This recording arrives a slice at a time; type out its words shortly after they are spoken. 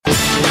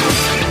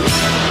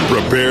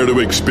Prepare to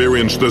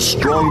experience the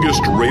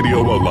strongest radio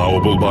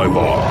allowable by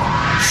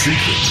law.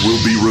 Secrets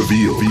will be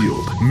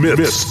revealed.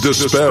 Myths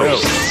dispelled.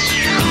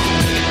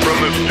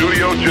 From the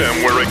studio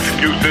gym where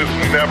excuses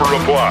never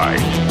apply,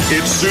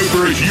 it's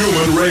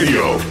Superhuman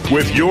Radio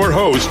with your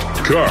host,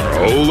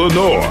 Carl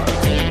Lenore.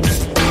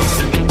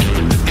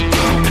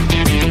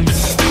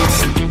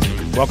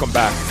 Welcome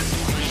back.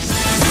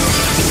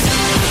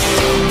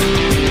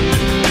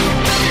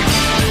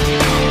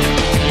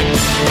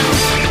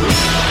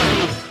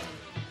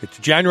 It's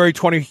January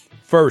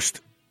 21st,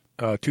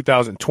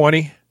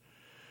 2020,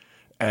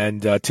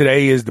 and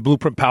today is the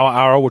Blueprint Power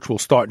Hour, which will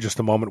start in just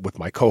a moment with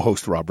my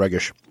co-host, Rob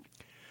Regish.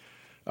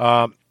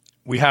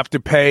 We have to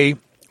pay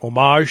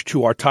homage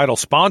to our title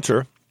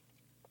sponsor,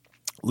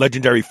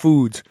 Legendary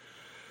Foods.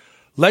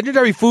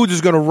 Legendary Foods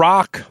is going to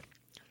rock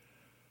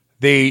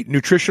the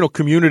nutritional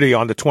community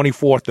on the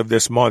 24th of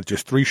this month,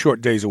 just 3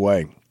 short days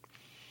away,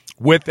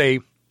 with a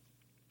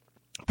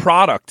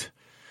product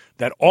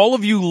that all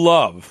of you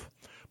love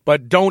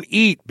but don't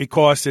eat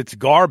because it's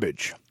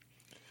garbage.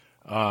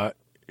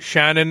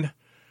 Shannon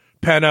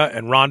Penna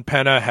and Ron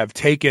Penna have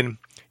taken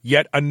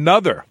yet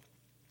another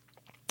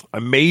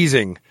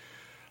amazing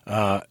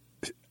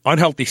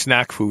unhealthy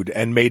snack food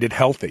and made it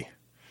healthy.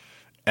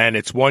 And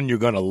it's one you're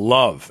going to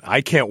love.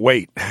 I can't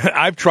wait.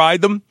 I've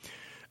tried them.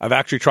 I've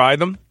actually tried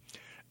them.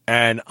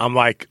 And I'm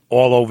like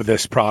all over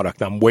this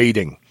product. I'm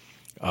waiting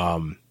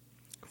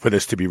for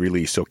this to be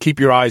released. So keep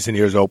your eyes and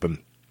ears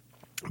open.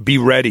 Be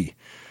ready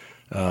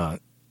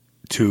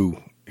to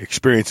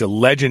experience a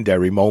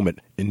legendary moment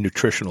in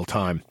nutritional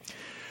time.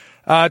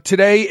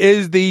 Today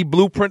is the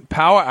Blueprint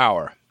Power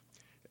Hour,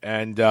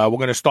 and we're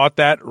going to start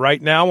that right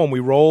now when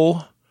we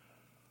roll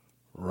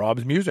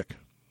Rob's music.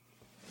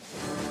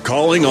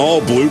 Calling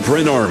all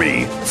Blueprint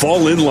Army.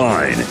 Fall in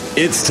line.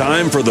 It's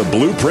time for the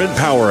Blueprint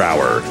Power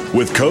Hour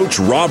with Coach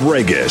Rob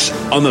Regish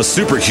on the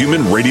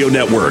Superhuman Radio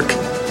Network.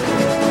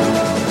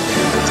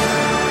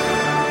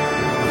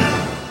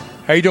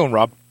 How you doing,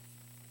 Rob?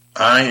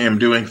 I am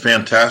doing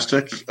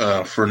fantastic.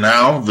 For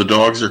now, the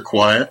dogs are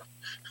quiet.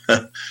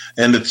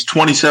 And it's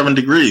 27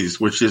 degrees,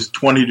 which is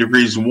 20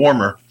 degrees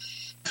warmer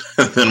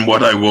than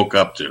what I woke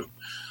up to.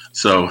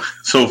 So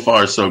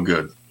far, so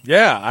good.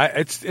 Yeah,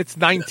 it's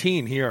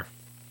 19 here.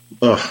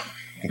 Oh,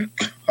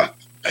 God.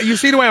 You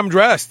see the way I'm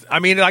dressed. I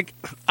mean, like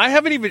I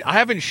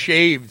haven't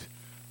shaved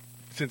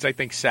since I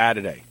think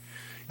Saturday.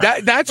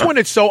 That's when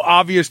it's so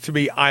obvious to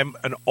me I'm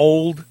an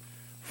old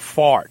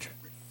fart.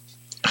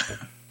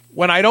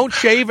 When I don't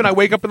shave and I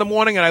wake up in the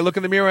morning and I look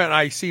in the mirror and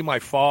I see my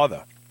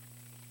father.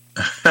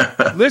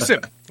 Listen,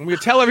 I'm going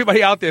to tell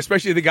everybody out there,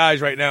 especially the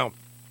guys right now,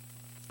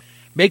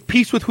 make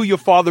peace with who your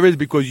father is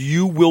because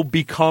you will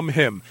become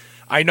him.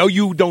 I know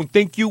you don't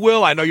think you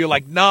will. I know you're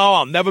like, no,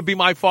 I'll never be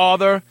my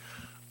father.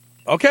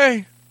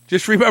 Okay,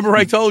 just remember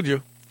I told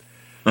you.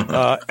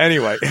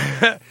 Anyway,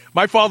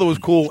 my father was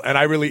cool and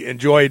I really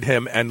enjoyed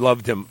him and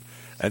loved him.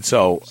 And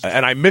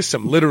I miss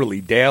him literally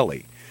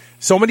daily.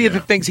 So many of the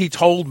things he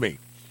told me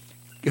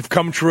have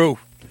come true.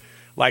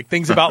 Like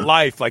things about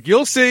life. Like,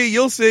 you'll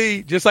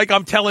see. Just like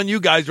I'm telling you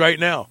guys right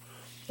now.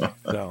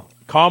 So,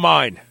 calm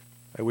mind.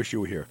 I wish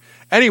you were here.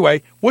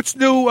 Anyway, what's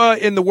new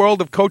in the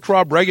world of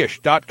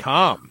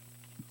CoachRobRegish.com?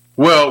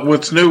 Well,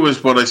 what's new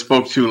is what I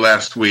spoke to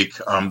last week.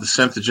 The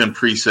Synthogen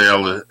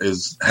presale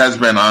has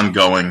been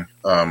ongoing.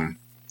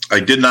 I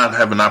did not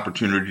have an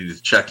opportunity to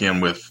check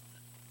in with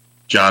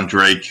John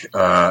Drake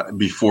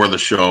before the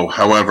show.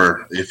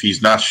 However, if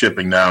he's not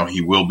shipping now,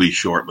 he will be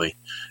shortly.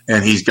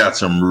 And he's got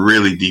some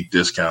really deep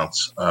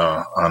discounts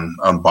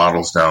on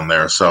bottles down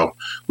there. So,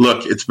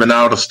 look, it's been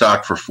out of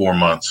stock for 4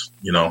 months.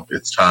 You know,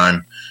 it's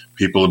time.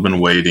 People have been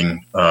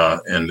waiting,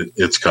 and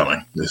it's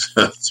coming. It's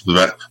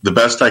the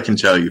best I can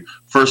tell you.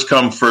 First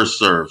come, first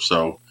serve.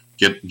 So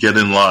get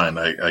in line,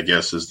 I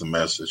guess, is the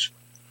message.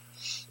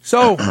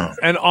 So,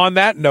 and on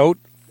that note,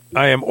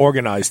 I am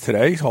organized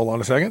today. Hold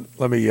on a second.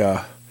 Let me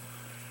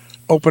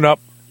open up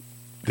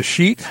the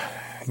sheet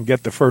and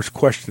get the first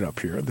question up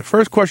here. The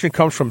first question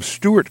comes from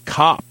Stuart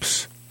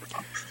Copps.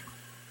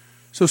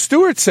 So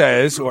Stuart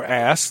says, or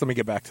asks, let me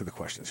get back to the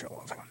questions here.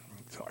 Hold on a second.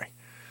 Sorry.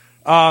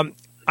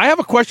 I have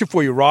a question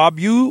for you, Rob.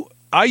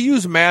 I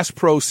use Mass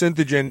Pro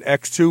Synthogen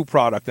X2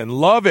 product and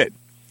love it.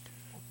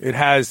 It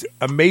has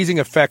amazing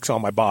effects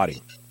on my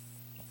body.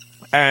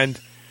 And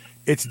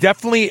it's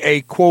definitely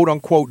a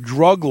quote-unquote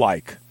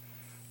drug-like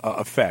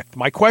effect.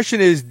 My question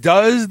is,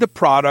 does the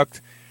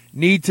product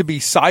need to be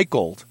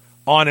cycled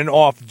on and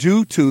off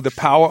due to the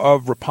power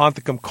of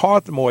Raponthecum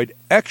carthamoid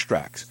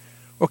extracts?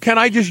 Or can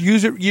I just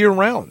use it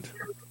year-round?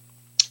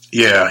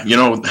 Yeah,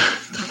 the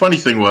funny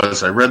thing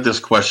was I read this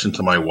question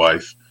to my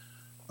wife,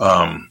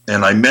 and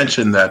I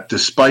mentioned that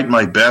despite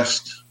my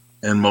best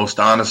and most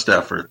honest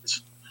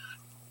efforts,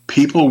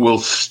 people will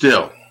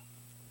still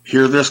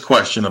hear this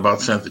question about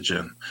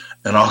Synthogen,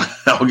 and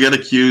I'll get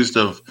accused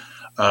of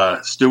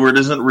Stuart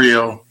isn't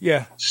real.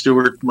 Yeah.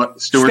 Stuart's my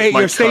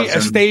cousin.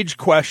 A stage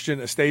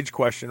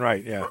question,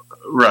 right, yeah.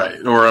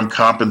 Right, or I'm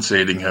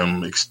compensating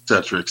him, et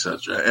cetera, et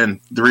cetera. And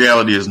the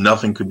reality is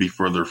nothing could be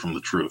further from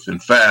the truth. In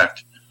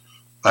fact,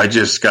 I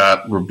just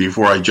got,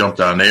 before I jumped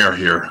on air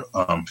here,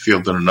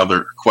 fielded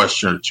another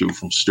question or two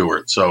from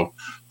Stuart. So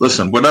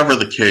listen, whatever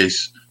the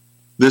case,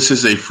 this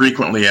is a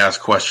frequently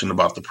asked question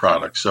about the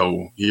product.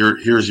 So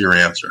here's your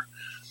answer.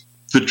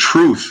 The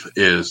truth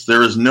is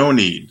there is no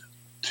need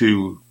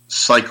to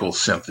cycle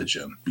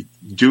Synthogen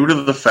due to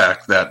the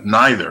fact that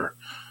neither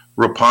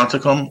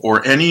Raponticum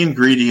or any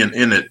ingredient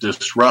in it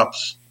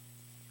disrupts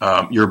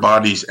your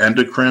body's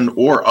endocrine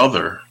or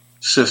other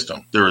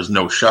system. There is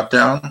no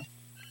shutdown.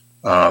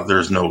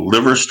 There's no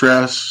liver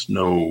stress,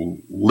 no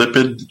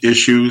lipid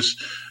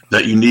issues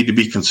that you need to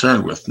be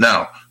concerned with.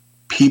 Now,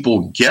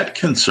 people get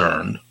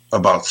concerned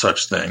about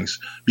such things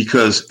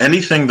because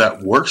anything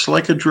that works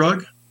like a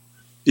drug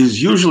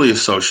is usually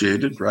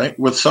associated, right,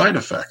 with side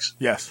effects.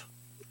 Yes.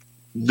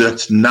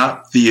 That's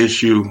not the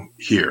issue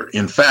here.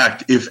 In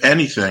fact, if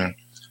anything,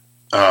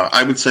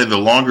 I would say the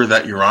longer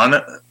that you're on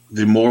it,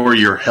 the more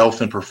your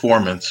health and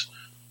performance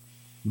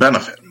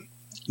benefit.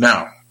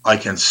 Now, I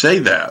can say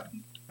that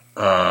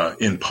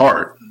in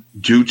part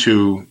due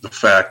to the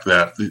fact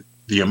that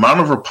the amount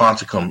of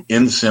Raponticum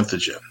in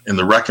Synthogen, in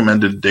the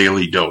recommended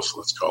daily dose,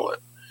 let's call it,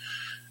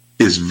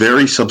 is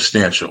very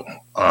substantial,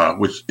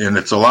 and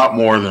it's a lot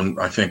more than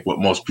I think what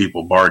most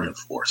people bargain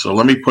for. So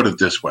let me put it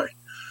this way.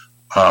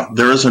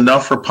 There is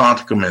enough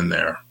Raponticum in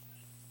there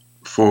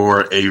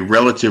for a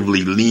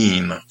relatively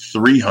lean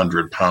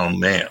 300-pound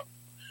man,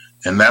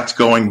 and that's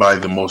going by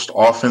the most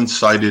often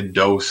cited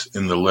dose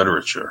in the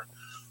literature,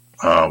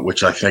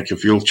 which I think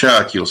if you'll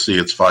check, you'll see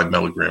it's 5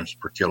 milligrams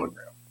per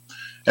kilogram.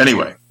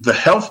 Anyway, the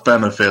health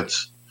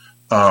benefits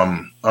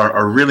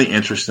are really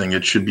interesting.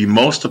 It should be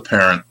most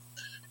apparent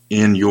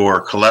in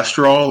your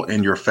cholesterol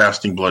and your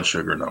fasting blood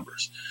sugar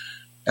numbers,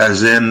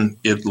 as in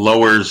it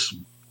lowers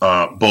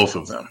both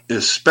of them,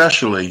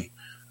 especially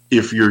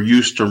if you're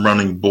used to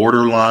running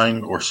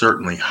borderline or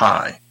certainly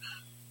high.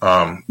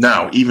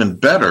 Now, even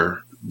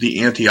better, the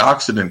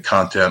antioxidant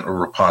content of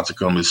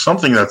Raponticum is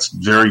something that's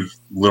very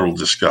little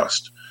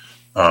discussed,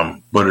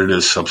 but it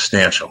is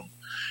substantial.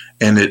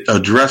 And it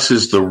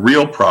addresses the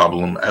real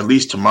problem, at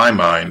least to my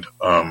mind,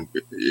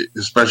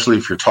 especially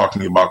if you're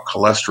talking about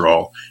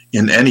cholesterol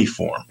in any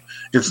form.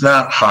 It's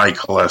not high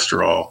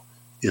cholesterol,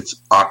 it's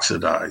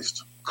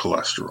oxidized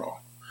cholesterol.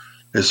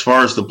 As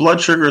far as the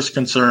blood sugar is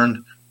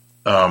concerned,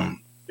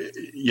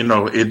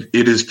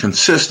 it is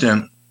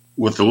consistent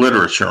with the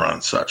literature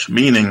on such,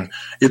 meaning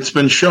it's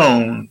been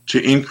shown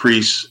to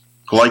increase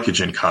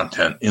glycogen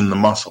content in the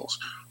muscles,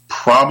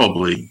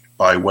 probably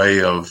by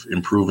way of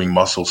improving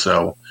muscle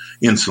cell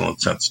insulin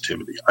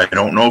sensitivity. I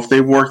don't know if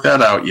they've worked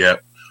that out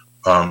yet,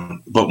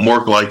 but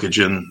more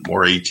glycogen,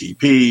 more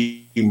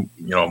ATP,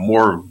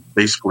 more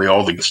basically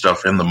all the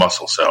stuff in the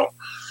muscle cell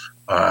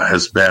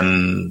has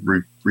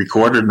been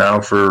recorded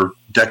now for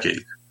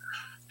decades.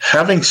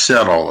 Having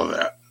said all of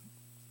that,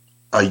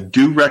 I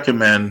do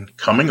recommend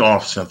coming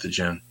off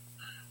Synthogen,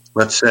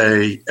 let's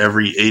say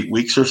every 8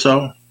 weeks or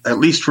so, at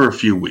least for a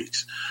few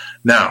weeks.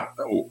 Now,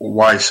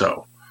 why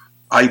so?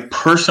 I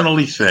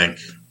personally think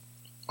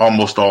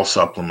almost all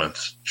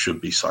supplements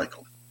should be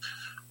cycled.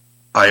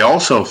 I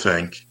also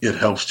think it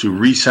helps to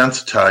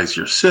resensitize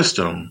your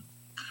system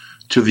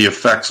to the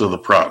effects of the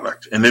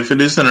product. And if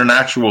it isn't an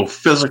actual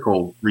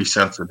physical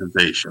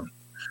resensitization,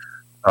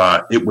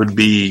 it would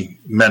be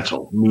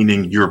mental,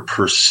 meaning your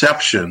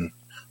perception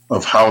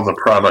of how the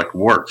product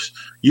works.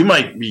 You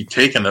might be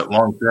taking it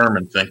long term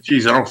and think,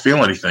 geez, I don't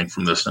feel anything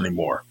from this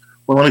anymore.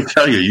 Well, let me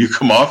tell you, you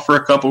come off for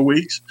a couple of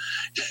weeks,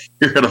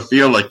 you're going to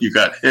feel like you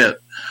got hit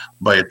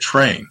by a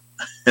train,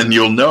 and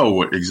you'll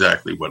know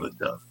exactly what it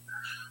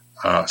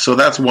does. So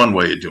that's one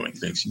way of doing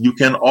things. You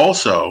can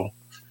also,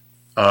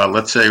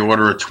 let's say,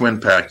 order a twin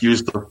pack.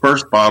 Use the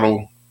first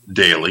bottle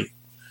daily,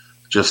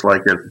 just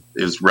like it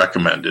is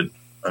recommended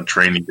on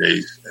training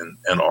days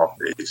and off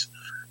days.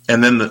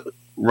 And then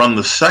run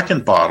the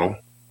second bottle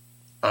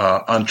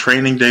on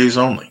training days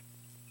only,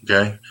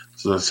 okay?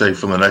 So let's say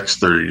for the next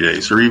 30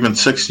 days or even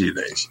 60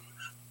 days.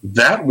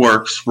 That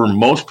works for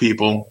most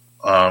people,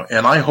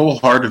 and I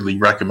wholeheartedly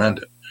recommend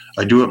it.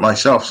 I do it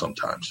myself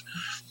sometimes.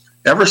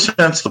 Ever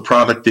since the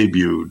product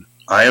debuted,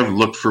 I have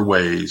looked for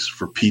ways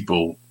for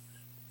people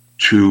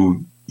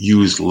to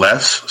use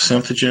less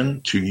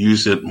Synthogen, to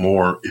use it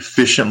more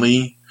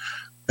efficiently,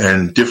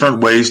 and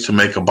different ways to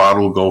make a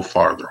bottle go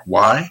farther.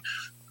 Why?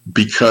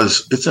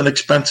 Because it's an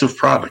expensive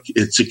product.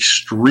 It's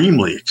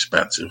extremely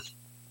expensive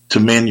to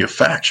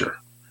manufacture.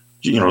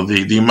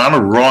 The amount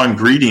of raw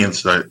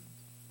ingredients, the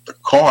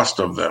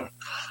cost of them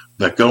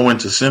that go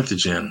into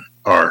Synthogen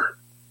are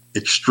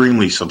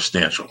extremely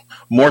substantial,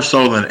 more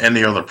so than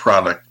any other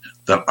product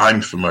that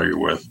I'm familiar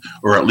with,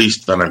 or at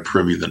least that I'm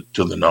privy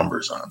to the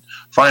numbers on.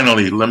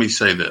 Finally, let me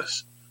say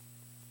this.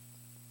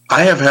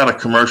 I have had a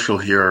commercial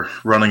here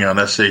running on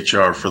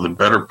SHR for the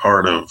better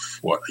part of,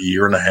 a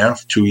year and a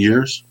half, 2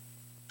 years?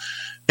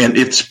 And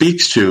it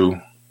speaks to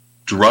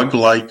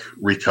drug-like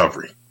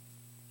recovery.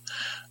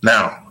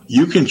 Now,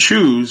 you can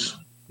choose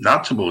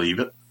not to believe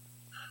it,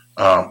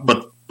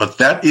 but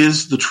that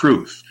is the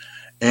truth.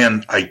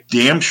 And I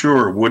damn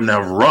sure wouldn't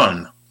have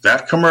run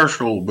that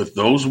commercial with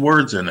those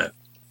words in it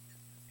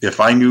if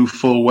I knew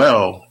full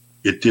well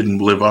it didn't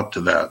live up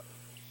to that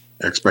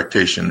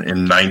expectation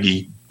in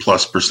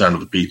 90+% of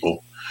the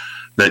people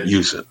that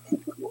use it.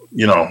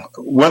 You know,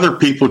 whether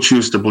people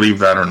choose to believe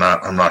that or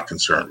not, I'm not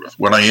concerned with.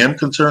 What I am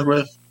concerned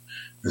with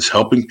is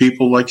helping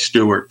people like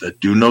Stuart that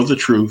do know the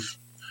truth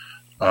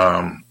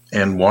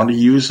and want to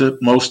use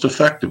it most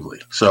effectively.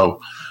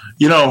 So,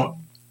 you know,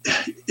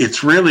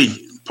 it's really,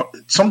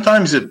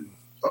 sometimes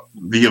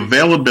the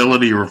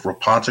availability of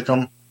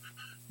Raponticum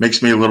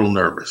makes me a little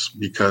nervous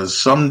because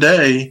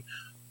someday,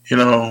 you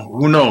know,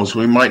 who knows,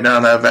 we might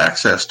not have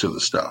access to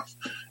the stuff.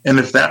 And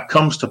if that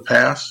comes to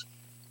pass,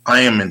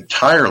 I am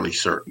entirely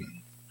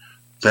certain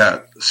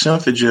that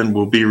Synthogen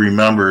will be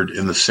remembered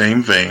in the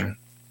same vein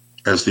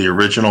as the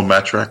original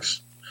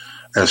Met-Rx,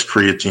 as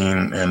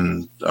creatine,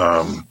 and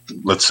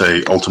let's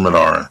say Ultimate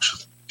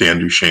Orange, Dan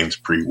Duchesne's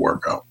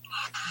pre-workout.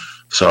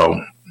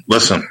 So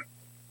listen,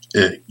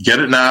 get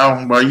it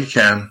now while you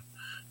can,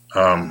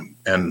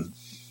 and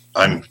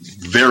I'm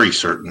very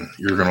certain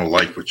you're going to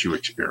like what you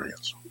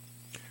experience.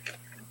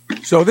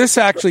 So this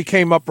actually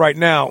came up right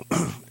now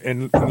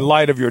in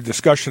light of your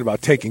discussion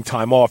about taking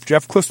time off.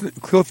 Jeff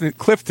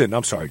Clifton,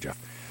 I'm sorry, Jeff,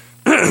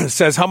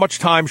 says, how much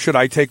time should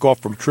I take off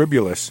from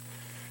Tribulus,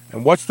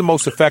 and what's the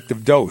most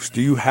effective dose?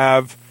 Do you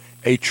have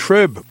a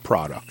Trib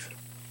product?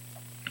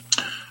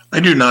 I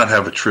do not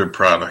have a Trib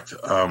product.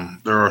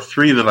 There are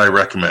 3 that I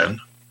recommend.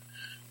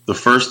 The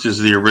first is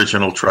the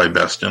original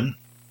Tribestin.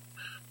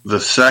 The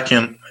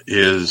second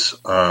is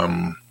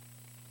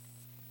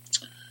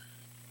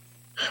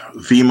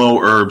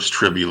Vimo Herbs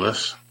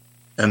Tribulus,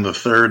 and the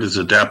third is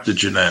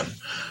Adaptogen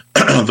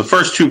N. The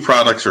first 2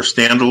 products are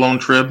standalone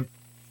Trib,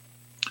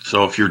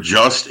 so if you're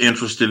just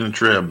interested in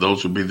Trib,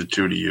 those would be the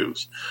 2 to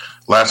use.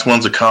 Last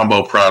one's a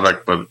combo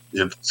product, but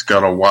it's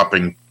got a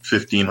whopping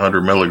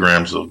 1,500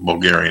 milligrams of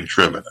Bulgarian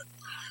Trib in it.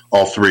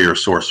 All 3 are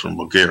sourced from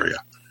Bulgaria.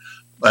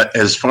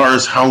 As far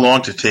as how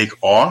long to take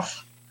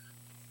off,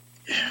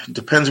 it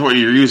depends what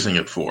you're using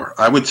it for.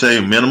 I would say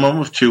a minimum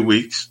of 2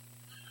 weeks,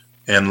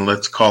 and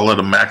let's call it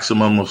a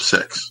maximum of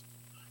 6.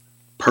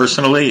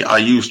 Personally, I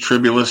use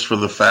Tribulus for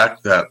the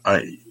fact that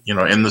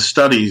in the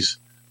studies,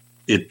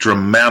 it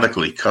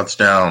dramatically cuts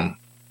down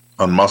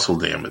on muscle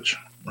damage,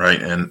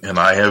 right? And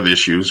I have had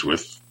issues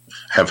with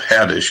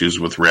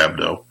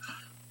rhabdo.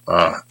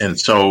 And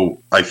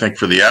so I think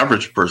for the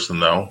average person,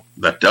 though,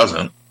 that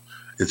doesn't,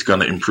 it's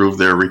going to improve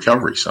their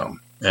recovery some,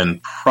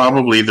 and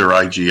probably their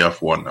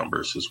IGF-1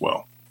 numbers as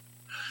well.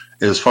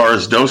 As far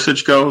as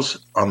dosage goes,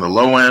 on the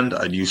low end,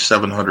 I'd use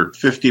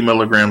 750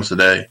 milligrams a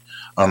day.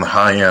 On the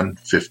high end,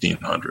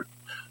 1,500.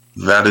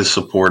 That is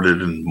supported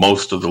in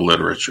most of the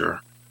literature,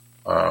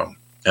 and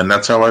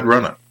that's how I'd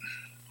run it.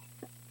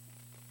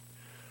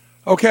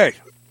 Okay,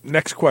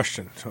 next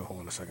question. So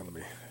hold on a second. Let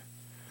me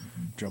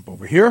jump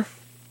over here.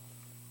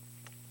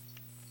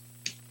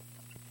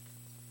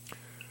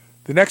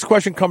 The next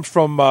question comes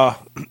from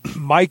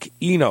Mike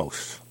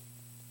Enos.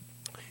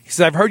 He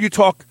says, I've heard you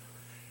talk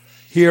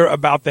here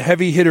about the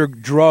heavy hitter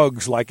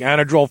drugs like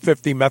Anadrol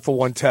 50, Methyl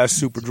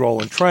 1-Test,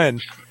 Superdrol, and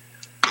Tren.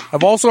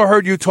 I've also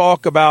heard you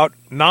talk about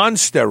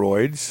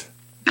non-steroids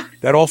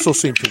that also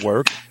seem to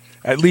work,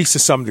 at least to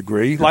some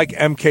degree, like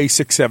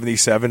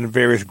MK677 and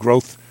various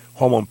growth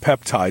hormone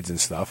peptides and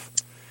stuff.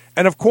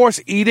 And, of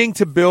course, eating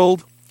to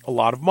build a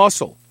lot of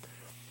muscle.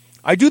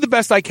 I do the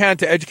best I can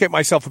to educate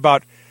myself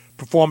about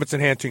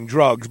performance-enhancing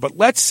drugs, but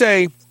let's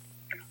say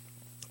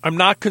I'm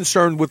not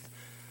concerned with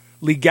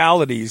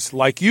legalities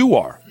like you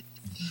are.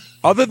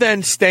 Other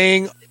than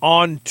staying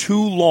on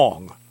too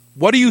long,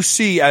 what do you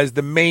see as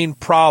the main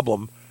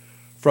problem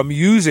from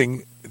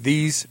using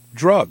these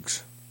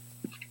drugs?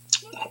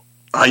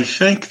 I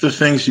think the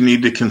things you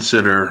need to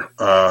consider,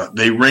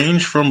 they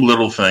range from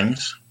little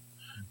things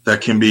that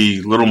can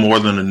be little more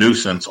than a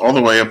nuisance, all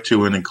the way up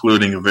to and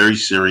including a very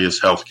serious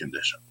health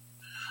condition.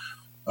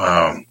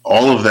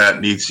 All of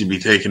that needs to be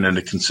taken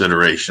into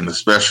consideration,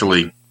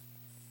 especially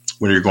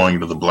when you're going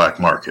to the black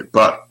market.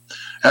 But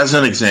as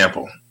an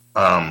example,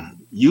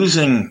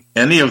 using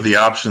any of the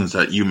options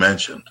that you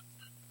mentioned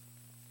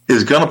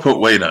is going to put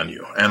weight on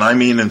you. And I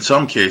mean, in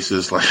some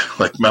cases,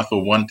 like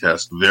Methyl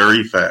 1-Test,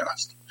 very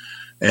fast.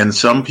 And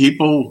some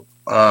people,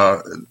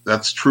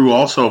 that's true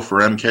also for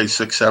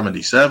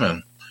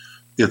MK677.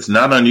 It's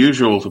not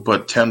unusual to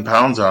put 10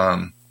 pounds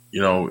on,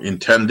 in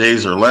 10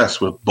 days or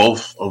less with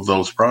both of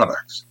those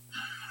products.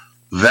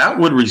 That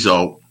would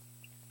result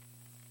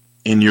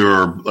in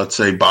your, let's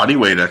say, body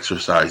weight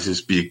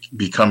exercises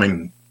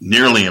becoming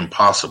nearly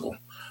impossible.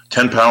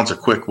 10 pounds of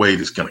quick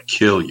weight is going to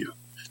kill you.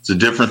 It's the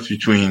difference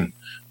between,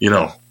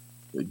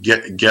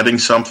 getting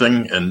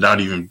something and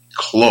not even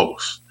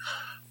close.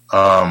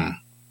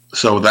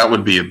 So that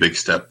would be a big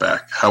step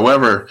back.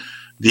 However,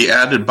 the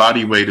added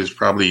body weight is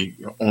probably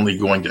only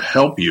going to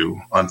help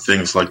you on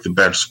things like the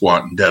bench,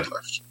 squat, and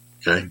deadlift.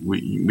 Okay,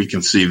 we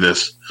can see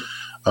this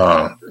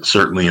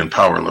certainly in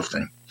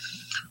powerlifting.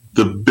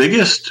 The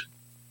biggest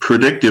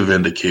predictive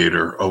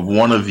indicator of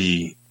one of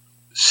the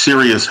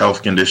serious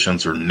health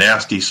conditions or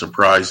nasty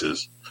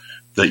surprises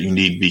that you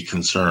need to be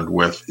concerned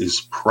with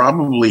is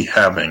probably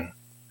having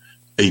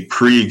a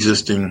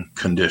pre-existing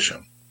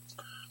condition.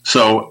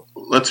 So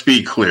let's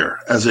be clear.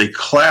 As a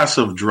class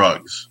of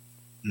drugs,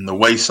 and the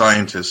way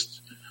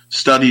scientists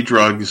study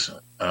drugs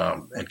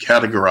and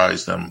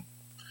categorize them,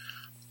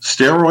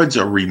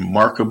 steroids are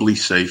remarkably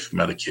safe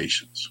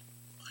medications.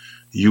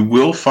 You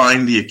will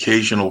find the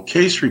occasional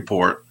case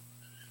report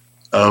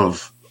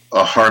of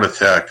a heart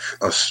attack,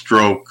 a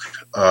stroke,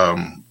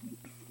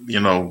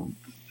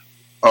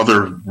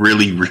 other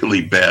really,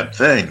 really bad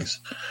things.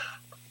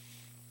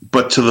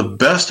 But to the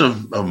best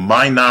of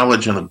my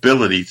knowledge and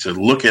ability to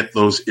look at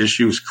those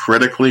issues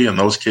critically and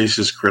those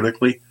cases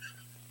critically,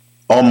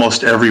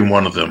 almost every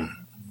one of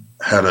them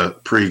had a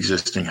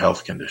pre-existing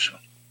health condition.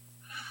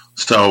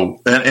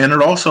 So, and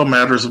it also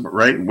matters,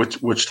 right,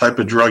 which type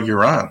of drug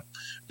you're on.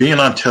 Being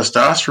on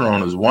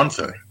testosterone is one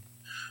thing.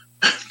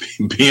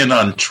 Being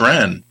on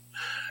Tren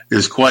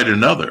is quite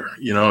another.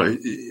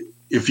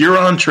 If you're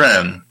on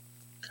Tren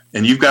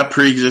and you've got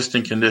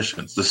pre-existing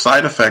conditions, the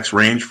side effects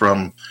range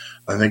from,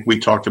 I think we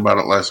talked about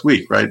it last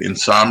week, right?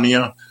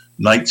 Insomnia,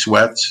 night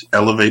sweats,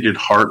 elevated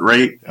heart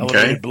rate,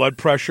 elevated blood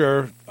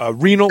pressure,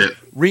 renal,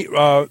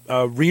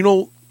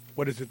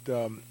 what is it?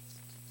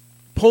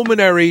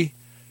 Pulmonary,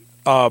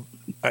 an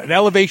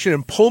elevation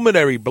in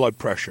pulmonary blood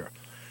pressure.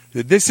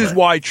 This is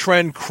why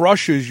Tren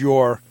crushes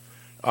your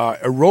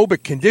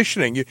aerobic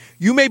conditioning.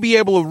 You may be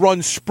able to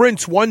run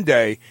sprints one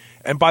day,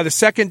 and by the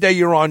second day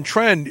you're on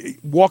Tren,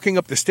 walking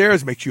up the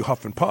stairs makes you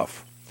huff and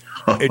puff.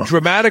 It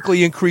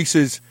dramatically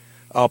increases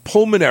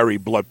pulmonary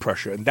blood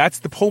pressure, and that's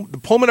the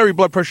pulmonary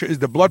blood pressure is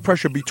the blood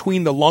pressure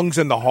between the lungs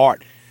and the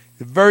heart.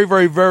 It's a very,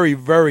 very, very,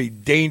 very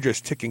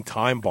dangerous ticking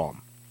time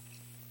bomb.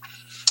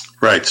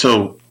 Right.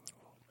 So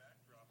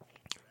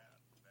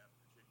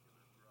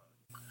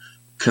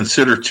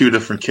consider two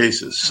different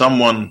cases.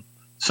 Someone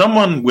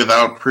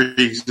without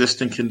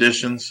pre-existing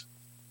conditions,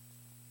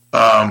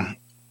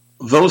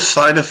 those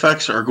side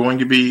effects are going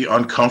to be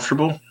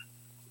uncomfortable,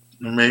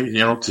 maybe,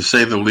 to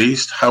say the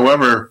least.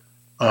 However,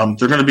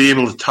 they're going to be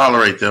able to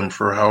tolerate them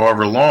for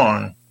however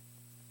long,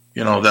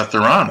 that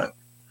they're on it.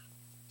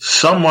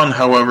 Someone,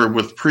 however,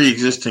 with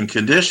pre-existing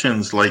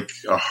conditions like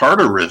a heart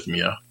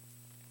arrhythmia,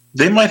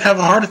 they might have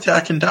a heart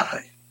attack and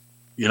die.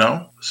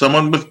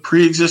 Someone with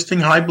pre-existing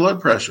high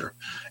blood pressure,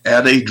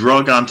 add a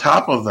drug on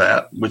top of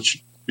that,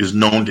 which is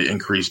known to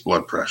increase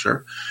blood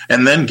pressure,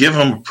 and then give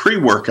them a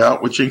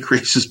pre-workout, which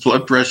increases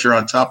blood pressure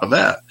on top of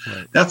that.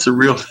 Right. That's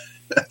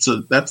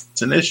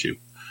an issue.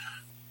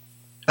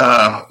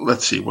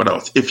 Let's see, what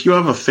else? If you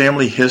have a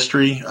family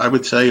history, I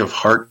would say, of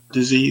heart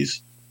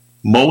disease,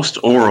 most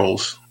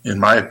orals, in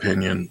my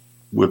opinion,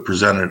 would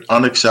present an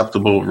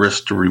unacceptable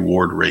risk to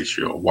reward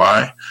ratio.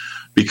 Why?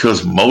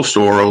 Because most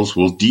orals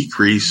will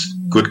decrease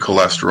good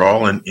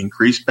cholesterol and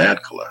increase bad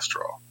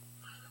cholesterol.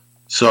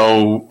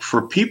 So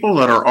for people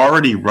that are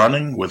already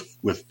running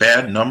with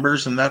bad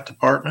numbers in that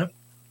department,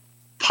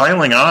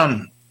 piling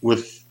on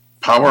with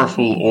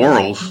powerful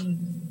orals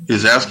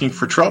is asking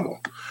for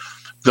trouble.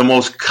 The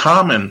most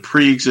common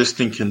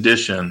pre-existing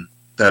condition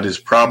that is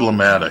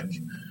problematic,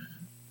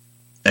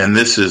 and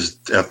this is,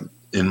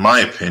 in my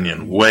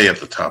opinion, way at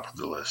the top of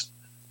the list,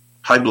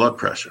 high blood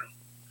pressure.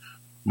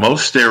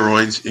 Most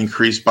steroids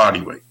increase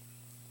body weight.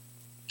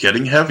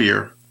 Getting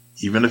heavier,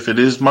 even if it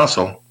is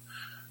muscle,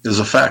 is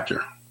a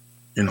factor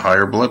in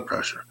higher blood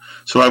pressure.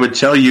 So I would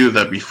tell you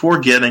that before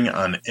getting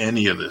on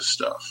any of this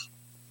stuff,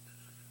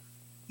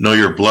 know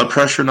your blood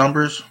pressure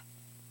numbers,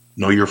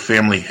 know your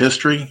family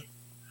history,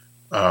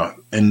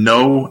 and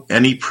know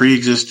any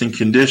pre-existing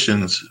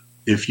conditions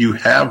if you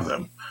have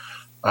them.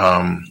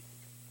 And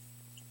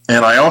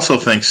I also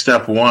think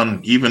step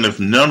one, even if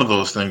none of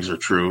those things are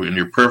true and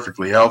you're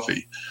perfectly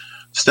healthy,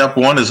 step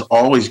one is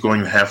always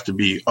going to have to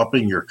be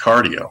upping your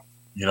cardio.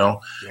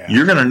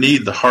 You're going to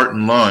need the heart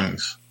and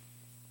lungs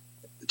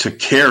to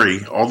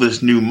carry all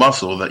this new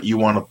muscle that you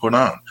want to put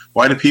on.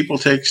 Why do people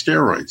take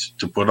steroids?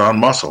 To put on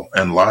muscle,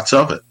 and lots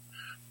of it.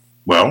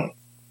 Well,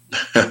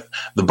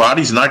 the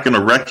body's not going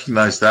to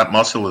recognize that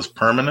muscle as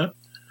permanent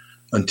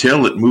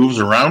until it moves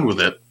around with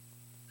it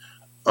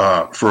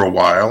for a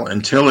while,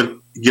 until it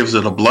gives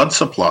it a blood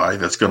supply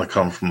that's going to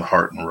come from the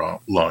heart and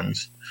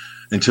lungs,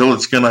 until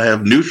it's going to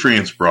have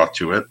nutrients brought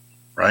to it,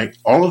 right?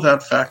 All of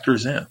that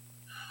factors in.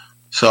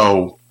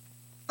 So,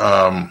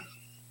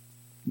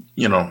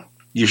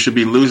 you should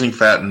be losing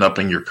fat and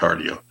upping your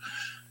cardio.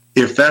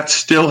 If that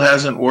still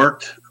hasn't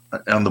worked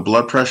on the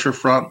blood pressure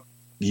front,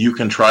 you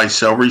can try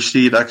celery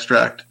seed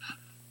extract,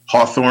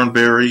 hawthorn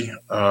berry,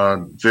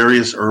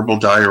 various herbal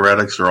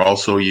diuretics are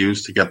also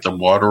used to get the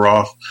water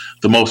off,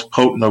 the most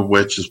potent of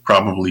which is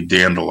probably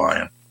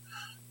dandelion.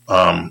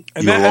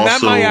 That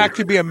might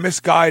actually be a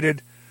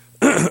misguided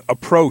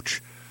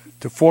approach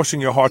to forcing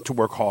your heart to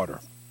work harder.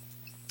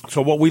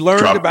 So what we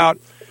learned about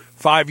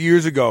 5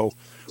 years ago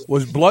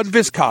was blood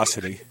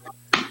viscosity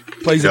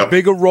plays a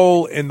bigger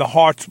role in the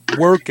heart's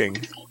working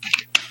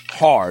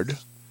hard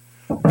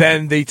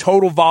than the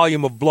total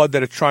volume of blood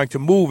that it's trying to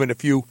move. And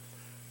if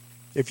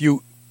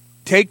you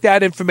take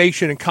that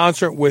information in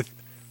concert with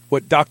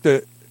what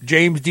Dr.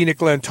 James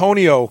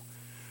DiNicolantonio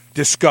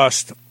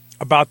discussed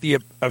about the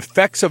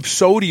effects of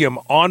sodium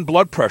on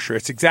blood pressure.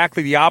 It's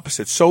exactly the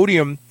opposite.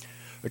 Sodium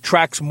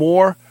attracts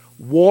more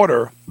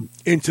water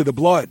into the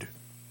blood.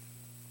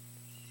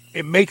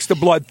 It makes the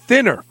blood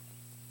thinner,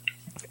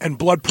 and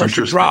blood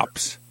pressure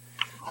drops.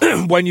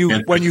 when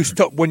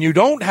you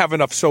don't have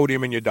enough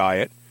sodium in your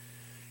diet,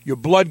 your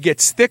blood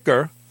gets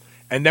thicker,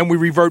 and then we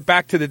revert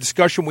back to the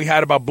discussion we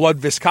had about blood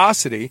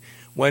viscosity.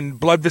 When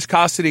blood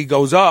viscosity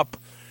goes up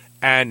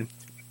and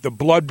the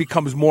blood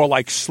becomes more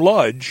like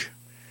sludge,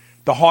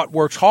 the heart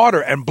works harder,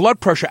 and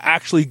blood pressure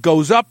actually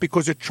goes up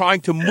because it's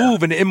trying to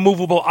move an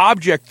immovable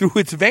object through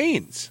its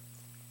veins.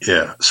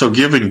 Yeah. So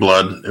giving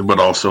blood would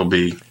also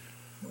be,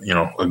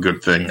 a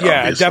good thing.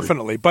 Yeah, obviously.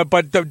 Definitely.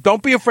 But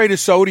don't be afraid of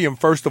sodium,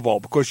 first of all,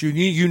 because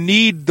you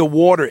need the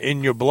water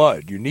in your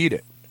blood. You need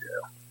it.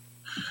 Yeah.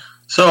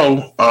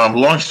 So,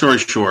 long story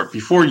short,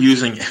 before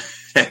using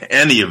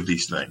any of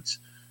these things,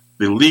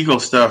 the legal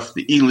stuff,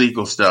 the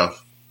illegal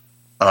stuff,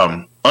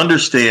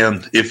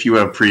 understand if you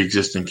have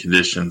pre-existing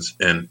conditions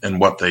and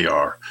what they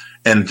are,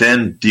 and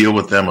then deal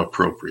with them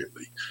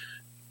appropriately.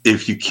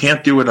 If you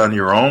can't do it on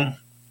your own,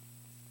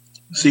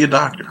 see a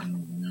doctor.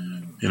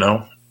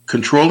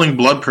 Controlling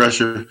blood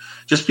pressure,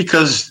 just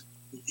because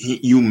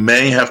you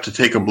may have to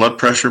take a blood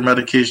pressure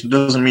medication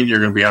doesn't mean you're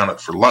going to be on it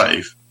for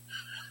life.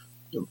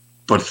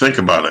 But think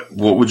about it.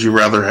 What would you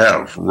rather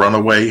have?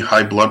 Runaway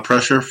high blood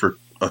pressure for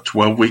a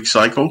 12-week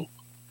cycle,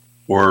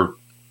 or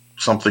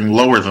something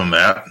lower than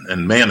that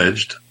and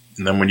managed,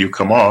 and then when you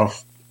come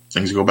off,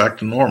 things go back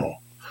to normal,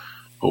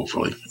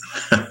 hopefully.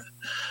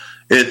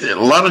 A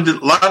lot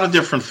of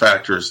different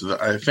factors.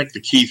 I think the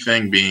key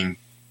thing being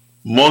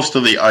most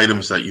of the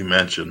items that you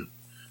mentioned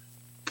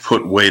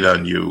put weight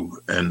on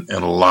you, and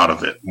a lot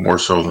of it, more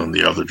so than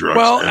the other drugs.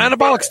 Well,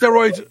 anabolic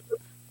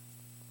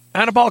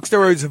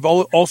steroids have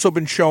also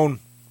been shown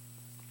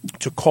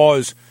to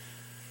cause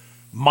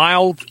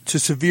mild to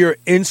severe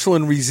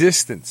insulin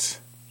resistance.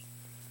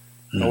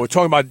 Now, we're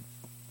talking about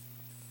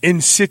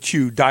in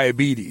situ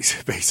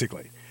diabetes,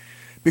 basically,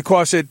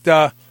 because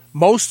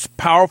most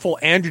powerful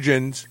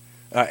androgens,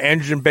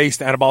 androgen-based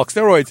anabolic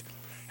steroids,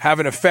 have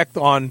an effect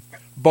on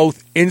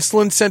both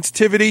insulin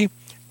sensitivity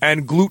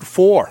and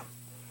GLUT4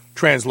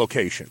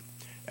 translocation.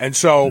 And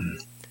so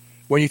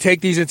when you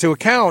take these into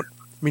account,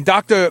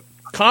 Dr.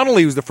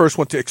 Connolly was the first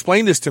one to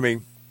explain this to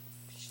me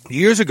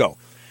years ago.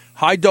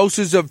 High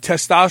doses of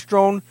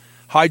testosterone,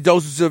 high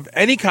doses of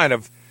any kind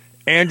of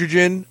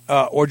androgen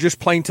or just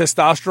plain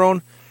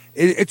testosterone,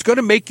 it's going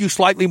to make you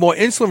slightly more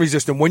insulin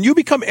resistant. When you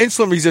become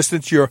insulin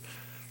resistant, your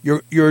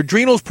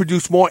adrenals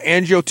produce more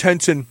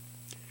angiotensin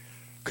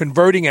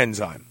converting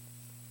enzyme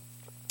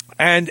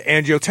and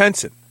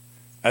angiotensin.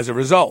 As a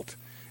result,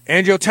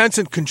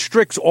 angiotensin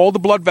constricts all the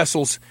blood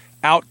vessels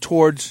out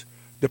towards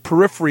the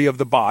periphery of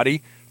the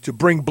body to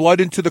bring blood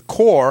into the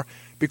core,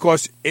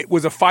 because it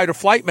was a fight or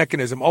flight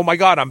mechanism. Oh my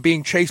God, I'm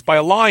being chased by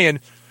a lion.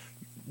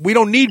 We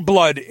don't need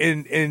blood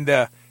in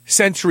the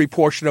sensory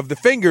portion of the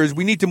fingers.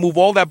 We need to move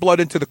all that blood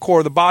into the core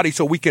of the body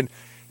so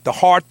the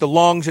heart, the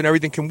lungs, and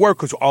everything can work,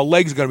 because our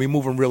legs are going to be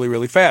moving really,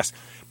 really fast.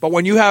 But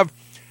when you have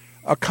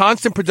a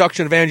constant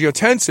production of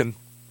angiotensin,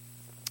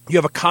 you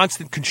have a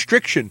constant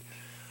constriction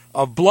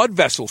of blood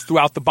vessels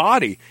throughout the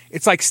body.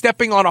 It's like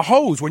stepping on a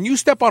hose. When you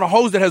step on a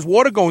hose that has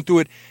water going through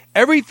it,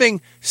 everything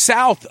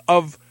south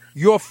of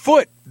your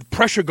foot, the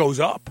pressure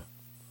goes up.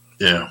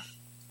 Yeah.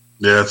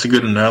 Yeah, that's a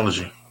good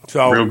analogy.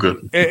 So, real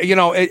good.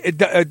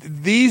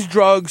 These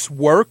drugs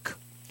work.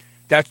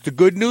 That's the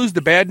good news.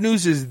 The bad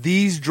news is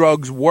these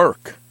drugs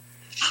work,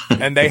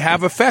 and they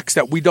have effects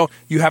that we don't.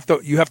 You have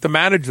to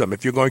manage them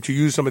if you're going to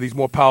use some of these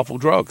more powerful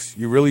drugs.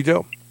 You really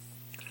do.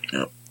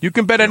 Yeah. You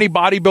can bet any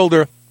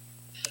bodybuilder,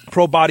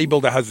 pro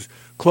bodybuilder, has a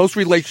close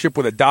relationship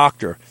with a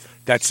doctor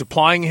that's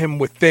supplying him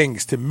with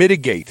things to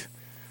mitigate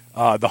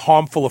the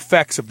harmful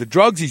effects of the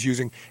drugs he's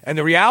using. And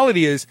the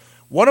reality is,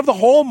 one of the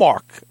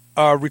hallmark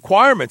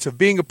requirements of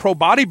being a pro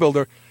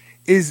bodybuilder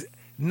is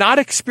not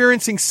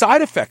experiencing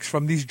side effects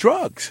from these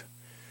drugs.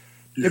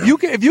 Yeah.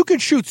 If you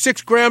could shoot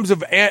 8 grams a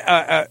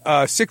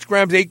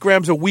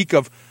week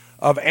of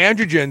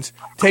androgens,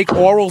 take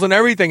orals and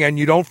everything, and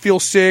you don't feel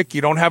sick,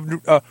 you don't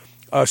have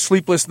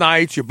sleepless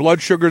nights, your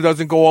blood sugar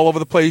doesn't go all over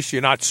the place,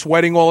 you're not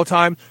sweating all the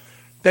time,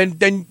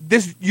 then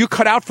you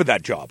cut out for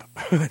that job.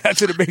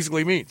 That's what it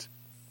basically means.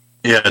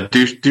 Yeah,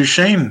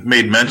 Duchesne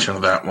made mention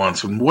of that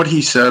once, and what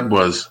he said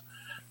was,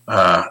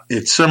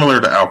 it's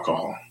similar to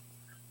alcohol.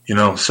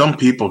 Some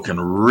people can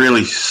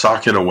really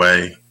sock it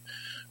away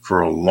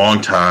for a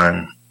long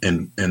time,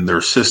 and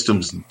their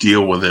systems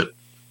deal with it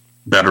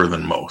better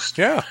than most.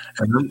 Yeah.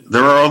 And then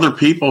there are other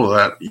people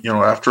that,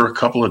 after a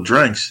couple of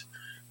drinks,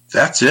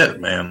 that's it,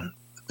 man.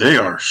 They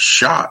are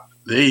shot.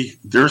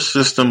 Their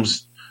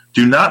systems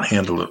do not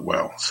handle it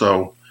well.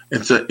 So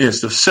it's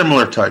a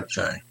similar type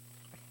thing.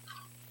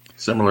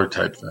 We're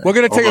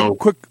going to take a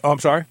quick. Oh, I'm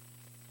sorry.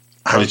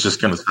 I was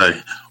just going to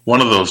say,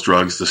 one of those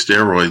drugs, the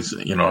steroids,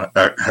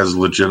 has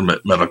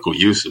legitimate medical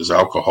uses.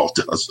 Alcohol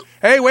doesn't.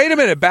 Hey, wait a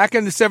minute. Back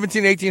in the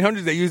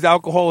 1800s, they used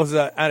alcohol as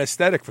an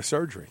anesthetic for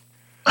surgery.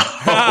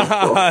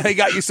 They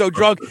got you so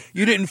drunk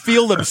you didn't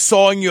feel them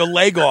sawing your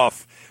leg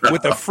off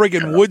with a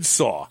friggin' wood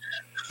saw.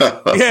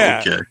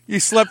 Yeah, Okay. You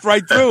slept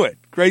right through it.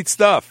 Great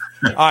stuff.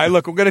 All right,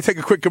 look, we're going to take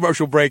a quick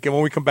commercial break, and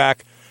when we come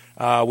back,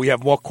 we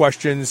have more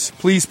questions.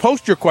 Please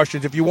post your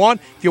questions if you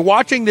want. If you're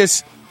watching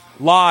this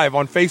live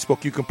on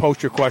Facebook, you can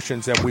post your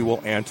questions, and we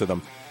will answer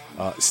them.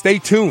 Stay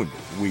tuned.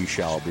 We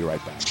shall be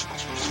right back.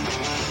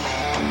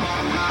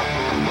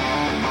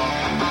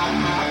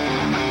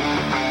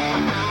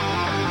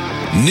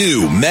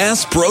 New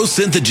Mass Pro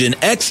Synthogen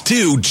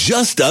X2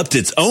 just upped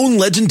its own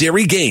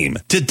legendary game.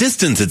 To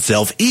distance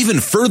itself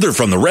even further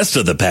from the rest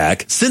of the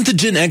pack,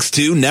 Synthogen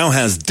X2 now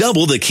has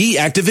double the key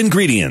active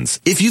ingredients.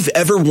 If you've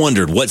ever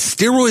wondered what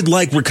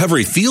steroid-like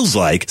recovery feels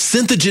like,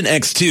 Synthogen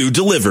X2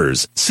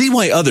 delivers. See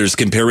why others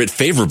compare it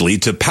favorably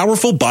to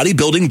powerful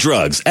bodybuilding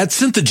drugs at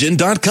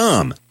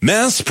Synthogen.com.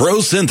 Mass Pro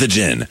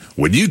Synthogen.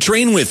 When you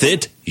train with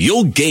it,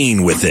 you'll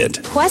gain with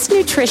it. Quest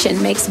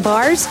Nutrition makes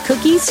bars,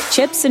 cookies,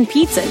 chips, and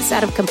pizzas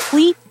out of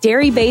complete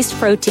dairy-based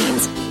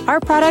proteins. Our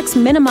products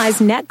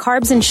minimize net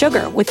carbs and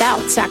sugar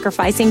without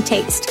sacrificing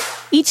taste.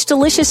 Each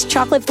delicious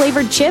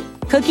chocolate-flavored chip,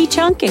 cookie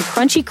chunk, and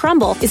crunchy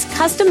crumble is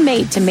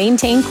custom-made to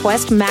maintain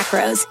Quest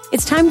macros.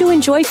 It's time to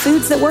enjoy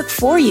foods that work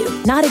for you,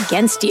 not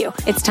against you.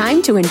 It's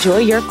time to enjoy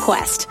your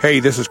Quest. Hey,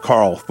 this is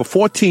Carl. For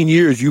 14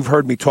 years, you've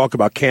heard me talk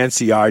about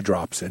Can-C eye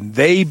drops, and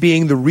they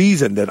being the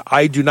reason that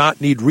I do not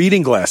need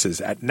reading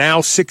glasses at now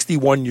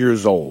 61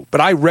 years old.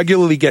 But I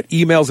regularly get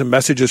emails and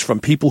messages from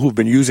people who've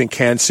been using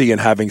Can-C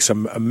and having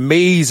some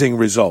amazing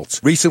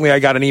results. Recently, I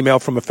got an email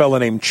from a fella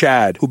named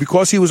Chad, who,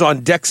 because he was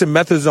on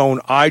dexamethasone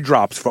eye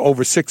drops for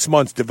over 6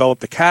 months,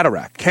 developed a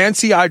cataract.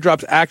 Can-C eye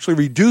drops actually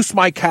reduced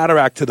my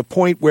cataract to the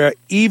point where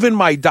even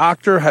my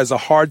doctor has a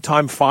hard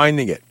time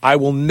finding it. I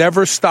will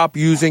never stop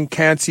using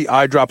Can-C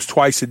eye drops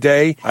twice a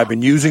day. I've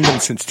been using them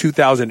since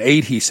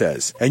 2008, he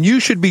says. And you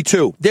should be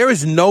too. There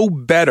is no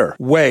better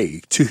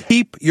way to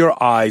keep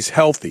your eyes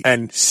healthy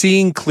and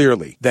seeing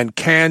clearly than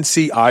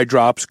Can-C eye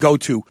drops. Go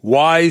to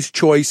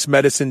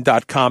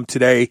wisechoicemedicine.com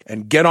today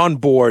and get on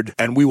board,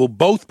 and we will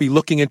both be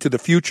looking into the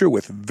future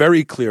with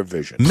very clear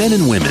vision. Men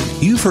and women,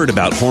 you've heard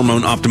about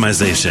hormone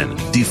optimization.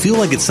 Do you feel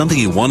like it's something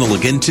you want to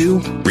look into?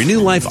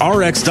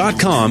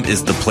 RenewLifeRx.com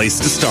is the place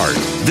to start.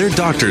 Their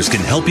doctors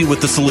can help you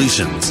with the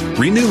solutions.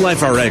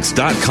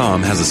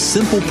 RenewLifeRx.com has a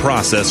simple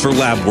process for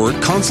lab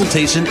work,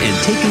 consultation, and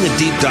taking a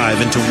deep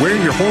dive into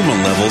where your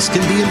hormone levels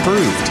can be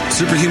improved.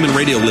 Superhuman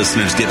Radio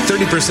listeners get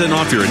 30%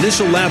 off your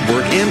initial lab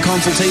work and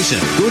consultation.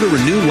 Go to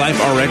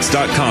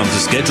RenewLifeRx.com to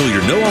schedule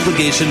your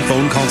no-obligation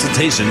phone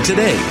consultation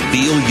today.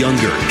 Feel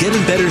younger, get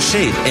in better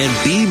shape, and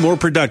be more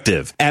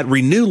productive at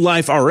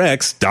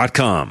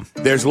RenewLifeRx.com.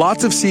 There's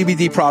lots of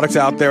CBD products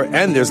out there,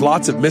 and there's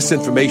lots of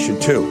misinformation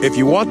too. If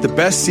you want the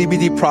best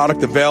CBD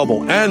product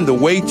available and the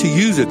way to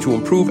use it to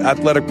improve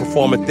athletic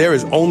performance, there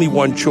is only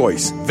one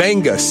choice: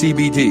 Venga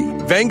CBD.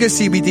 Venga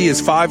CBD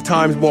is 5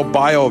 times more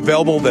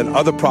bioavailable than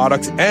other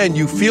products, and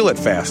you feel it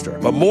faster.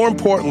 But more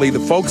importantly,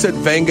 the folks at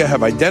Venga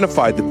have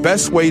identified the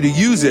best way to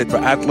use it for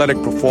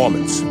athletic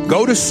performance.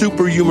 Go to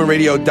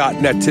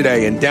superhumanradio.net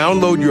today and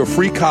download your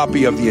free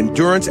copy of the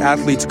Endurance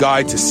Athlete's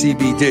Guide to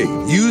CBD.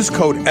 Use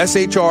code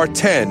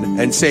SHR10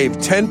 and save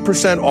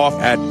 10% off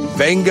at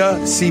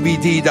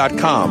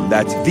VengaCBD.com.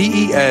 That's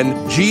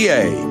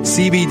VENGA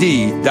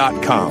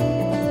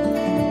CBD.com.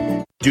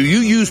 Do you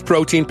use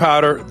protein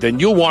powder? Then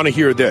you'll want to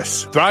hear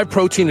this. Thrive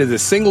Protein is the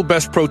single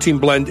best protein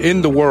blend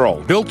in the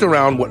world, built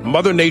around what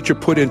Mother Nature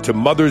put into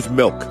mother's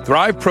milk.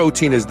 Thrive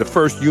Protein is the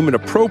first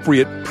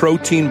human-appropriate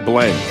protein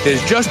blend.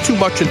 There's just too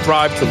much in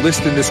Thrive to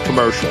list in this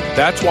commercial.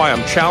 That's why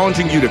I'm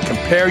challenging you to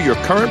compare your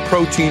current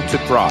protein to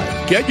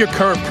Thrive. Get your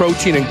current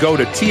protein and go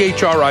to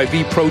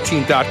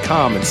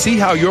thrivprotein.com and see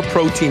how your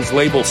protein's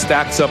label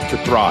stacks up to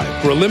Thrive.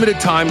 For a limited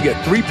time, get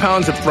 3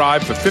 pounds of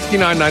Thrive for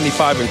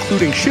 $59.95,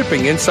 including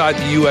shipping inside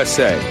the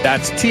USA.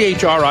 That's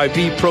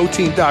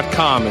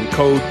thrivprotein.com and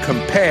code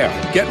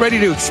COMPARE. Get ready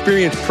to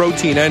experience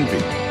protein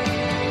envy.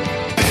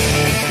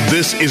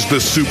 This is the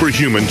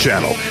Superhuman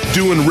Channel,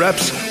 doing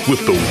reps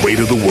with the weight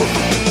of the world.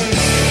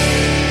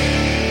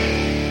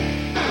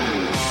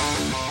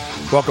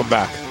 Welcome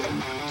back.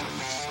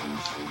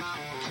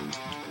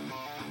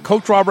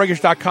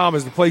 CoachRobRegish.com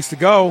is the place to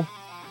go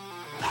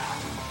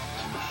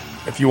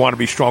if you want to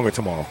be stronger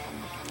tomorrow.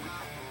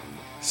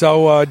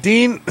 So,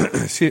 Dean,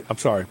 I'm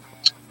sorry.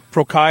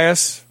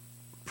 Proakis,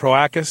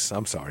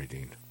 I'm sorry,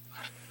 Dean.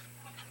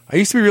 I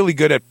used to be really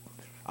good at,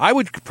 I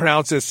would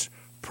pronounce this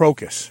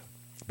Procus,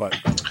 but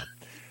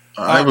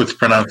I would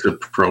pronounce it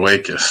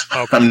Proakis.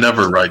 Okay. I'm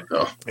never right,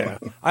 though. Yeah,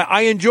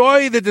 I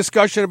enjoy the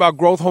discussion about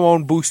growth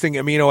hormone boosting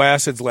amino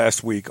acids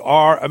last week.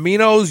 Are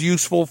aminos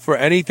useful for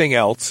anything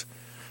else?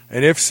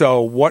 And if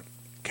so, what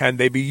can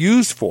they be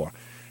used for?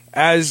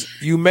 As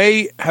you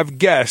may have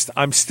guessed,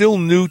 I'm still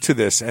new to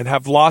this and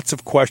have lots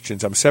of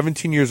questions. I'm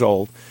 17 years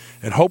old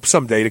and hope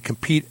someday to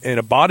compete in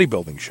a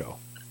bodybuilding show.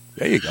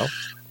 There you go.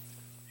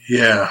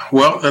 Yeah,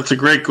 well, that's a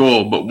great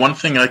goal. But one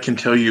thing I can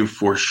tell you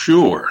for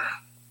sure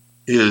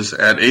is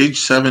at age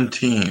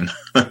 17,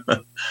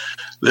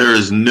 There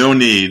is no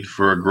need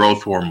for a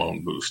growth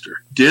hormone booster.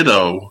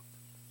 Ditto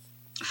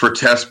for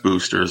test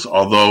boosters,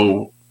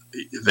 although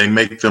they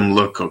make them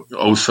look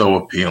oh so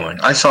appealing.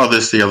 I saw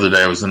this the other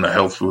day. I was in the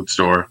health food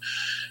store.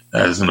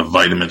 I was in a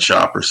vitamin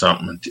shop or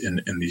something,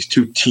 and these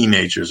two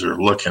teenagers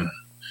are looking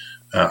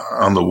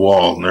on the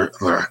wall, and they're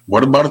like,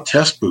 what about a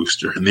test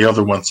booster? And the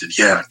other one said,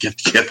 yeah,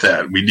 get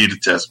that. We need a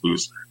test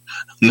booster.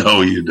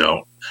 No, you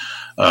don't.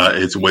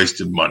 It's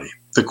wasted money.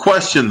 The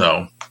question,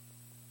 though,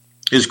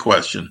 is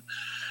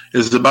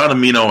about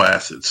amino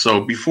acids.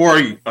 So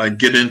before I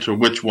get into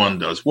which one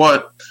does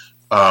what,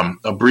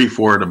 a brief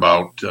word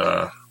about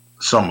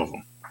some of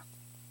them,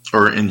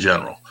 or in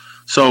general.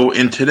 So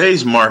in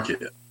today's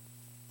market,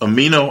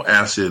 amino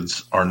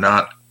acids are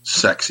not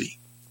sexy.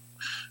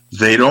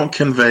 They don't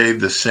convey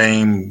the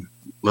same,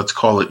 let's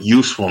call it,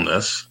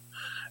 usefulness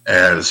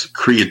as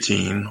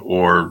creatine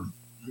or,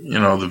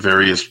 the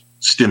various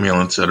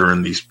stimulants that are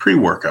in these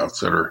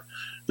pre-workouts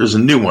there's a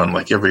new one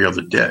like every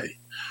other day,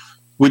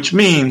 which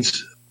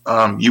means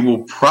you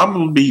will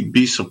probably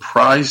be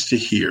surprised to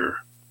hear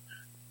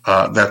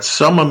that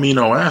some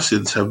amino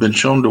acids have been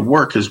shown to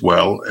work as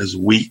well as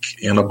weak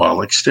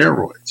anabolic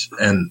steroids.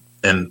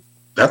 And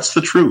that's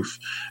the truth.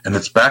 And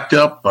it's backed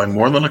up by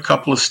more than a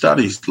couple of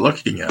studies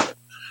looking at it.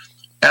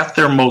 At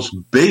their most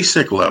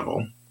basic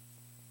level,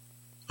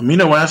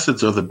 amino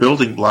acids are the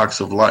building blocks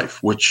of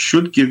life, which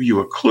should give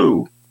you a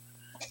clue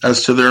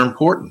as to their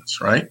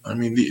importance, right? I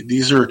mean,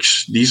 these are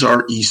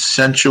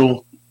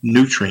essential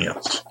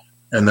nutrients,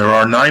 and there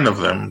are 9 of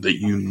them that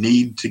you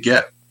need to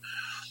get.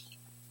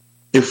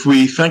 If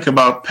we think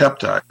about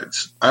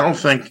peptides, I don't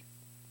think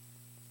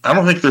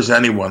there's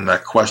anyone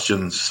that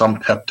questions some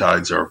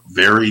peptides are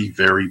very,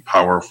 very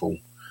powerful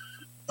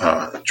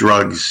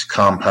drugs,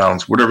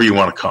 compounds, whatever you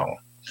want to call them.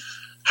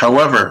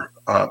 However,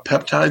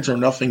 peptides are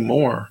nothing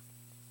more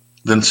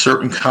than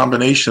certain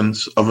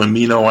combinations of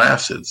amino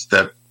acids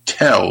that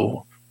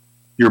tell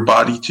your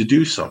body to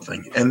do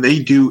something. And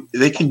they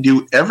can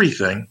do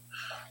everything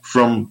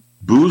from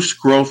boost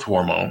growth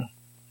hormone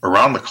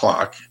around the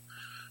clock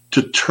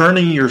to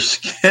turning your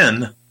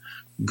skin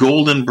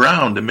golden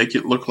brown to make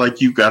it look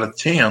like you got a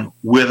tan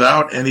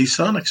without any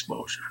sun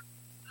exposure.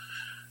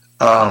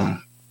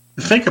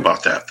 Think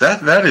about that.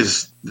 That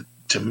is,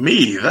 to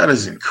me, that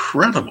is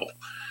incredible.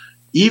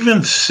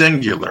 Even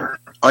singular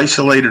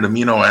isolated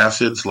amino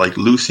acids like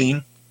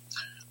leucine,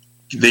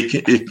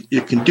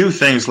 it can do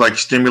things like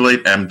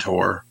stimulate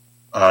mTOR.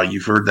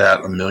 You've heard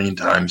that a million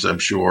times, I'm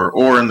sure.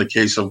 Or in the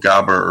case of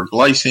GABA or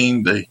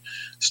glycine, they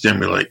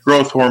stimulate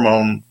growth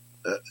hormone.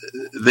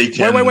 They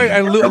can. Wait.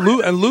 And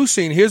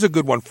leucine, here's a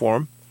good one for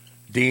him,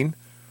 Dean.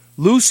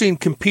 Leucine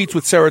competes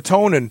with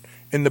serotonin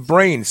in the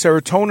brain.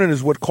 Serotonin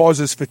is what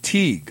causes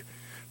fatigue.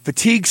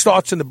 Fatigue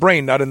starts in the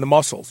brain, not in the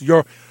muscles.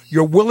 Your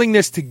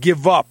willingness to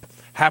give up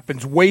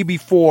happens way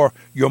before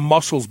your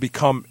muscles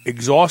become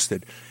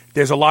exhausted.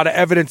 There's a lot of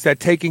evidence that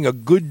taking a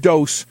good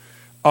dose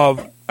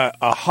of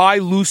a high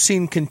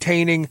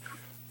leucine-containing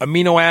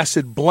amino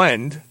acid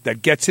blend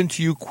that gets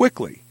into you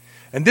quickly.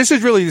 And this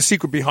is really the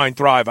secret behind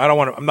Thrive.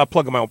 I'm not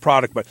plugging my own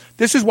product, but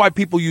this is why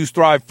people use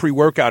Thrive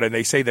pre-workout and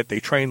they say that they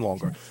train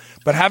longer.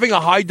 But having a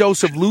high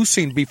dose of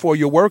leucine before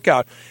your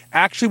workout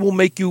actually will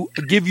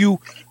give you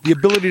the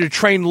ability to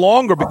train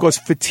longer because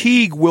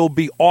fatigue will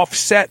be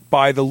offset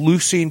by the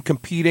leucine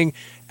competing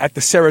at the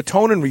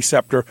serotonin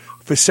receptor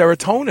for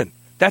serotonin.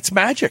 That's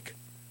magic.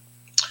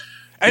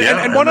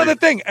 And one other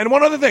thing,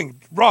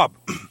 Rob.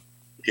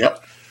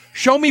 Yep.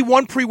 Show me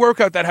one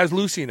pre-workout that has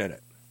leucine in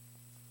it.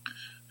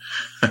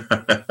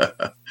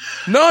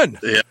 None.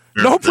 Yeah,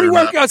 no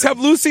pre-workouts have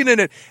leucine in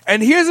it.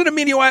 And here's an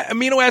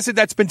amino acid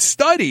that's been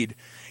studied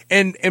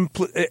in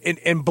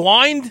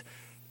blind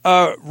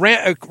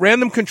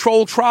random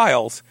control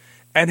trials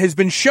and has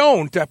been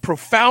shown to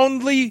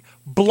profoundly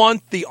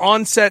blunt the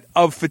onset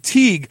of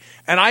fatigue.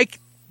 And I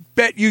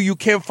bet you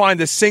can't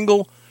find a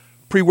single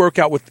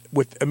pre-workout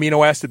with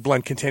amino acid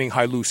blend containing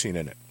high leucine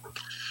in it.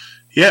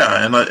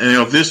 Yeah, and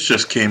this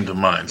just came to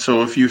mind.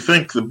 So if you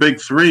think the big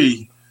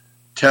 3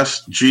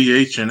 test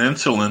GH and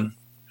insulin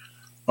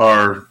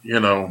are,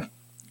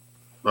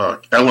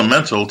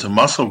 elemental to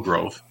muscle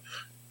growth,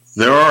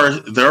 there are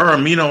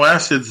amino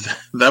acids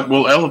that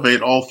will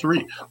elevate all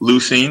 3.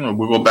 Leucine,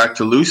 we'll go back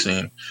to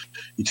leucine.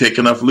 You take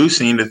enough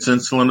leucine, it's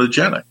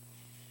insulinogenic.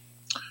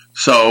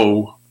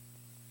 So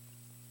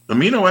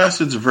amino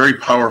acids are very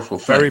powerful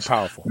things. Very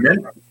powerful.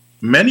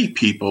 Many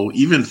people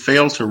even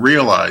fail to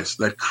realize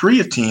that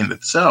creatine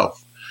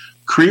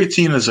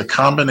is a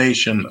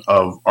combination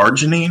of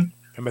arginine,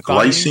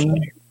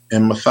 glycine,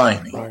 and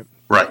methionine.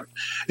 Right.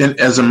 And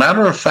as a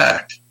matter of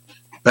fact,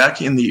 back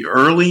in the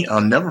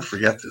I'll never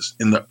forget this,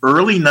 in the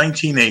early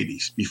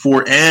 1980s,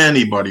 before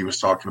anybody was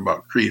talking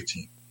about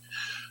creatine,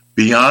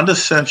 Beyond a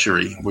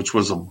Century, which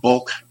was a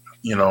bulk,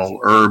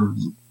 herb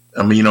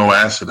amino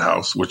acid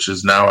house, which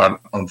is now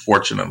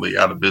unfortunately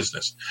out of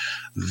business,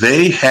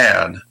 they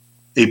had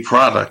a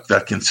product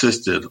that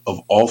consisted of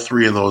all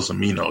 3 of those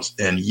aminos.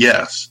 And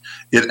yes,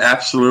 it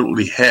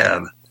absolutely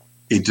had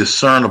a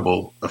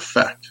discernible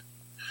effect.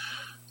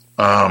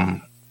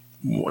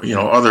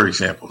 Other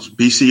examples.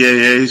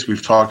 BCAAs,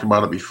 we've talked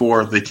about it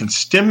before. They can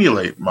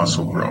stimulate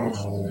muscle growth.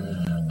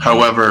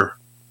 However,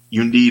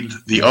 you need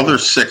the other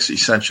 6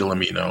 essential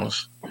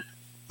aminos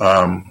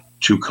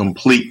to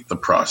complete the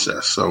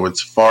process. So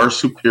it's far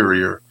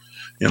superior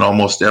in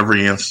almost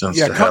every instance.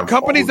 Yeah, to have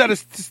companies that are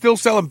still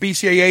selling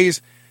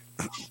BCAAs,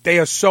 they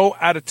are so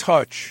out of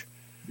touch.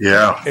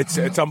 Yeah.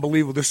 It's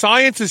unbelievable. The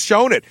science has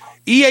shown it.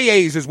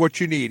 EAAs is what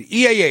you need.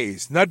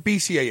 EAAs, not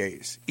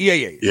BCAAs.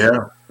 EAAs.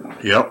 Yeah.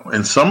 Yep.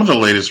 And some of the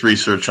latest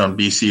research on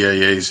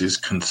BCAAs is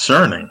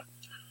concerning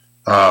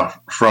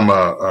from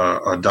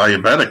a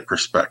diabetic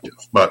perspective.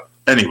 But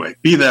anyway,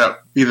 be that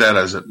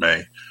as it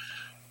may,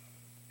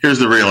 here's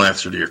the real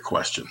answer to your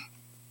question.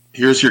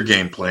 Here's your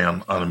game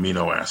plan on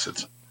amino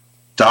acids.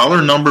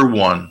 Dollar number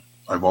one,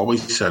 I've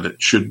always said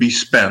it, should be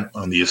spent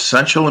on the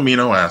essential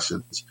amino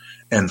acids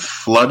and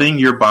flooding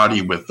your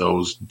body with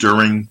those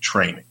during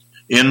training,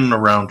 in and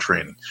around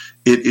training.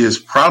 It is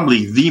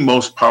probably the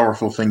most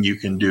powerful thing you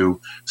can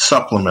do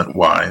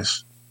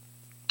supplement-wise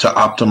to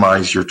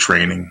optimize your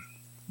training,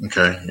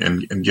 okay,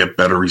 and get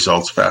better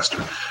results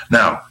faster.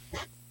 Now,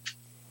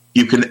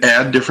 you can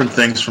add different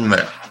things from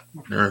there.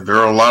 There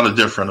are a lot of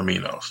different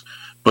aminos,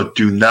 but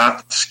do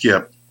not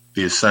skip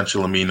the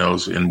essential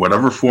aminos in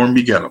whatever form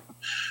you get them.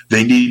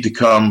 They need to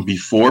come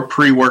before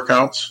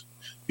pre-workouts,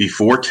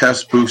 before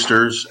test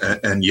boosters,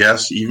 and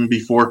yes, even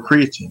before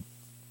creatine.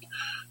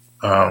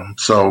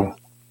 So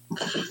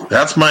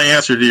that's my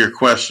answer to your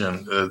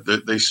question.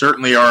 They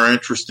certainly are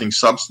interesting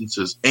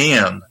substances,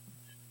 and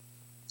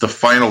the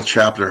final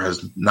chapter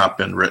has not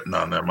been written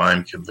on them.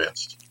 I'm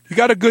convinced. You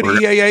got a good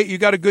EAA. You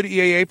got a good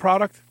EAA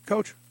product,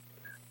 Coach?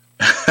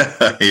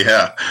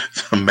 Yeah,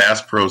 it's a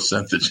Mass Pro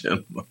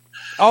Synthogen.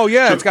 Oh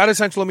yeah, it's got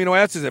essential amino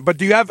acids in it. But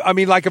do you have? I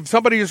mean, like if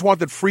somebody just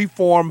wanted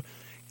free-form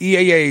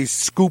EAA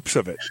scoops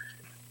of it.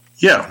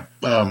 Yeah,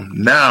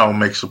 Now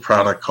makes a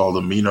product called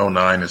Amino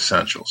 9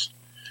 Essentials.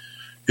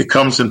 It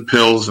comes in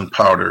pills and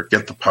powder.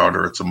 Get the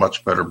powder; it's a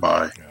much better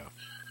buy. Yeah.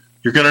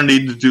 You're going to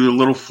need to do a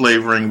little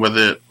flavoring with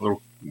it,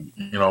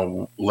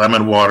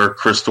 lemon water,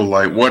 Crystal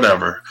Light,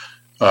 whatever.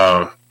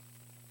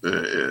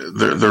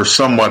 They're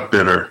somewhat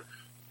bitter,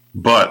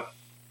 but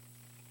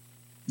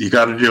you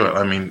got to do it.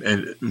 I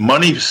mean,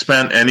 money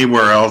spent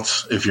anywhere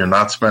else, if you're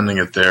not spending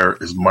it there,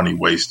 is money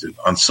wasted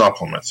on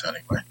supplements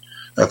anyway.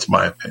 That's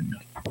my opinion.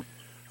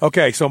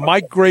 Okay, so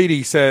Mike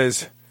Grady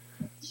says,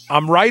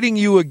 I'm writing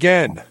you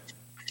again,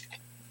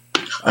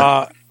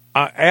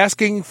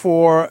 asking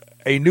for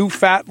a new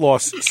fat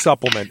loss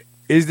supplement.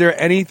 Is there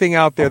anything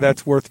out there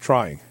that's worth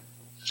trying?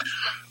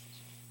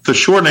 The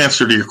short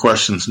answer to your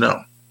question is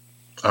no.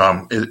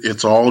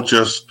 It's all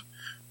just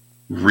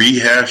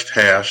rehashed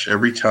hash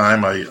every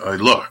time I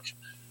look.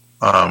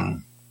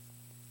 And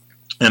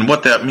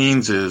what that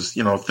means is,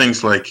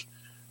 things like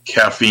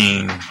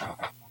caffeine,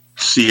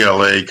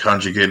 CLA,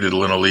 conjugated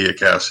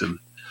linoleic acid,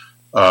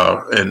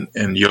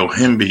 and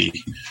Yohimbe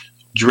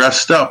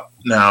dressed up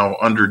now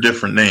under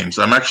different names.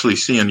 I'm actually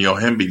seeing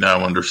Yohimbe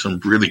now under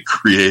some really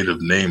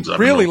creative names.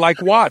 Really?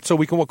 Like what? So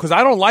we can, because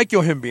I don't like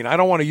Yohimbe and I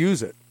don't want to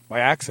use it by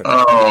accident.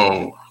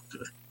 Oh,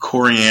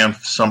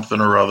 Corianth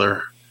something or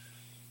other.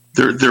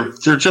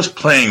 They're just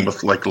playing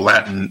with like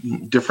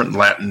different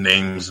Latin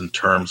names and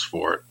terms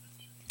for it.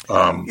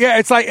 Yeah,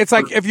 it's like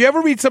if you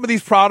ever read some of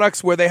these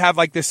products where they have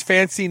like this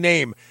fancy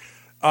name,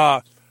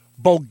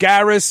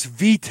 Bulgaris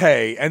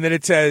Vitae, and then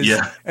it says,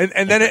 and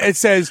then it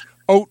says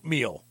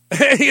oatmeal.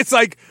 It's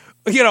like,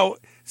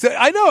 so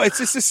I know it's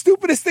just the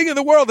stupidest thing in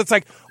the world. It's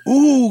like,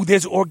 ooh,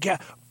 there's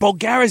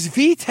Bulgaris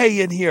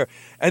Vitae in here,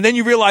 and then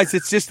you realize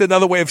it's just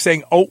another way of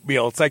saying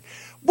oatmeal. It's like,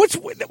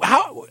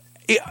 how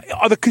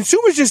are the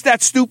consumers just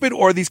that stupid,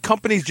 or are these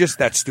companies just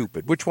that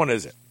stupid? Which one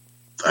is it?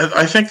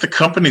 I think the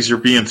companies are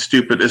being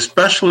stupid,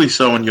 especially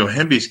so in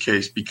Yohimbe's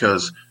case,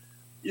 because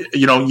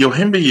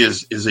Yohimbe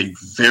is a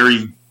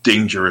very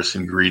dangerous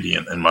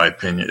ingredient, in my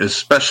opinion,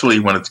 especially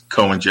when it's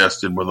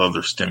co-ingested with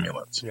other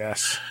stimulants.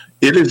 Yes.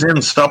 It is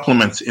in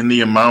supplements in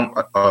the amount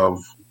of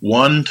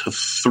 1 to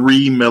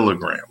 3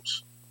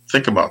 milligrams.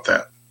 Think about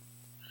that.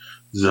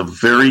 It's a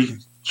very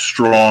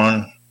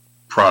strong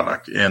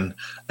product. And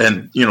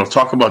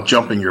talk about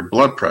jumping your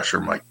blood pressure.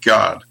 My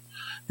God.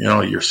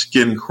 Your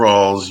skin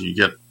crawls, you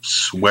get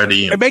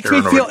sweaty. And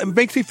it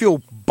makes me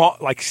feel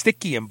like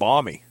sticky and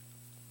balmy.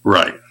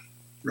 Right.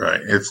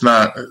 It's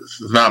not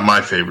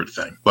my favorite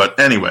thing. But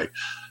anyway,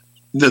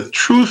 the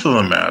truth of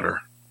the matter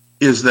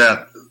is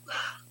that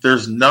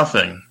there's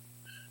nothing,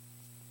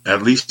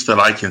 at least that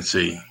I can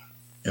see,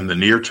 in the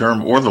near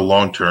term or the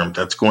long term,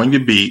 that's going to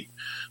beat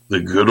the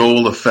good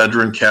old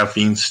ephedrine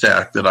caffeine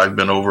stack that I've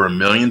been over 1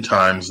 million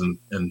times, and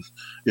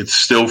it's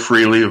still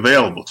freely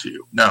available to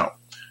you. Now,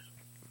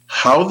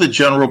 how the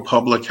general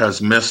public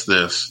has missed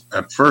this,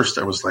 at first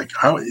I was like,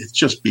 it's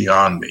just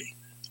beyond me.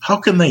 How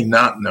can they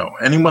not know?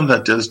 Anyone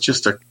that does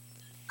just a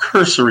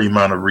cursory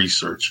amount of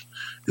research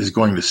is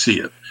going to see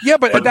it. Yeah,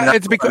 but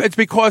it's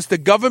because the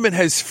government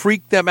has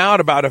freaked them out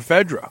about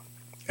ephedra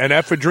and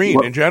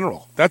ephedrine in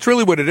general. That's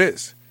really what it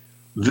is.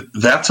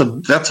 That's a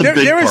big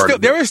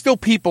part. There are still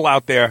people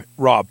out there,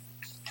 Rob,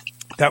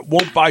 that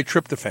won't buy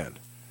tryptophan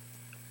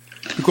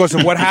because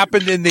of what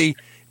happened in the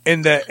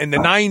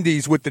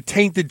 90s with the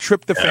tainted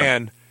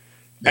tryptophan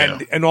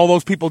and all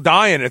those people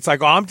dying. It's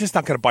like, I'm just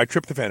not going to buy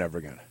tryptophan ever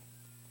again.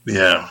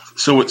 Yeah.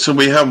 So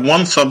we have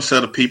one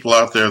subset of people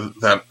out there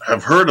that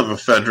have heard of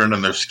ephedrine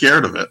and they're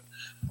scared of it.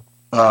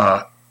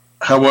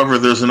 However,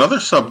 there's another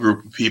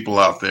subgroup of people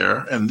out there,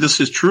 and this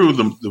is true.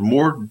 The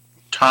more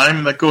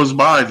time that goes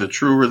by, the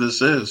truer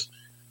this is.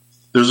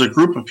 There's a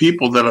group of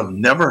people that have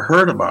never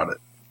heard about it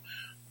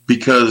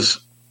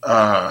because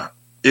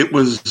it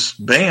was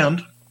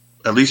banned,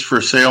 at least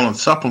for sale in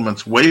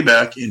supplements, way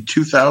back in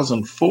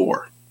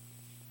 2004.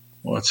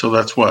 So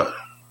that's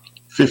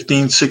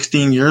 15,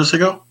 16 years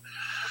ago?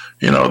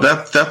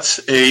 That's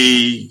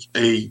a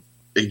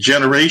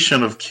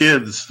generation of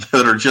kids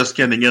that are just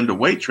getting into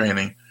weight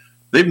training.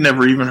 They've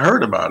never even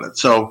heard about it.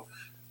 So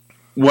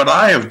what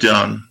I have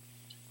done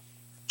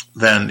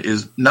then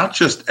is not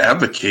just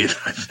advocate,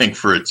 I think,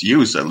 for its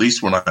use, at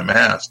least when I'm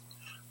asked,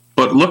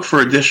 but look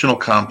for additional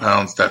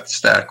compounds that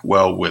stack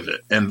well with it.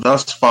 And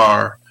thus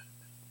far,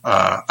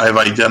 I've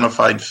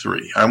identified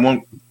 3. I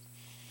won't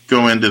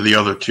go into the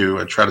other 2.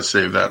 I try to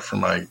save that for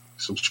my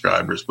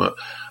subscribers, but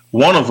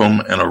one of them,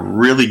 and a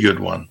really good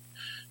one,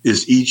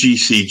 is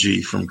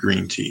EGCG from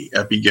green tea,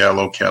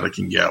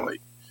 epigallocatechin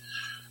gallate.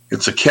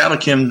 It's a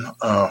catechin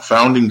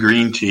found in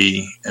green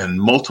tea, and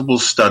multiple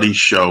studies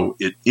show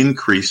it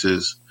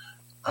increases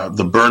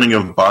the burning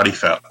of body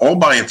fat, all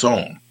by its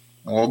own,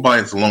 all by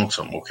its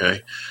lonesome.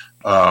 Okay,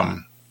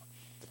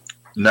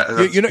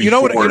 you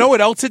know what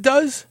else it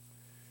does?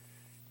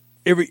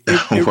 It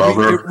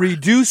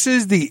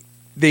reduces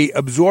the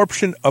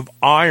absorption of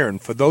iron.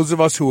 For those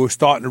of us who are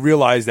starting to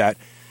realize that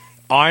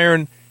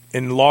iron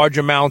in large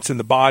amounts in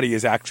the body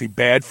is actually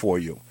bad for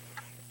you.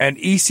 And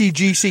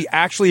ECGC,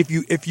 actually,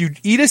 if you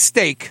eat a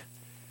steak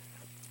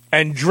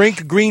and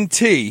drink green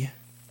tea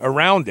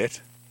around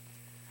it,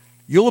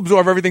 you'll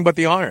absorb everything but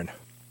the iron.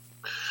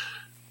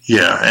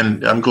 Yeah,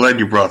 and I'm glad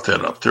you brought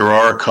that up. There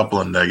are a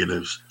couple of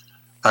negatives.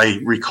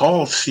 I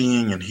recall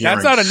seeing and hearing.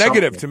 That's not a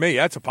negative to me.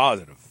 That's a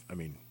positive. I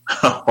mean,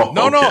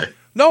 okay.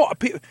 no.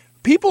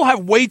 People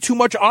have way too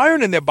much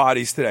iron in their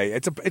bodies today.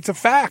 It's a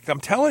fact. I'm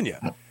telling you.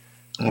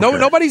 Okay.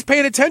 Nobody's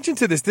paying attention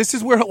to this. This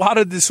is where a lot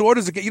of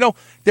disorders are.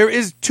 There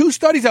is 2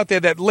 studies out there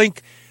that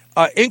link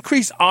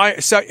increased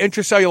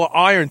intracellular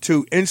iron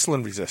to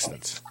insulin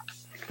resistance.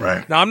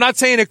 Right. Now, I'm not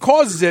saying it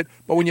causes it,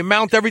 but when you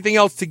mount everything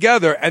else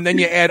together and then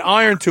you add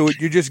iron to it,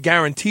 you're just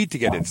guaranteed to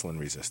get insulin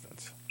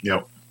resistance.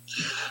 Yep.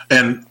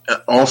 And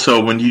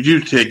also, when you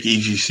do take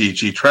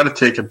EGCG, try to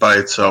take it by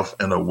itself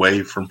and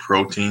away from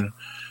protein.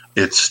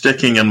 It's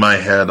sticking in my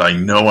head. I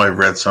know I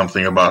read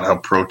something about how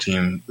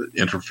protein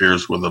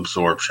interferes with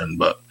absorption,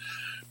 but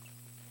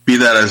be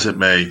that as it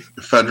may,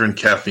 ephedrine,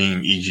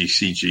 caffeine,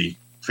 EGCG,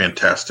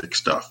 fantastic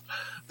stuff.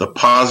 The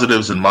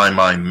positives, in my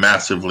mind,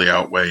 massively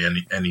outweigh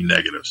any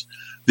negatives.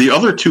 The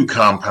other 2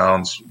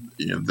 compounds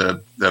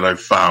that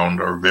I've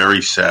found are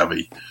very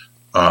savvy.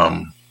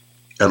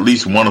 At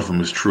least one of them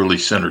is truly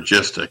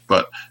synergistic.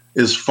 But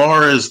as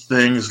far as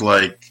things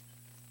like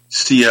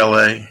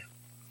CLA,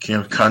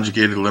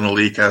 conjugated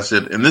linoleic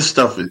acid, and this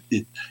stuff,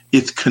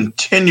 it's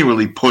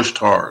continually pushed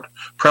hard,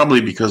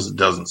 probably because it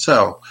doesn't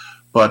sell.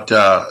 But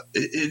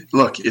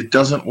it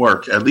doesn't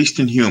work, at least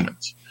in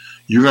humans.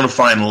 You're going to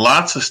find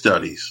lots of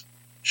studies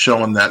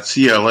showing that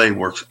CLA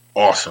works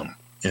awesome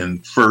in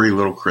furry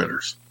little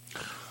critters.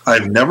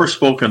 I've never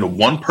spoken to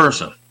one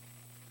person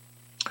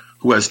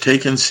who has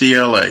taken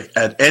CLA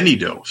at any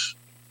dose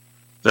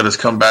that has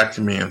come back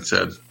to me and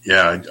said,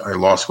 yeah, I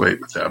lost weight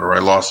with that, or I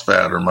lost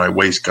fat, or my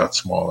waist got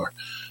smaller.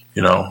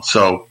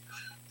 So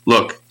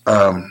look,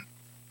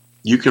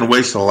 you can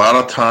waste a lot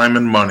of time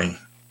and money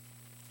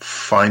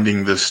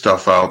finding this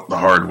stuff out the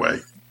hard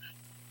way.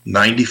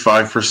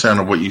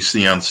 95% of what you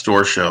see on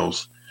store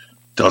shelves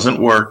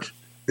doesn't work.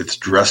 It's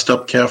dressed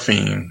up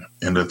caffeine,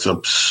 and it's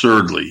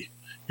absurdly,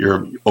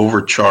 you're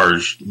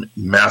overcharged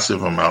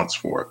massive amounts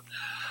for it.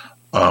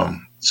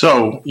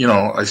 So,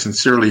 I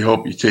sincerely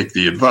hope you take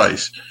the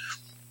advice.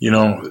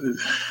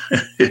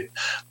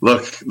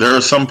 Look, there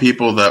are some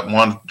people that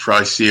want to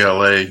try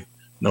CLA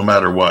no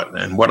matter what.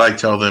 And what I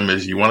tell them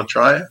is, you want to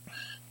try it?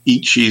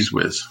 Eat Cheese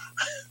Whiz.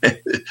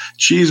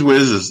 Cheese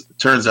Whiz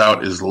turns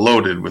out is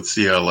loaded with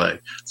CLA.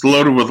 It's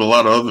loaded with a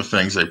lot of other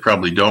things they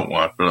probably don't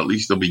want, but at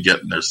least they'll be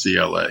getting their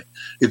CLA.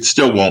 It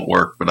still won't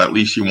work, but at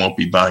least you won't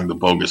be buying the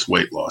bogus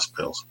weight loss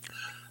pills.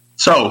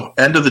 So,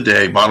 end of the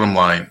day, bottom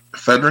line,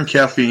 ephedrine,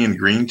 caffeine,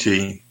 green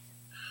tea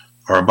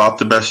are about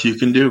the best you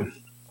can do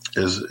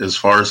as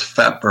far as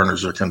fat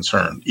burners are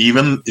concerned.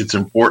 Even, it's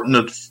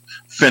important to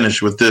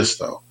finish with this,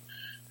 though.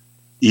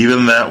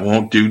 Even that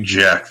won't do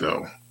jack,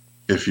 though,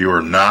 if you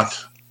are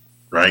not,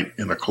 right,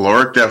 in a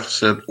caloric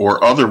deficit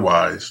or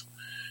otherwise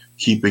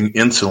keeping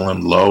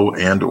insulin low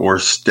and or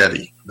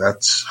steady.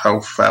 That's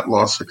how fat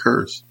loss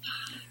occurs.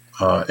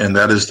 And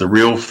that is the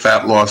real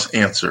fat loss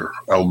answer,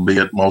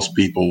 albeit most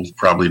people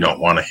probably don't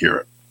want to hear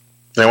it.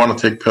 They want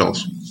to take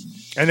pills.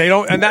 And they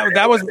don't. And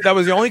that was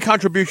the only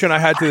contribution I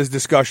had to this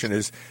discussion,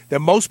 is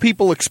that most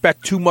people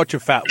expect too much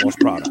of fat loss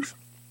products.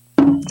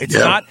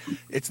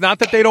 It's not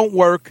that they don't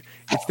work.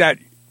 It's that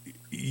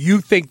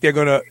you think they're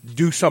going to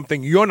do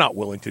something you're not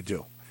willing to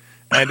do.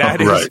 And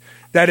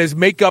that is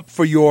make up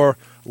for your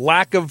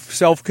lack of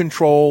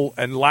self-control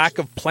and lack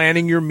of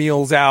planning your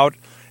meals out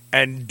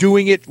and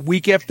doing it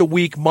week after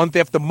week, month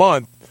after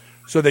month,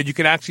 so that you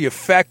can actually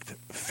affect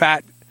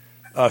fat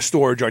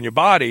storage on your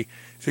body.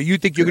 So you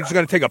think you're just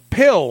going to take a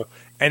pill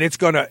and it's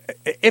going to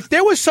 – if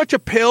there was such a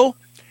pill,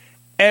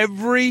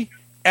 every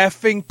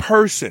effing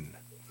person,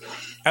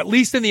 at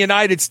least in the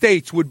United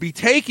States, would be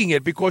taking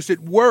it because it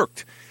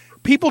worked.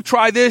 People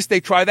try this, they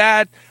try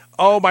that.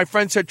 Oh, my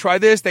friend said try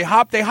this. They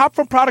hop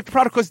from product to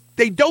product because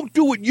they don't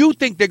do what you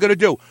think they're going to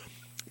do.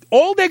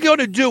 All they're going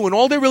to do and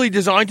all they're really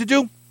designed to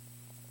do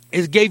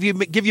is give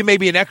you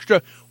maybe an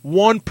extra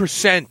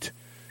 1%,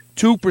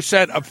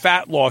 2% of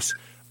fat loss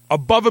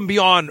above and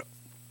beyond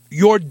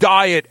your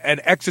diet and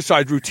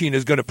exercise routine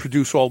is going to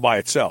produce all by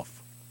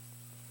itself.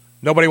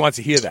 Nobody wants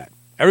to hear that.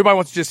 Everybody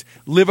wants to just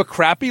live a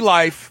crappy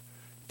life,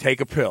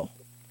 take a pill.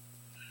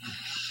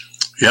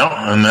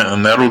 Yeah,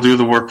 and that'll do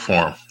the work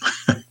for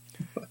him.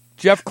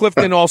 Jeff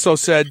Clifton also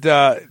said,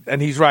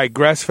 and he's right,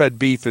 grass-fed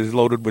beef is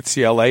loaded with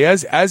CLA,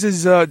 as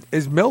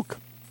is milk.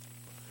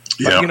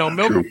 Yeah,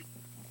 but,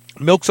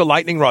 milk's a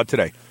lightning rod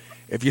today.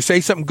 If you say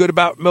something good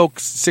about milk,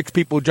 6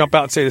 people jump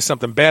out and say there's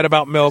something bad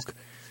about milk.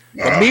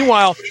 But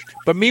meanwhile,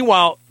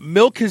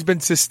 milk has been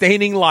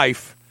sustaining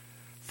life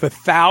for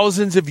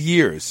thousands of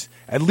years,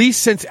 at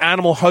least since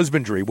animal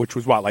husbandry, which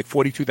was like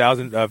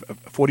 40,000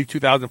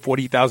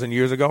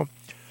 years ago.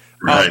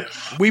 Right.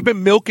 We've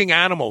been milking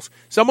animals.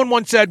 Someone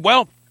once said,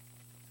 well,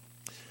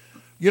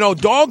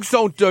 dogs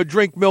don't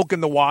drink milk in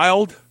the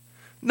wild.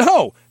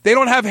 No, they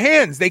don't have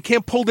hands. They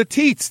can't pull the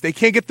teats. They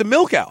can't get the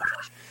milk out.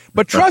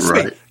 But trust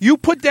me, you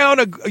put down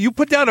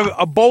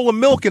a bowl of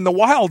milk in the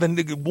wild, and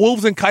the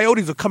wolves and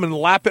coyotes will come and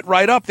lap it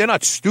right up. They're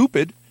not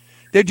stupid.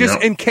 They're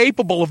just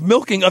incapable of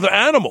milking other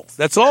animals.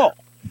 That's all.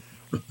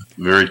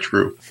 Very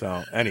true.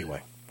 So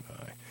anyway.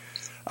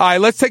 All right,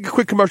 let's take a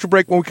quick commercial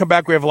break. When we come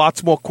back, we have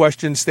lots more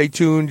questions. Stay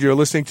tuned. You're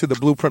listening to the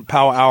Blueprint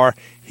Power Hour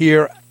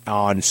here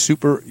on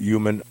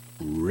Superhuman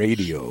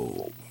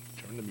Radio.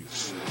 Turn the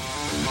music.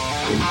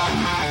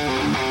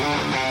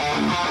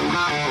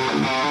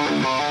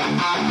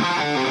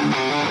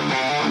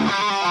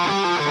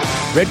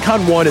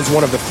 Redcon One is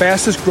one of the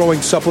fastest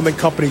growing supplement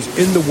companies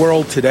in the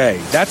world today.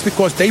 That's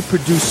because they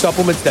produce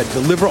supplements that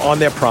deliver on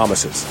their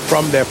promises.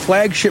 From their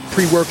flagship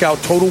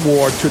pre-workout Total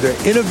War to their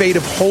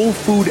innovative whole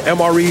food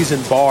MREs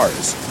and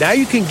bars. Now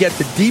you can get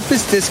the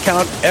deepest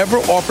discount ever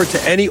offered to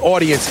any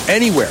audience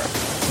anywhere.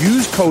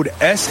 Use code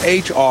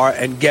SHR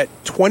and get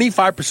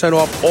 25%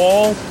 off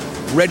all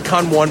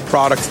Redcon One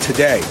products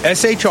today.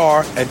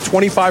 SHR and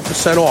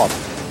 25%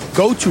 off.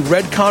 Go to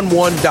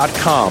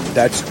redcon1.com.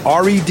 That's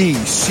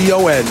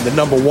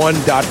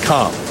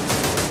REDCON1.com.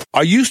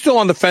 Are you still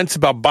on the fence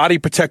about Body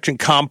Protection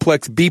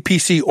Complex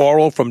BPC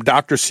Oral from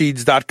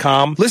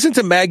drseeds.com? Listen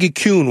to Maggie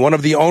Kuhn, one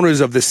of the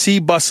owners of the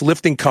C-Bus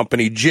lifting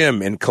company,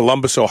 Gym, in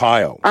Columbus,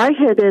 Ohio. I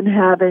had been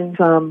having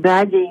some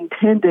nagging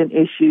tendon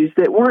issues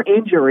that weren't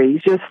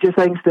injuries, just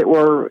things that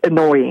were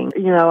annoying.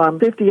 I'm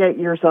 58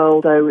 years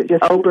old, so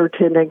just older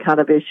tendon kind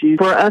of issues.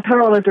 For us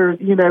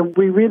powerlifters,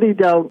 we really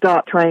don't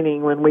stop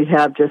training when we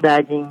have just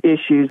nagging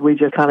issues. We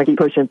just kind of keep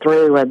pushing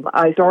through. And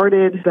I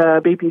started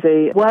the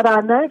BPC. What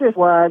I noticed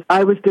was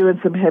I was doing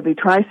some heavy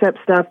tricep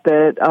stuff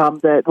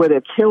that would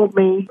have killed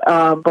me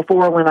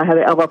before when I had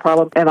an elbow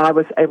problem, and I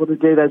was able to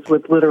do those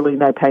with literally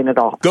no pain at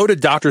all. Go to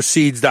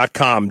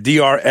drseeds.com,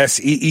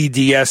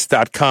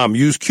 drseeds.com.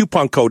 Use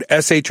coupon code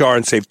SHR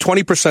and save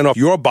 20% off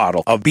your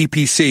bottle of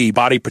BPC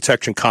Body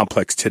Protection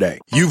Complex today.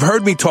 You've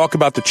heard me talk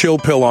about the Chill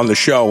Pill on the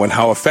show and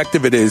how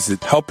effective it is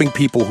at helping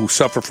people who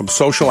suffer from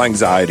social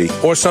anxiety,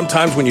 or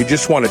sometimes when you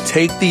just want to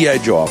take the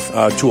edge off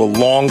to a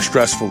long,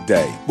 stressful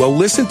day. Well,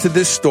 listen to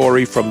this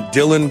story from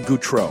Dylan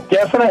Goutreau.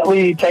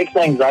 Definitely takes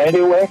anxiety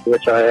away,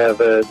 which I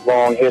have a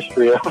long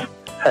history of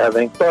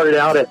having. Started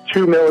out at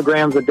 2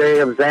 milligrams a day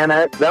of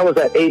Xanax. That was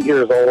at 8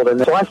 years old.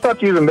 And so I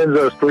stopped using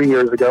benzos 3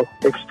 years ago.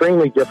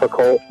 Extremely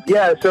difficult.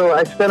 Yeah, so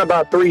I spent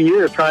about 3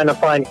 years trying to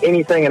find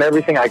anything and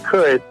everything I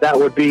could that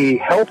would be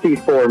healthy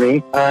for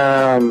me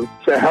to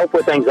help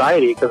with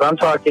anxiety. Because I'm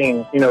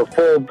talking,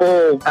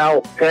 full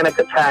out panic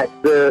attack.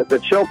 The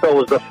Chill Pill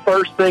was the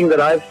first thing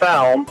that I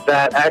found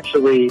that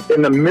actually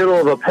in the middle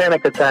of a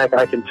panic attack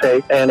I can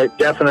take, and it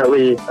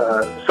definitely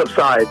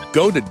subsides.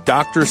 Go to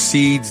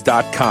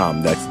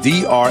drseeds.com. That's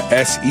drseeds.com.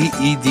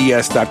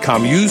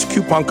 Use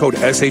coupon code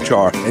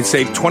SHR and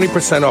save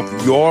 20%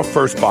 off your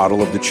first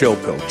bottle of the Chill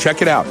Pill.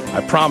 Check it out.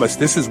 I promise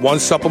this is one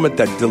supplement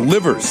that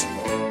delivers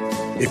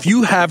If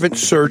you haven't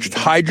searched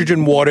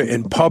hydrogen water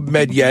in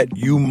PubMed yet,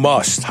 you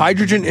must.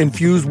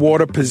 Hydrogen-infused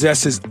water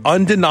possesses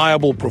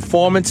undeniable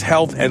performance,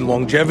 health, and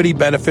longevity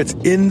benefits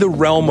in the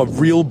realm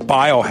of real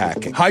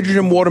biohacking.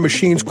 Hydrogen water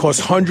machines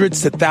cost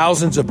hundreds to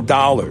thousands of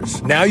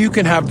dollars. Now you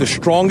can have the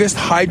strongest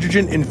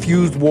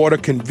hydrogen-infused water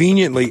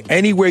conveniently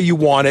anywhere you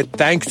want it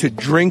thanks to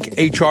Drink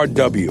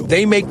HRW.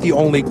 They make the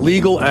only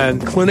legal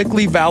and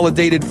clinically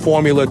validated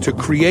formula to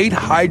create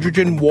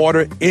hydrogen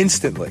water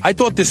instantly. I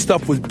thought this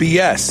stuff was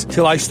BS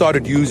till I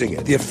started using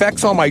it. The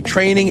effects on my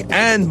training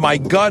and my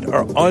gut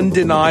are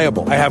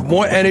undeniable. I have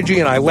more energy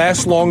and I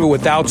last longer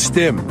without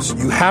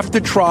stims. You have to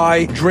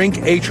try Drink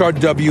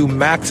HRW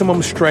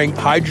Maximum Strength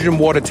Hydrogen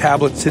Water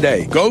Tablets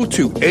today. Go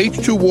to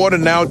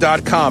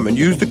h2waternow.com and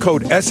use the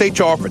code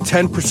SHR for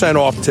 10%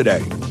 off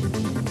today.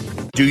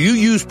 Do you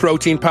use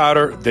protein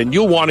powder? Then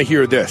you'll want to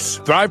hear this.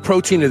 Thrive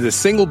Protein is the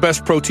single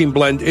best protein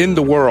blend in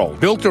the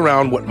world, built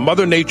around what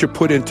Mother Nature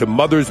put into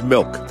mother's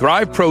milk.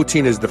 Thrive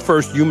Protein is the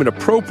first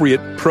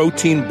human-appropriate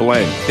protein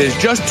blend. There's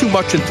just too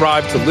much in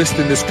Thrive to list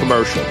in this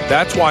commercial.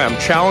 That's why I'm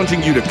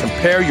challenging you to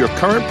compare your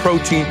current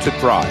protein to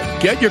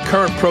Thrive. Get your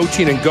current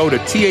protein and go to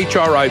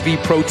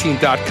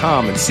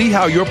thrivprotein.com and see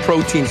how your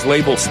protein's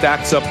label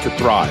stacks up to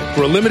Thrive.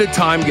 For a limited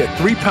time, get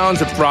 3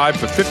 pounds of Thrive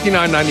for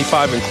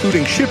 $59.95,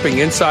 including shipping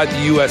inside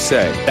the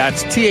USA.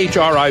 That's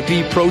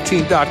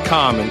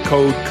thrivprotein.com and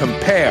code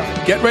COMPARE.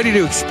 Get ready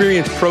to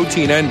experience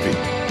protein envy.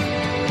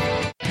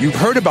 You've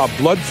heard about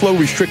blood flow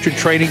restriction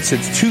training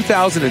since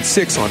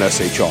 2006 on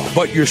SHR,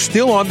 but you're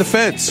still on the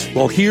fence.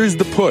 Well, here's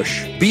the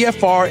push.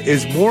 BFR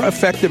is more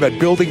effective at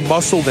building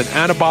muscle than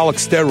anabolic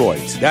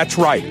steroids. That's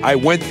right, I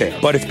went there,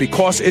 but it's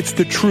because it's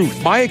the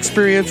truth. My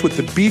experience with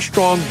the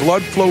B-Strong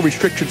blood flow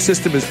restriction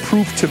system is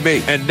proof to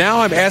me, and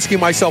now I'm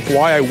asking myself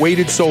why I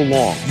waited so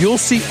long. You'll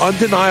see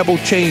undeniable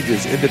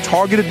changes in the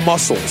targeted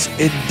muscles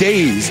in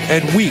days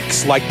and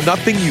weeks like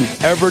nothing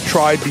you've ever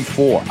tried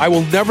before. I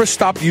will never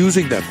stop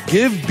using them.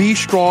 Give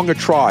B-Strong a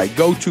try.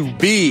 Go to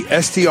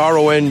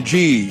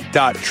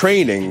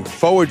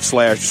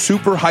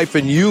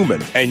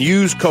bstrong.training/super-human and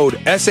use code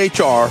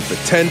SHR for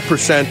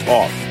 10%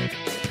 off.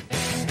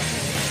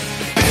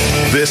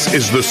 This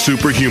is the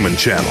Superhuman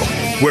Channel,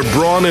 where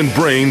brawn and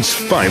brains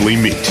finally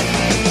meet.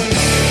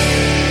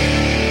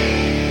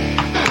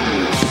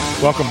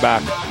 Welcome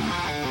back.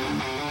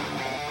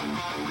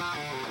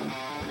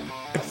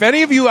 If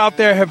any of you out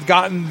there have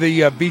gotten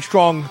the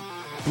B-Strong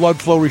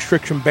blood flow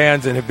restriction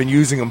bands and have been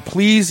using them,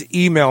 please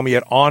email me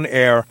at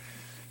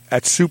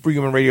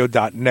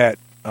onair@superhumanradio.net.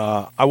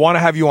 I want to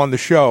have you on the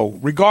show,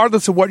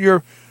 regardless of what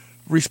your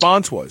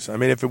response was. I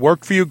mean, if it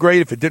worked for you,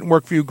 great. If it didn't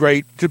work for you,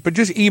 great. But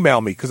just email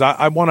me, because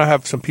I want to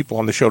have some people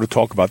on the show to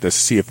talk about this,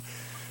 see if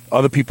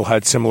other people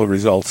had similar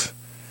results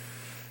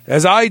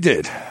as I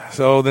did.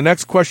 So the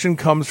next question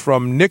comes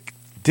from Nick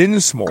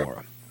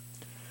Dinsmore.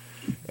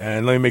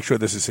 And let me make sure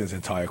this is his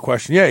entire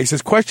question. Yeah, he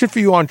says, question for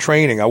you on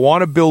training. I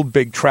want to build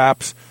big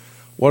traps.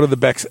 What are the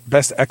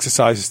best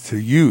exercises to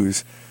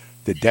use?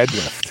 The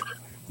deadlift.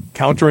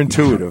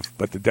 Counterintuitive,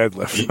 but the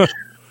deadlift.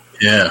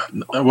 Yeah,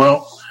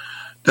 well,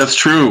 that's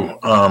true.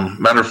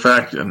 Matter of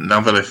fact, now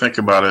that I think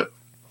about it,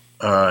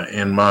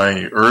 in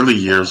my early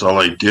years,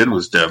 all I did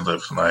was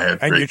deadlift, and I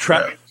had great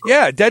traps.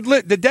 Yeah,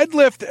 deadlift. The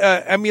deadlift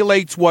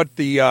emulates what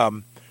the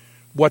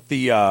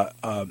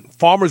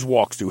farmer's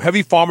walks do.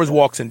 Heavy farmer's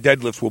walks and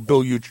deadlifts will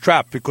build huge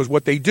traps, because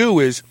what they do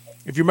is,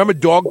 if you remember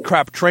dog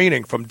trap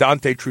training from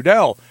Dante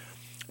Trudel,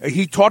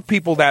 he taught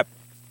people that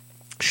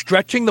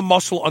stretching the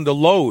muscle under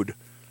load,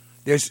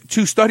 there's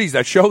 2 studies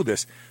that show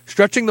this,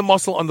 stretching the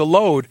muscle under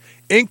load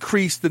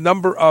increased the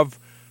number of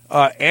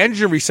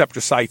androgen receptor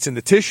sites in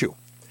the tissue,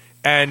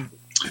 and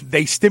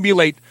they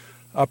stimulate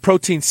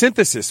protein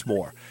synthesis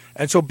more.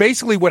 And so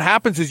basically what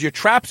happens is your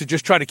traps are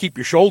just trying to keep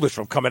your shoulders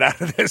from coming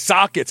out of their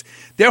sockets.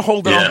 They're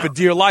holding on for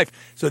dear life.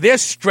 So they're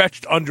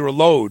stretched under a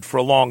load for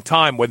a long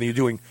time, whether you're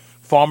doing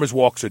farmer's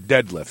walks or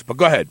deadlifts. But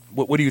go ahead.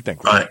 What do you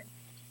think?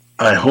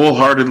 I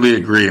wholeheartedly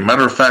agree.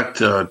 Matter of fact,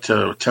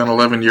 10,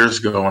 11 years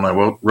ago when I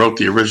wrote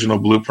the original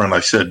blueprint,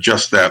 I said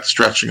just that,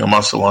 stretching a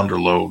muscle under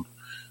load.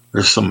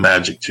 There's some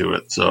magic to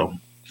it. So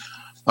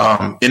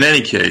in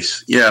any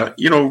case,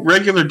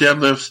 regular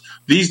deadlifts,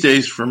 these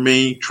days for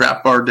me,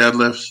 trap bar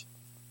deadlifts,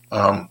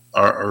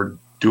 are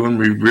doing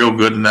me real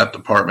good in that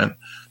department.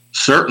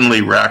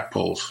 Certainly rack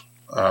pulls,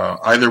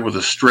 either with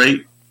a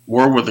straight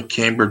or with a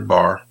cambered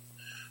bar.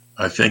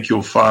 I think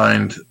you'll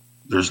find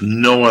there's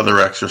no other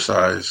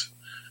exercise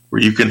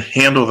where you can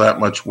handle that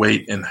much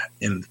weight and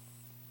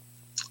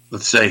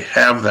let's say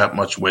have that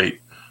much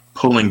weight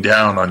pulling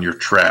down on your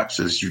traps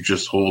as you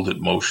just hold it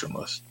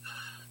motionless.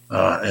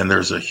 And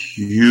there's a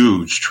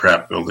huge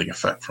trap building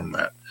effect from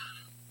that.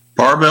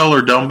 Barbell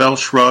or dumbbell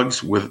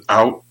shrugs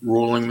without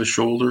rolling the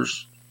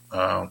shoulders.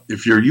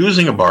 If you're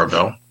using a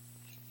barbell,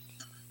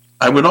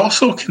 I would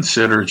also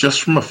consider,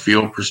 just from a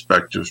feel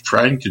perspective,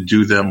 trying to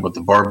do them with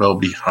the barbell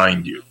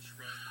behind you.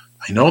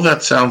 I know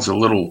that sounds a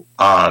little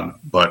odd,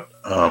 but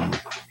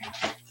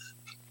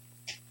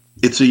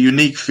it's a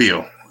unique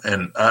feel.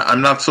 And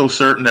I'm not so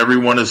certain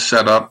everyone is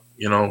set up,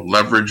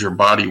 leverage or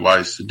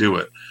body-wise to do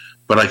it.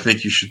 but I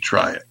think you should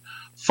try it.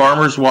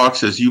 Farmer's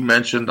walks, as you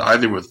mentioned,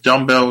 either with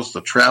dumbbells,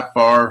 the trap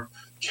bar,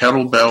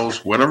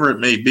 kettlebells, whatever it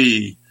may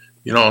be,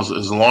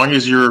 as long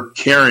as you're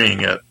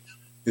carrying it,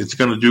 it's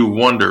going to do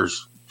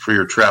wonders for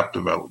your trap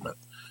development.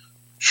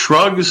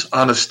 Shrugs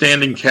on a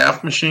standing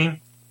calf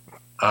machine,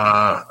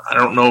 I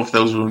don't know if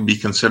those would be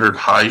considered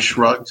high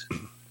shrugs,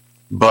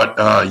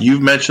 but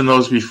you've mentioned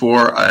those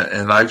before,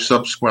 and I've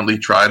subsequently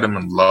tried them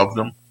and loved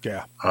them.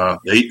 Yeah.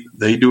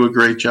 They do a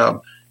great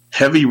job.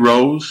 Heavy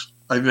rows,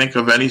 I think,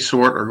 of any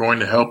sort are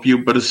going to help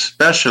you, but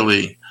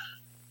especially,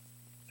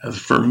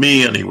 for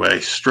me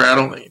anyway,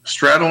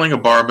 straddling a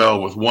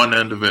barbell with one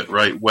end of it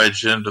right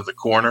wedged into the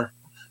corner,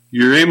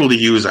 you're able to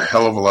use a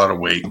hell of a lot of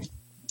weight.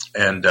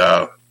 And,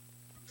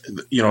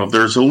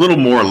 there's a little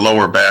more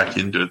lower back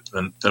into it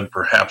than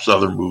perhaps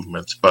other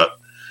movements, but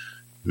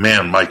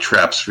man, my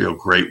traps feel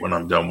great when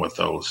I'm done with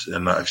those,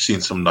 and I've seen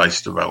some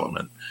nice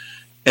development.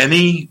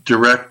 Any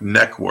direct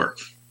neck work,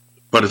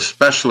 but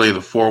especially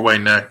the four-way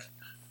neck,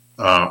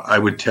 I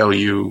would tell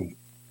you,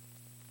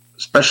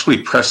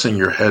 especially pressing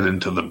your head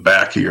into the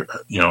back of your,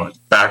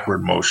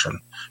 backward motion,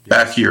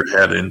 back of your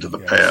head into the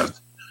pad,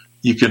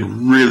 you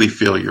can really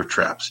feel your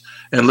traps.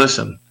 And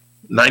listen,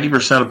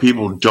 90% of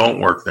people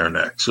don't work their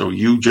neck, so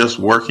you just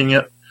working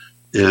it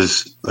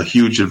is a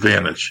huge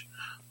advantage.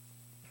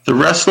 The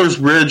wrestler's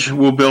bridge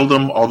will build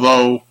them,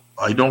 although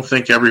I don't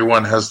think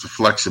everyone has the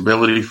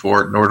flexibility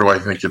for it, nor do I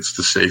think it's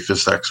the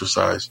safest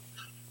exercise.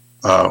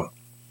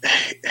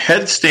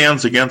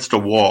 Headstands against a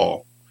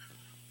wall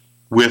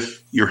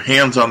with your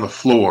hands on the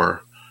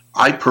floor,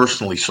 I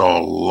personally saw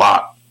a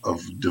lot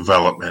of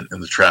development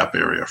in the trap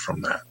area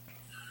from that.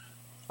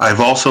 I've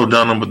also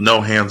done them with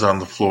no hands on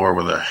the floor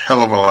with a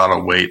hell of a lot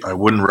of weight. I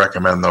wouldn't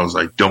recommend those.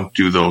 I don't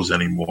do those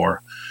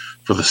anymore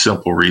for the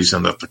simple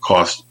reason that the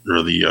cost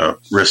or the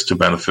risk to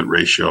benefit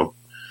ratio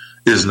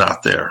is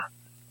not there.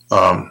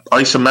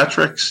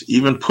 Isometrics,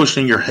 even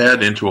pushing your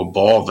head into a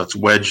ball that's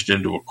wedged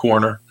into a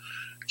corner,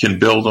 can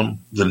build them.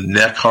 The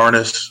neck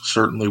harness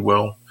certainly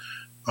will.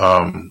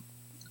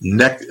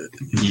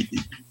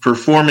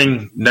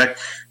 Performing neck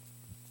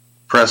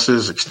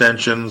presses,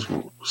 extensions,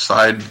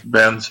 side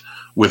bends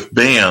with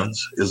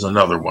bands is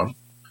another one.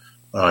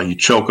 You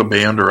choke a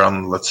band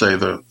around, let's say,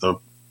 the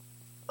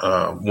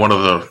one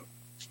of the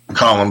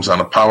columns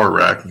on a power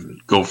rack and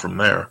go from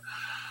there.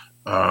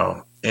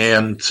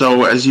 And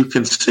so, as you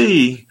can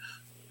see,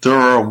 there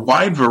are a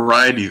wide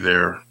variety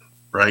there,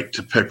 right,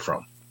 to pick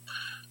from.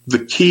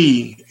 The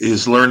key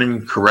is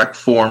learning correct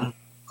form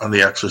on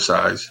the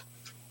exercise,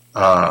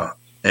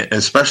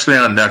 especially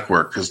on neck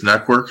work, because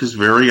neck work is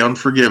very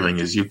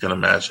unforgiving, as you can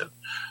imagine.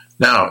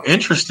 Now,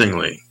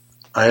 interestingly,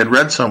 I had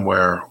read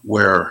somewhere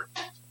where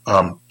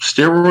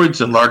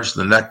steroids enlarge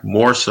the neck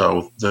more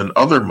so than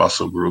other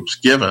muscle groups,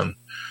 given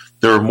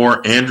there are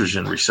more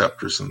androgen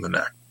receptors in the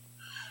neck.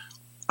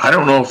 I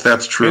don't know if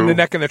that's true. In the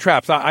neck and the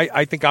traps.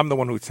 I think I'm the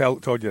one who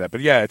told you that,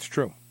 but yeah, it's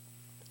true.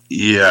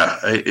 Yeah,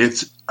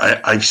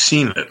 I've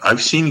seen it.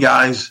 I've seen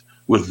guys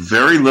with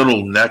very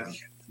little neck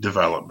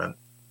development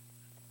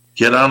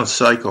get on a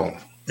cycle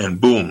and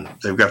boom,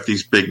 they've got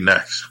these big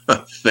necks,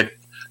 thick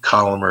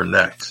columnar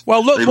necks.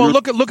 Well,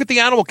 look at the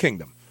animal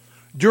kingdom.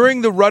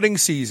 During the rutting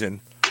season,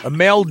 a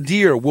male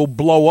deer will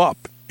blow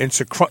up and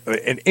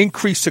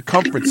increase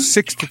circumference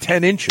 6 to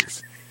 10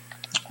 inches.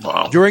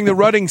 Wow. During the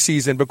rutting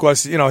season,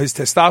 because his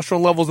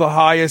testosterone levels are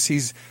highest,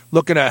 he's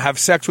looking to have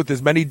sex with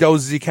as many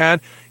does as he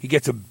can. He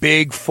gets a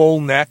big, full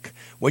neck.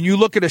 When you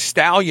look at a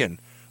stallion,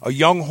 a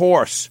young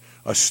horse,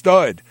 a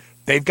stud,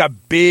 they've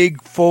got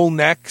big, full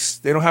necks.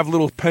 They don't have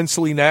little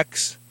pencil-y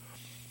necks.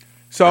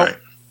 So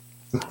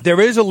there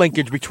is a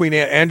linkage between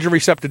androgen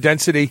receptor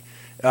density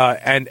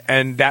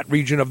and that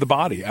region of the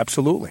body.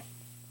 Absolutely.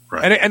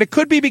 Right. And it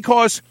could be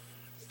because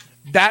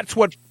that's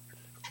what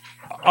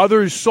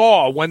others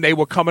saw when they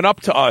were coming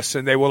up to us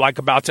and they were like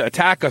about to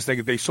attack us.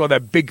 They saw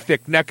that big,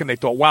 thick neck and they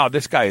thought, wow,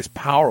 this guy is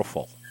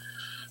powerful.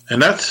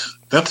 And that's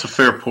a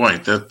fair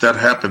point. That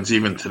happens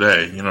even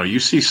today. You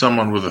see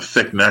someone with a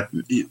thick neck,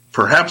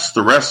 perhaps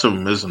the rest of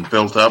them isn't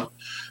built up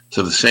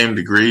to the same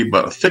degree,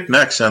 but a thick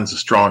neck sends a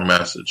strong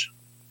message.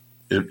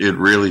 It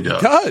really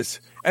does. It does.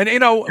 And,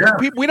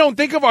 we don't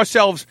think of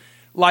ourselves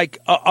like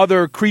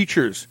other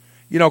creatures,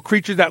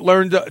 creatures that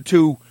learn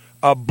to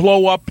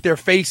blow up their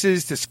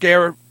faces to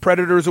scare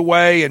predators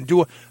away and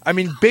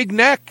big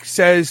neck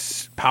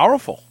says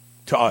powerful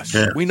to us.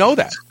 Yeah. We know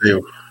that.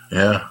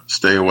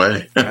 Stay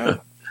away. Yeah.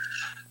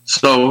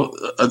 So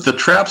the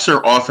traps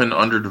are often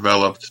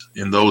underdeveloped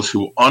in those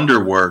who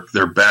underwork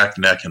their back,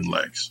 neck, and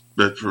legs.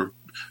 But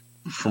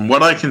from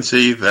what I can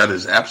see, that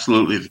is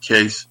absolutely the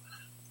case.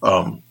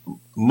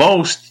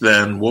 Most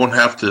then won't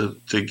have to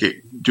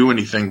do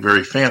anything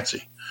very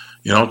fancy.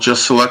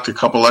 Just select a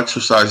couple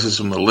exercises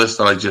from the list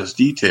that I just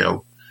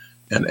detailed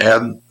and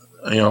add,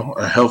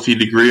 a healthy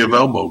degree of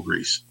elbow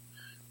grease.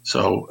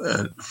 So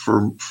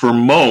for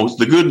most,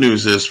 the good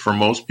news is for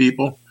most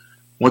people,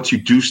 once you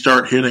do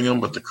start hitting them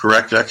with the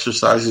correct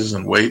exercises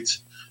and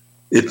weights,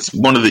 it's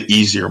one of the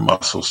easier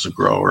muscles to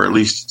grow, or at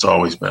least it's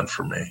always been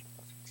for me.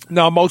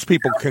 No, most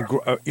people can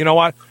grow. You know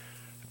what?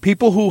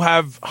 people who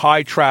have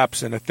high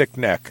traps and a thick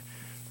neck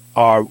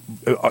are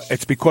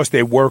it's because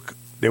they're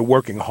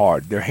working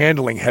hard. They're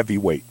handling heavy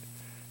weight.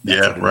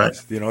 Yeah, right.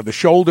 You know, the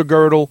shoulder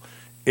girdle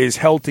is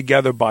held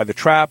together by the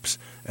traps,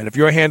 and if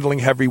you're handling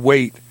heavy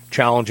weight,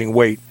 challenging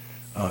weight,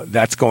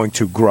 that's going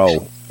to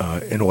grow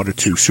in order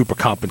to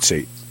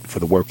supercompensate for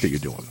the work that you're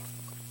doing.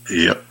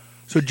 Yep.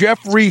 So Jeff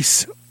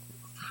Reese,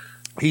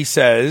 he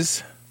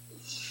says,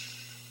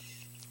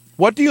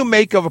 what do you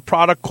make of a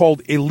product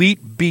called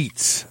Elite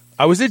Beats?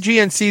 I was at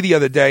GNC the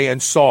other day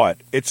and saw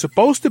it. It's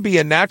supposed to be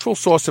a natural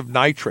source of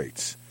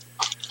nitrates.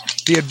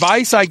 The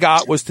advice I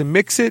got was to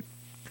mix it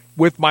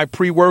with my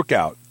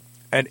pre-workout,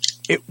 and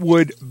it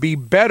would be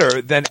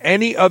better than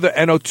any other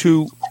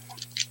NO2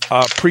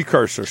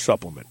 precursor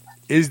supplement.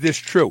 Is this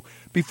true?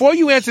 Before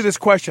you answer this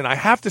question, I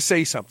have to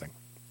say something.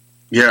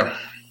 Yeah.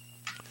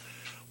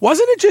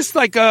 Wasn't it just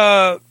like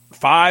 5,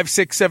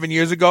 6, 7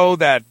 years ago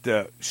that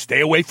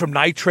stay away from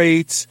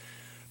nitrates?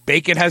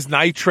 Bacon has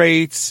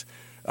nitrates.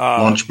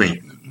 Lunch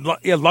meat.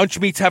 Lunch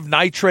meats have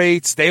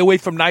nitrates. Stay away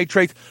from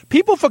nitrates.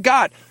 People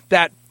forgot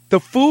that the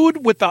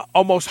food with the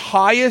almost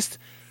highest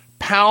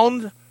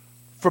pound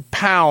for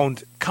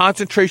pound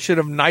concentration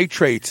of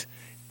nitrates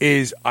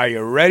is, are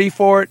you ready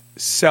for it?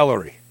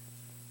 Celery.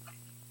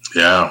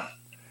 Yeah.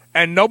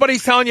 And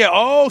nobody's telling you,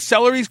 oh,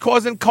 celery's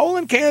causing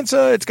colon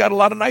cancer. It's got a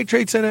lot of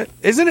nitrates in it.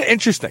 Isn't it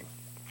interesting?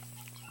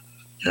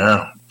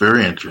 Yeah,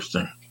 very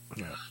interesting.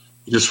 Yeah.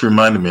 You just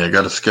reminded me I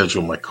got to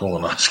schedule my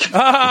colonoscopy.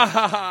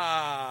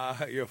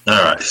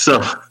 All right.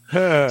 So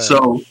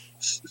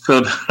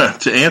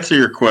to answer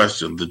your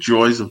question, the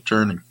joys of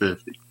turning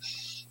 50.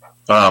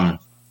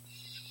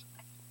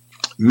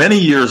 Many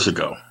years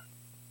ago,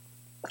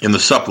 in the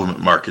supplement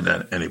market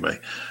anyway,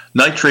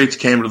 nitrates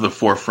came to the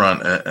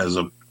forefront as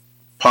a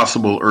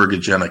possible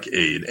ergogenic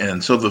aid.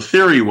 And so the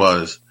theory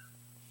was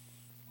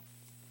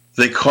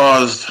they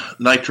caused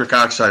nitric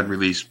oxide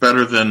release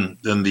better than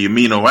the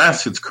amino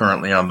acids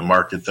currently on the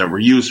market that were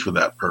used for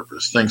that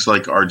purpose, things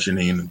like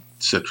arginine,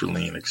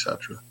 citrulline,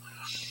 etc.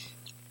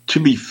 To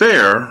be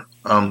fair,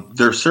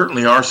 there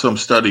certainly are some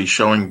studies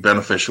showing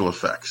beneficial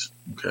effects,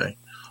 okay?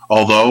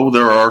 Although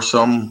there are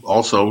some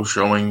also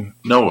showing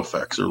no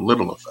effects or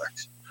little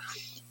effects.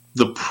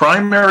 The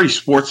primary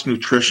sports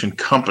nutrition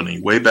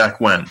company way back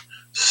when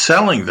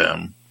selling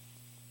them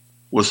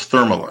was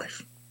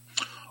Thermolife.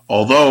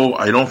 Although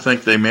I don't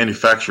think they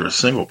manufacture a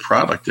single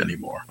product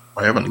anymore.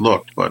 I haven't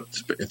looked, but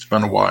it's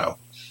been a while.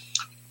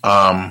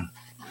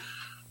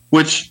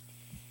 Which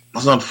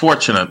was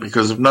unfortunate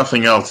because if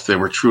nothing else, they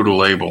were true to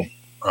label.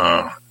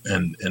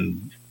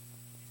 And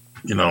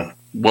you know,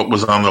 what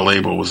was on the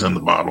label was in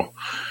the bottle.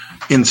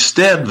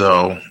 Instead,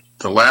 though,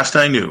 the last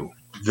I knew,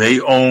 they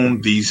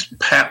owned these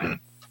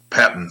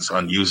patents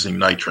on using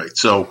nitrate.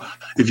 So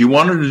if you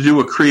wanted to do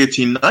a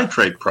creatine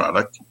nitrate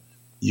product,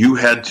 you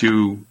had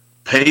to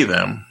pay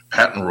them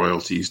patent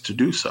royalties to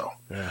do so.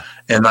 Yeah.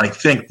 And I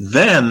think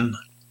then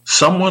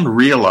someone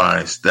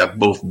realized that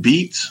both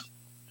beets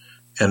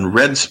and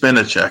red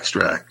spinach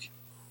extract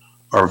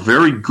are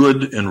very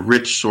good and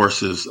rich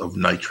sources of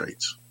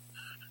nitrates.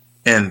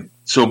 And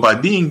so by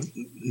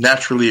being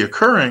naturally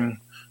occurring,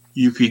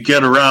 you could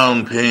get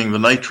around paying the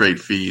nitrate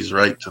fees,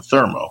 right, to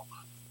Thermo,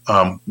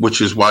 which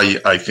is why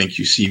I think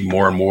you see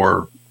more and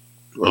more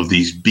of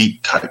these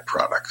beet-type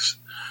products.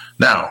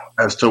 Now,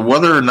 as to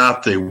whether or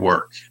not they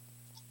work,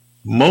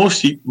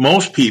 most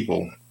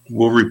people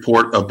will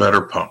report a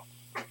better pump,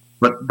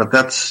 but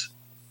that's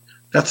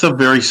a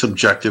very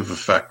subjective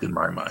effect in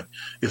my mind.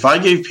 If I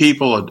gave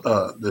people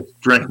the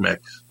drink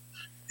mix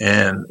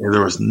and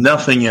there was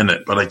nothing in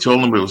it, but I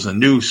told them it was a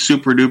new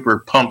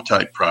super-duper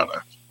pump-type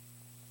product,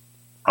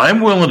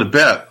 I'm willing to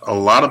bet a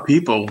lot of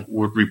people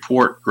would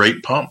report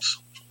great pumps.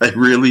 They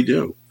really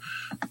do.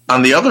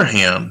 On the other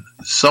hand,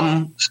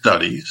 some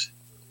studies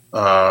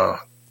have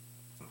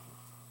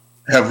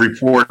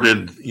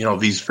reported,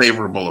 these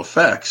favorable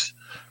effects,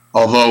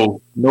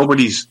 although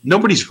nobody's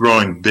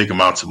growing big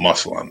amounts of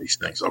muscle on these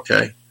things,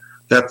 okay?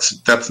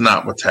 That's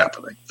not what's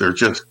happening. They're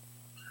just,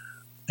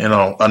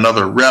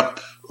 another rep,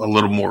 a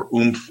little more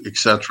oomph,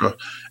 etc.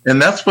 And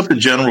that's what the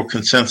general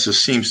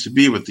consensus seems to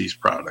be with these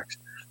products.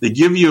 They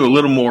give you a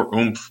little more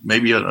oomph,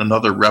 maybe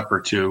another rep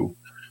or two,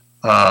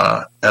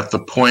 at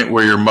the point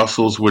where your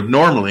muscles would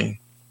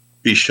normally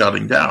be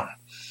shutting down.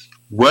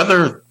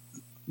 Whether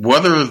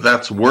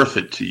that's worth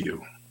it to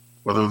you,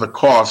 whether the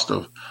cost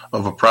of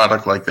a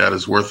product like that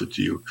is worth it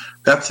to you,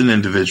 that's an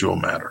individual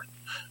matter.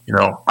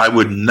 I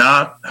would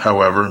not,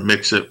 however,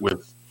 mix it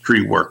with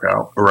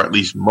pre-workout, or at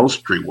least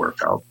most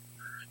pre-workout,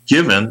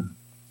 given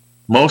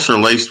most are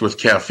laced with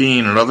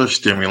caffeine and other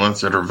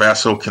stimulants that are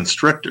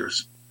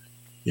vasoconstrictors.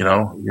 You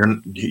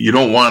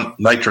don't want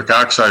nitric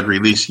oxide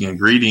releasing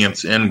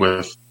ingredients in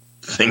with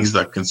things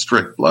that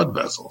constrict blood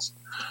vessels.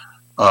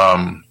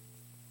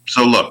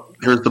 So look,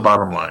 here's the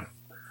bottom line.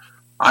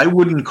 I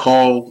wouldn't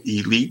call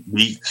Elite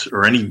Beets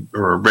or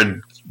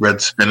a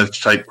red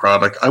spinach type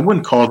product. I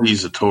wouldn't call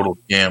these a total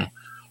scam.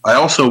 I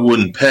also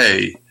wouldn't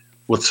pay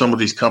what some of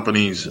these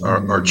companies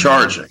are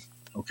charging.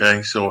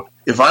 Okay. So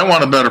if I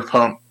want a better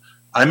pump,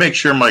 I make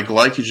sure my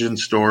glycogen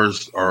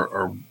stores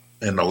are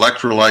and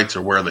electrolytes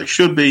are where they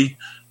should be.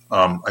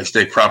 I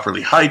stay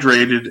properly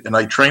hydrated, and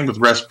I train with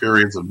rest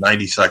periods of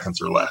 90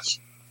 seconds or less.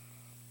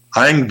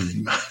 I'm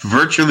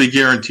virtually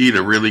guaranteed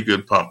a really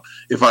good pump.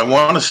 If I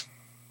want to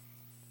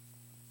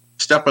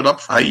step it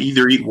up, I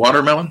either eat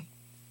watermelon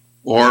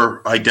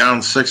or I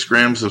down 6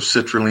 grams of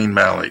citrulline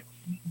malate,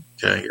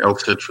 okay,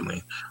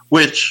 L-citrulline,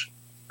 which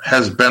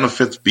has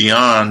benefits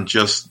beyond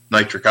just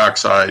nitric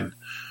oxide.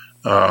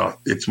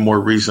 It's more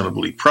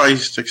reasonably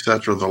priced,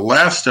 etc. The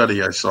last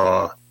study I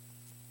saw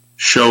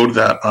showed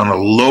that on a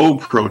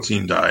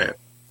low-protein diet,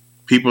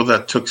 people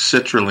that took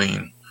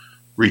citrulline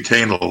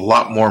retained a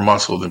lot more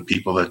muscle than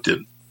people that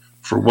didn't.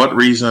 For what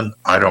reason,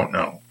 I don't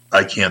know.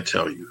 I can't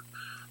tell you.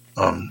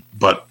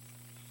 But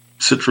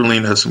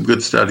citrulline has some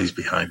good studies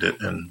behind it,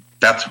 and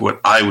that's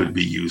what I would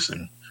be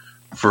using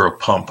for a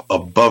pump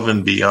above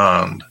and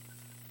beyond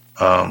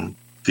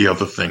the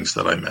other things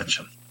that I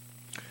mentioned.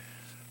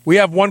 We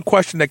have one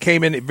question that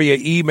came in via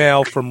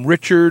email from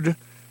Richard,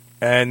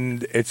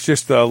 and it's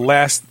just the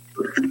last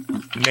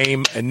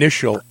name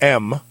initial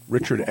M,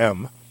 Richard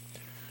M.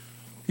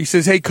 He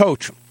says, "Hey,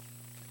 Coach,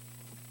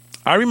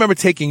 I remember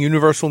taking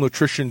Universal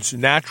Nutrition's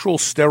natural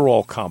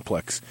sterol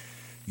complex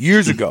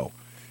years ago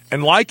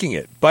and liking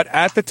it, but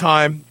at the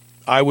time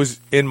I was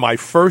in my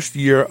first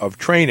year of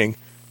training,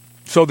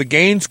 so the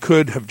gains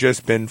could have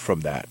just been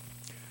from that.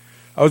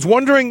 I was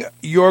wondering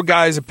your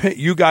guys'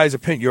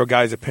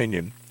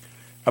 opinion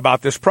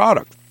about this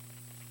product.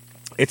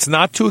 It's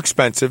not too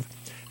expensive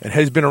and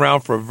has been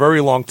around for a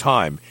very long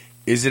time.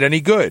 Is it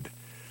any good?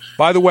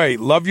 By the way,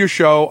 love your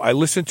show. I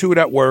listen to it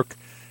at work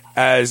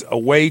as a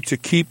way to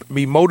keep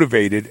me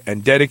motivated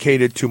and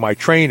dedicated to my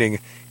training,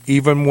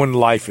 even when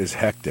life is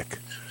hectic."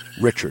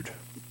 Richard.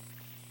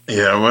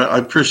 Yeah, well, I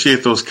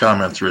appreciate those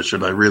comments,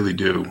 Richard. I really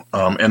do.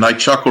 And I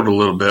chuckled a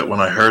little bit when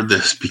I heard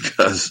this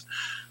because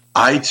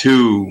I,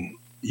 too,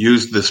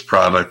 used this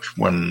product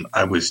when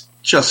I was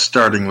just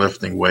starting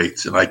lifting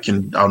weights.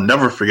 And I'll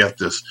never forget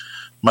this.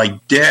 My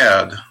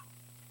dad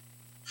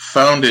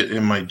found it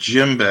in my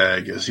gym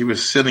bag as he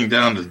was sitting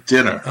down to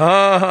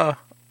dinner.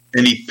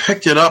 And he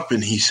picked it up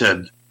and he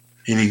said,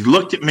 and he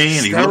looked at me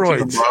and he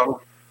looked at the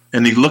bottle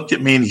and he looked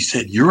at me and he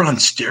said, "You're on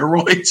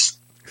steroids?"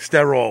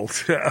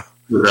 Sterols, yeah.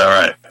 All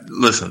right.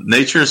 Listen,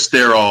 Nature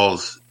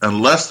Sterols,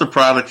 unless the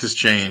product has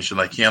changed,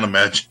 and I can't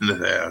imagine it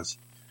has,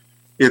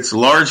 it's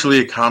largely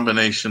a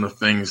combination of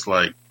things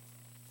like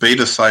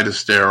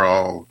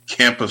beta-cytosterol,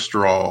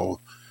 campistrol,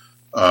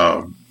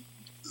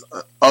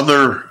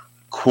 other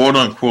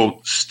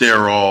quote-unquote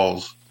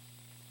sterols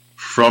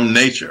from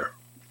nature.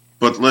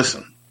 But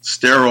listen,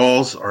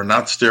 sterols are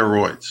not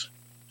steroids.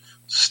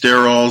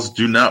 Sterols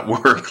do not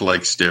work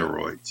like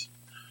steroids.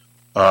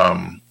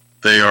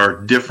 They are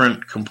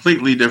different,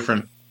 completely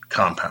different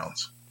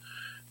compounds.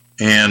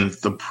 And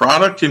the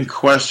product in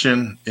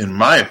question, in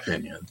my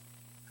opinion,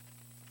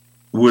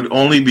 would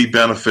only be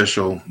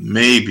beneficial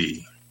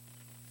maybe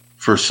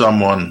for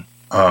someone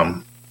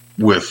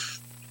with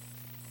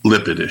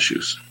lipid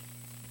issues,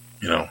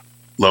 low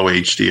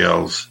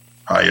HDLs,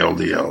 high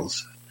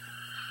LDLs,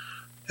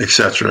 et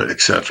cetera,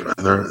 et cetera.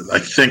 I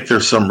think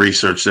there's some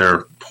research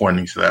there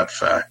pointing to that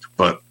fact,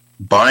 but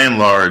by and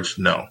large,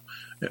 no.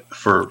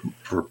 For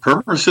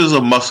purposes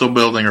of muscle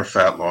building or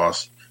fat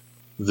loss,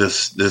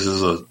 this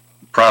is a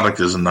product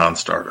is a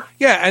non-starter.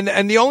 Yeah,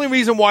 and the only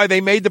reason why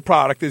they made the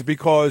product is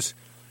because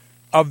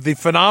of the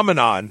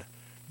phenomenon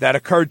that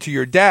occurred to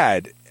your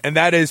dad, and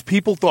that is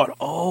people thought,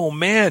 "Oh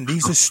man,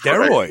 these are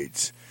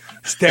steroids,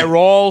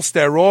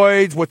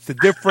 steroids. What's the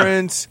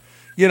difference?"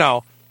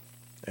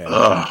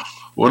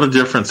 What a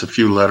difference a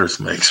few letters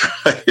makes,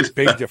 right?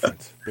 Big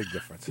difference.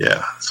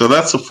 Yeah. So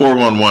that's a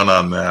 411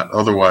 on that.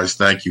 Otherwise,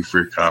 thank you for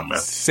your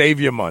comments.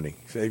 Save your money.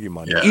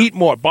 Yeah. Eat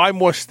more. Buy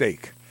more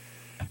steak.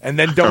 And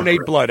then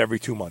donate blood every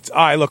 2 months. All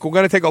right, look, we're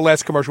going to take our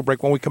last commercial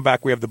break. When we come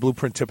back, we have the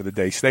Blueprint Tip of the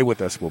Day. Stay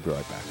with us. We'll be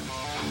right back.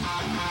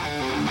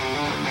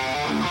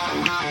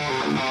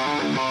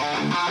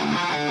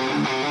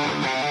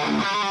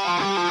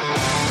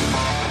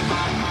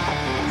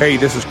 Hey,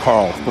 this is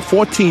Carl. For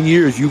 14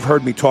 years, you've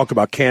heard me talk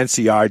about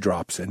Can-C eye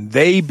drops, and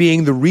they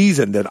being the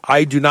reason that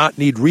I do not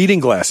need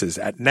reading glasses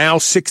at now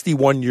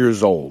 61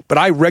 years old. But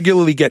I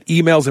regularly get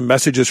emails and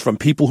messages from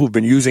people who've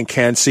been using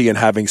Can-C and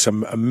having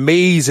some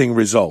amazing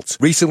results.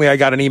 Recently, I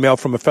got an email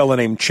from a fella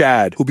named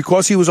Chad, who,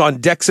 because he was on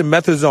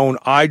dexamethasone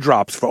eye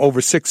drops for over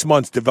 6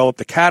 months,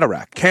 developed a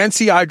cataract.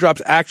 Can-C eye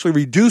drops actually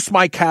reduced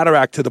my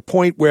cataract to the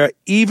point where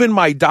even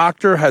my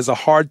doctor has a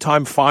hard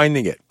time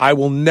finding it. I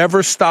will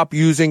never stop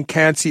using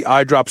Can-C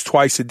eye drops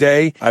twice a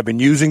day. I've been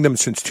using them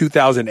since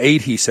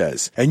 2008, he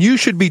says. And you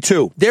should be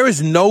too. There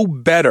is no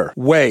better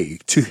way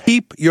to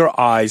keep your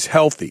eyes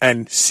healthy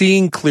and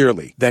seeing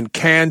clearly than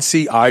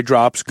Can-C eye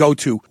drops. Go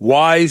to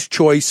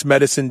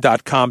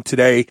wisechoicemedicine.com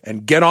today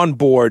and get on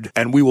board,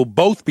 and we will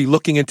both be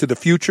looking into the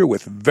future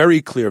with very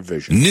clear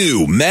vision.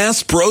 New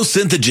Mass Pro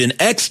Synthogen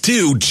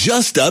X2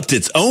 just upped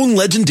its own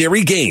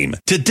legendary game.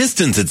 To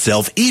distance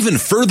itself even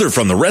further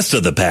from the rest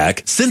of the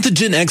pack,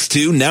 Synthogen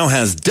X2 now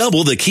has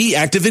double the key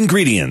active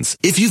ingredients.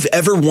 If you've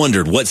ever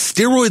wondered what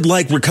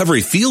steroid-like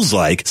recovery feels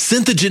like,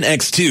 Synthogen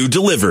X2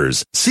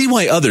 delivers. See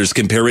why others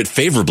compare it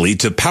favorably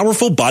to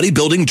powerful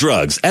bodybuilding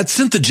drugs at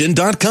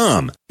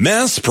Synthogen.com.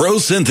 Mass Pro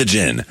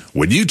Synthogen.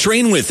 When you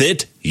train with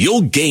it,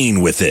 you'll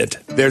gain with it.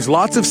 There's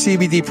lots of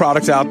CBD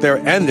products out there,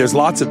 and there's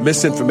lots of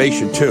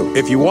misinformation too.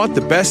 If you want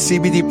the best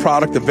CBD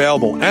product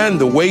available and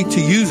the way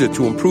to use it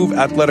to improve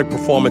athletic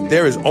performance,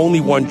 there is only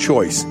one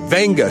choice: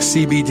 Venga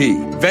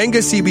CBD. Venga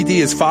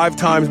CBD is 5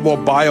 times more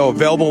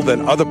bioavailable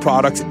than other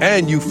products,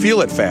 and you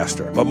feel it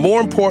faster. But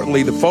more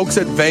importantly, the folks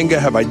at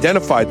Venga have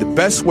identified the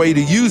best way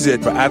to use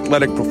it for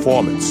athletic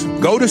performance.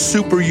 Go to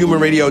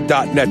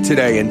superhumanradio.net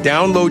today and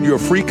download your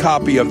free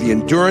copy of the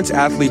Endurance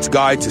Athlete's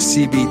Guide to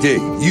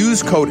CBD.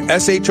 Use code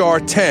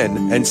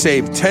SHR10 and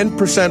save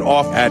 10%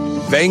 off at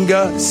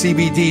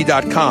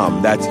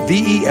VengaCBD.com. That's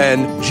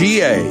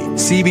VENGA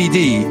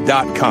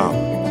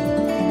CBD.com.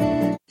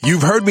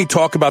 You've heard me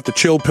talk about the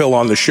Chill Pill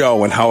on the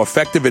show and how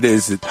effective it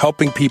is at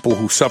helping people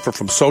who suffer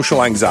from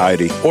social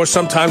anxiety, or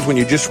sometimes when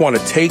you just want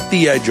to take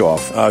the edge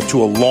off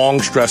to a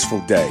long, stressful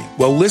day.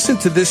 Well, listen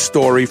to this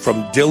story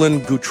from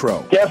Dylan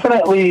Goutreau.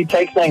 Definitely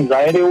takes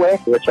anxiety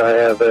away, which I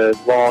have a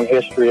long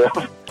history of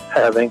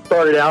having.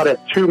 Started out at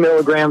 2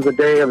 milligrams a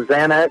day of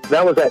Xanax.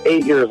 That was at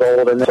 8 years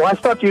old. And so I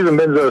stopped using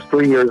benzos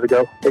 3 years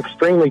ago.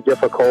 Extremely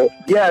difficult.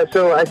 Yeah,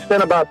 so I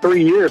spent about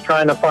 3 years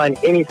trying to find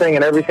anything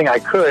and everything I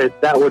could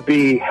that would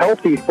be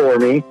healthy for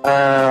me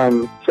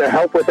to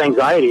help with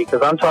anxiety.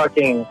 Because I'm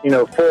talking,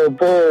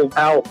 full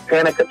out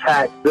panic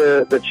attack.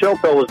 The Chill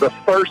Pill was the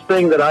first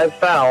thing that I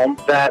found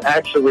that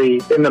actually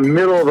in the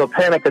middle of a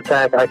panic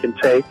attack I can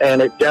take,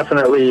 and it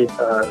definitely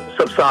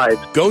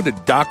subsides. Go to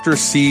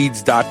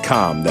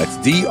drseeds.com. That's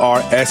DRSEEDS.com.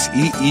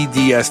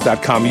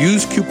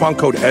 Use coupon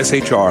code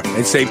SHR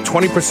and save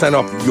 20%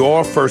 off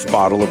your first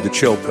bottle of the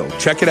Chill Pill.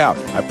 Check it out.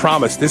 I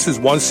promise this is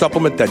one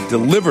supplement that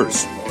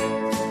delivers.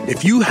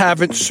 If you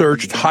haven't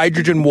searched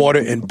hydrogen water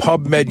in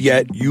PubMed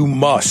yet, you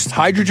must.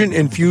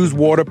 Hydrogen-infused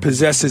water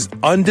possesses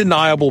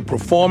undeniable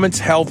performance,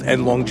 health,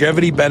 and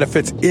longevity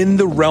benefits in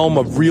the realm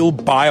of real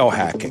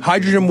biohacking.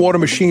 Hydrogen water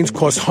machines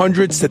cost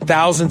hundreds to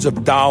thousands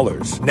of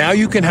dollars. Now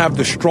you can have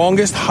the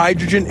strongest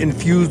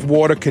hydrogen-infused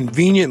water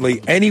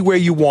conveniently anywhere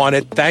you want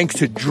it thanks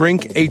to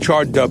Drink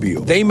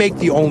HRW. They make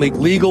the only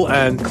legal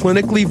and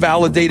clinically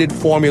validated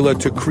formula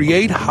to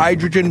create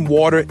hydrogen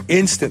water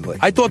instantly.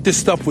 I thought this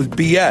stuff was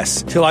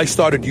BS till I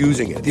started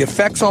using it. The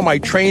effects on my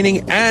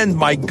training and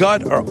my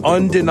gut are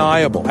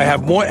undeniable. I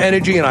have more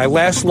energy and I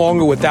last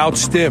longer without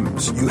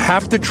stims. You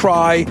have to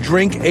try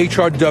Drink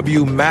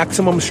HRW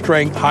Maximum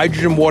Strength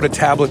Hydrogen Water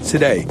Tablets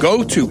today.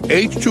 Go to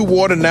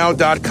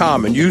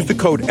h2waternow.com and use the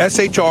code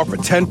SHR for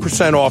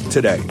 10% off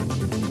today.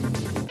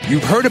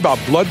 You've heard about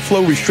blood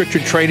flow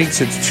restriction training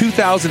since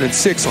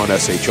 2006 on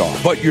SHR,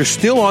 but you're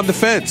still on the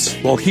fence.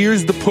 Well,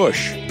 here's the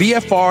push.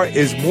 BFR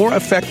is more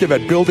effective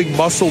at building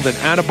muscle than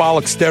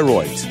anabolic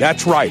steroids.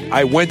 That's right,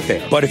 I went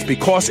there, but it's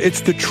because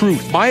it's the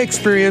truth. My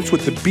experience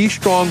with the Be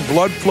Strong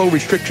blood flow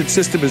restriction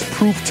system is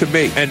proof to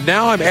me, and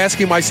now I'm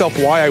asking myself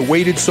why I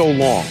waited so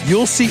long.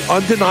 You'll see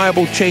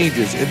undeniable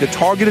changes in the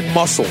targeted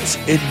muscles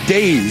in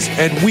days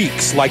and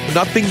weeks like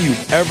nothing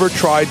you've ever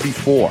tried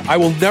before. I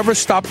will never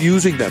stop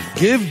using them.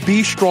 Give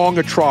Be Strong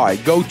a try.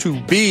 Go to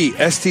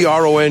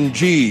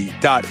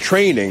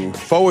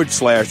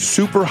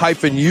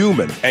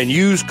bestrong.training/super-human and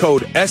use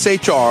code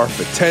SHR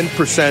for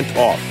 10%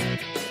 off.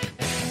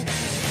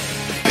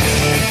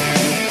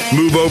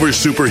 Move over,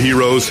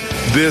 superheroes.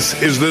 This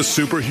is the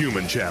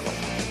Superhuman Channel.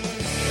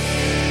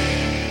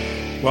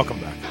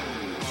 Welcome back.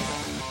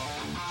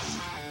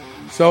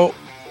 So,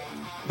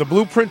 the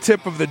blueprint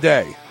tip of the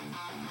day.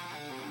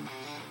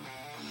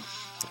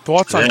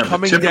 Thoughts on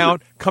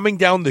coming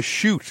down the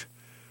chute.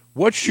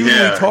 What chute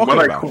are we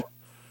talking about?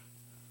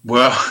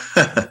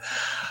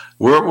 What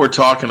we're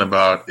talking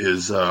about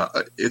is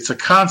it's a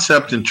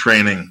concept in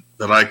training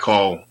that I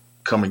call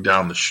coming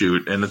down the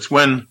chute, and it's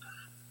when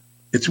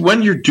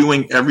you're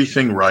doing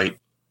everything right,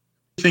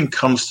 everything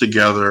comes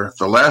together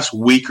the last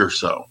week or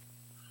so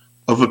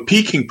of a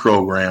peaking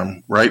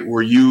program, right,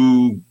 where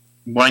you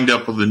wind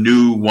up with a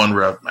new 1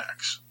 rep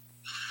max.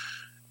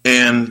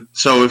 And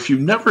so if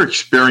you've never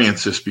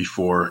experienced this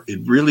before, it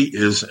really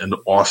is an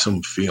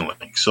awesome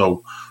feeling.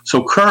 So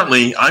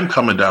currently I'm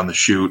coming down the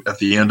chute at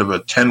the end of a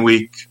 10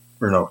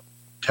 or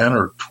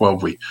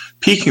 12 week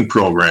peaking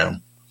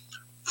program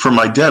for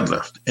my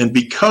deadlift. And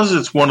because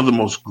it's one of the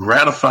most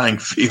gratifying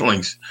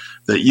feelings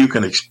that you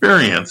can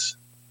experience,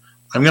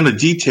 I'm going to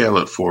detail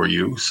it for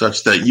you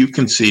such that you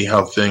can see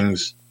how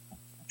things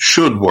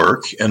should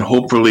work, and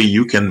hopefully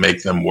you can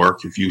make them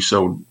work if you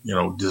so,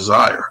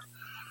 desire.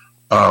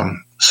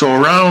 So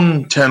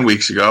around 10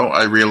 weeks ago,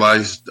 I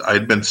realized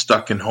I'd been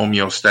stuck in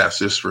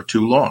homeostasis for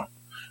too long,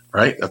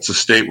 right? That's a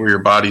state where your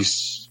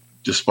body's,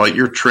 despite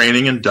your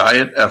training and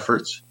diet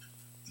efforts,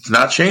 it's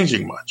not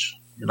changing much.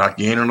 You're not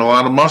gaining a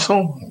lot of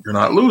muscle. You're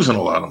not losing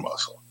a lot of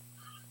muscle.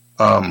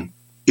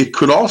 It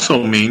could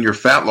also mean your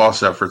fat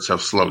loss efforts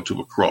have slowed to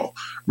a crawl.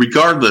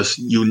 Regardless,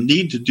 you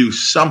need to do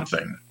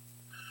something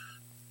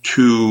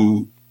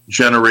to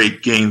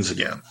generate gains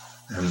again.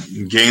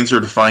 and gains are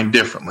defined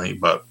differently,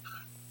 but,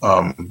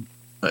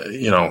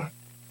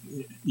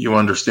 you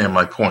understand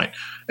my point.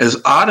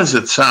 As odd as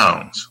it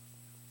sounds,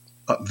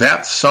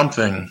 that's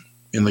something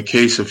in the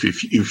case of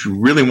if you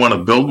really want to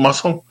build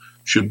muscle,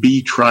 should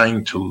be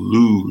trying to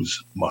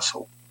lose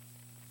muscle.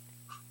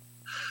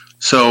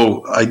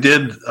 So I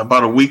did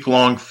about a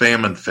week-long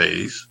famine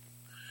phase,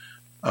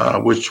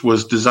 which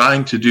was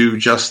designed to do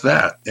just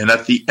that. And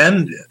at the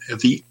end,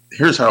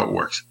 here's how it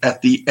works.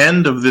 At the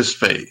end of this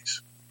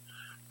phase,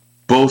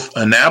 both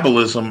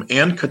anabolism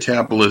and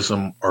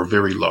catabolism are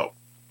very low.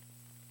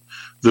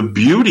 The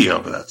beauty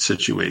of that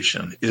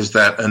situation is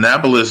that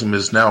anabolism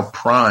is now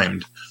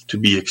primed to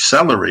be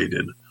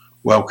accelerated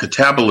while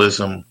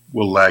catabolism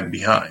will lag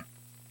behind.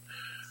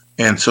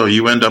 And so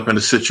you end up in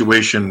a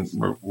situation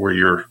where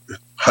you're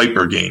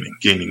hyper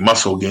gaining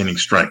muscle, gaining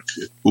strength.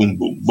 Boom,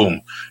 boom,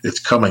 boom. It's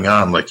coming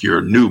on like you're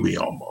a newbie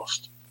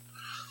almost.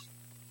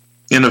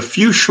 In a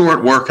few short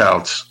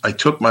workouts, I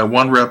took my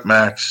 1 rep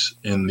max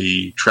in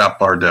the trap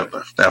bar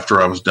deadlift after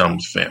I was done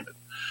with famine.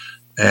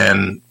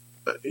 And,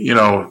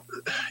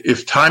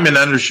 if time and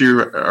energy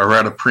are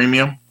at a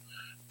premium,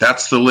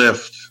 that's the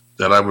lift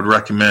that I would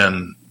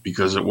recommend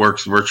because it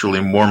works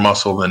virtually more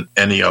muscle than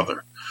any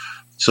other.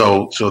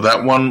 So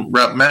that 1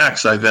 rep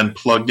max, I then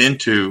plugged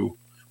into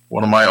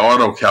one of my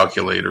auto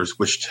calculators,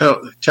 which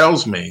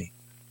tells me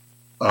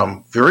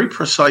very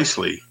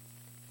precisely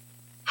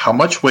how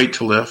much weight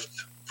to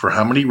lift for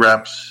how many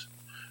reps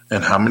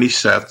and how many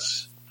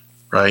sets,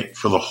 right,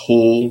 for the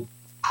whole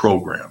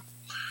program.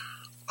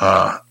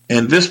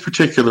 And this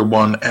particular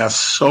one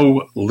asks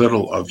so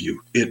little of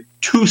you.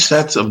 2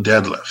 sets of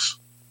deadlifts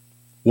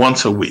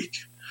once a week.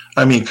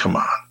 I mean, come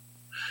on.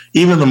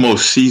 Even the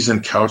most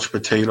seasoned couch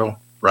potato,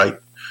 right,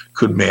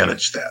 could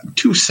manage that.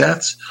 2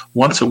 sets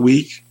once a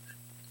week,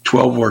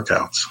 12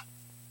 workouts.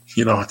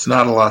 It's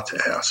not a lot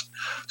to ask.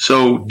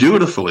 So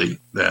dutifully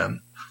then,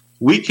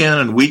 week in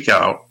and week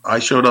out, I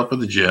showed up at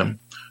the gym,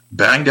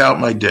 banged out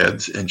my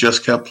deads, and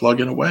just kept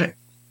plugging away.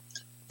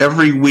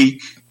 Every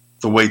week,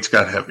 the weights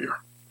got heavier.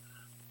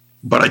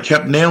 But I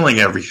kept nailing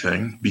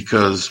everything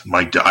because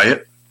my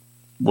diet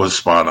was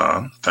spot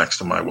on, thanks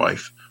to my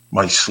wife.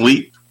 My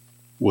sleep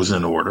was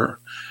in order.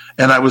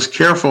 And I was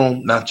careful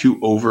not to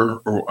over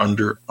or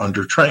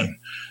under train.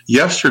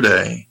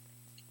 Yesterday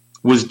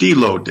was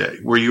deload day,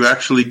 where you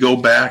actually go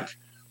back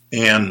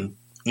and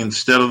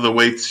instead of the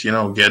weights,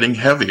 getting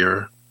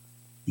heavier,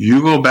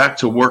 you go back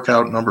to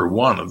workout number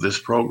 1 of this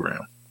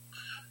program.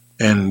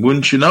 And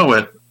wouldn't you know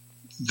it,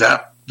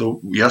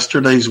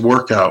 yesterday's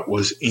workout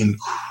was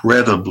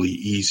incredibly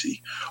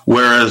easy.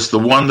 Whereas the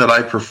one that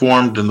I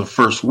performed in the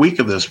first week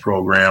of this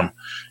program,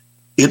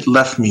 it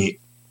left me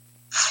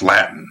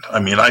flattened.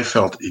 I mean, I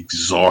felt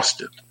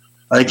exhausted.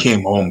 I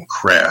came home,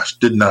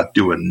 crashed, did not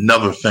do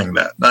another thing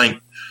that night.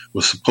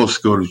 Was supposed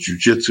to go to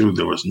jiu-jitsu.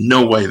 There was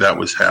no way that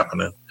was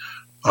happening.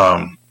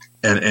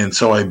 And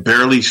so I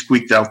barely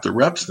squeaked out the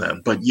reps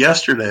then. But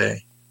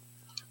yesterday,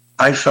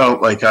 I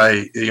felt like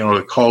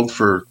it called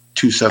for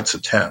 2 sets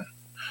of 10.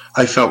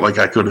 I felt like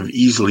I could have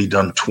easily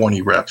done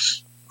 20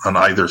 reps on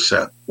either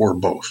set or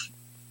both.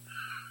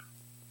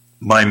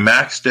 My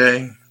max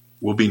day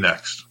will be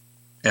next.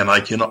 And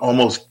I can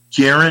almost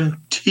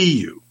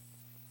guarantee you,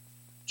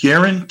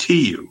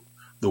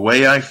 the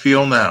way I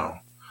feel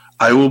now,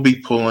 I will be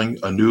pulling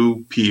a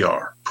new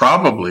PR,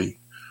 probably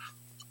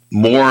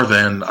more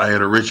than I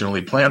had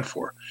originally planned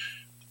for.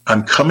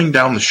 I'm coming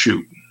down the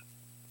chute.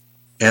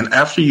 And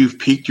after you've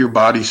peaked your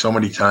body so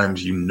many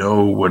times, you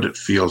know what it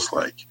feels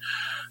like.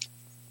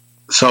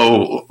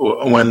 So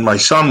when my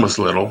son was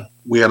little,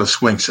 we had a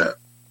swing set,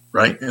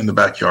 right, in the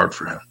backyard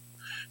for him.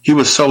 He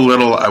was so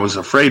little, I was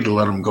afraid to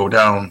let him go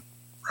down,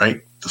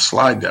 right, the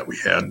slide that we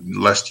had,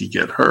 lest he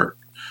get hurt.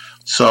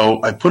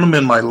 So I put him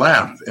in my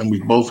lap, and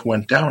we both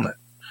went down it.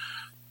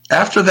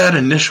 After that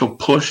initial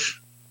push,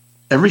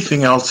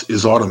 everything else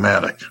is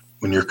automatic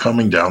when you're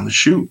coming down the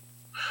chute.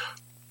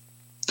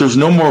 There's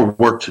no more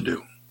work to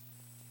do.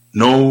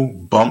 No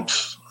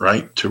bumps,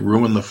 right, to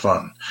ruin the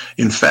fun.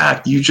 In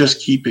fact, you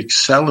just keep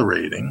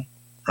accelerating,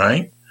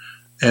 right,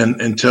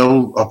 and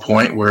until a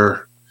point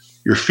where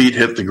your feet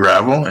hit the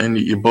gravel and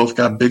you both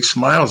got big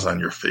smiles on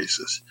your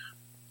faces.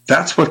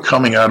 That's what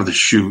coming out of the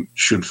chute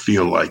should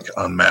feel like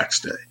on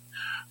max day,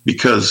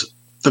 because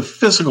the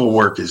physical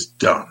work is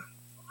done,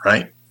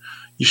 right?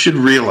 You should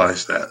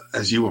realize that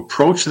as you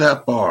approach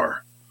that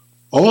bar,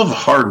 all of the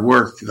hard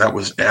work that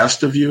was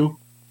asked of you,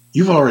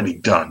 you've already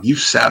done. You've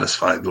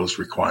satisfied those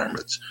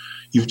requirements.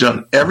 You've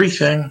done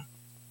everything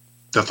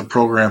that the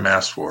program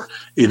asked for.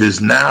 It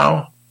is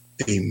now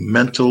a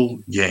mental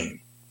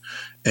game.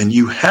 And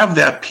you have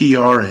that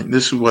PR, and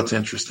this is what's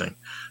interesting.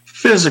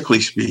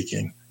 Physically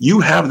speaking, you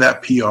have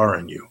that PR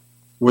in you,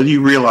 whether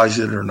you realize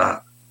it or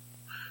not.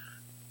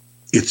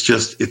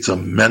 It's a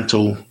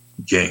mental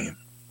game.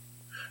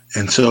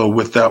 And so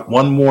with that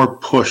one more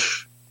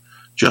push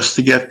just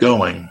to get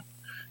going,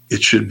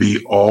 it should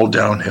be all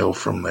downhill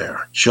from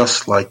there,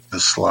 just like the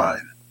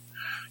slide.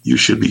 You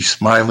should be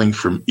smiling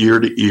from ear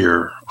to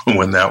ear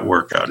when that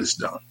workout is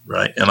done,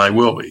 right? And I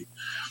will be.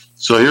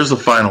 So here's the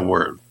final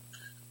word.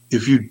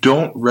 if you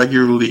don't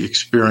regularly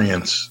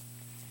experience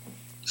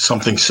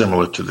something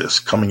similar to this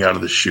coming out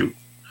of the chute,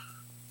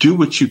 do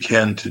what you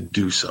can to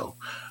do so,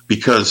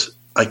 because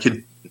I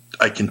can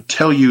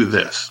tell you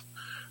this: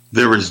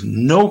 there is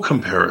no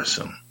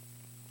comparison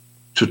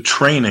to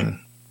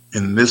training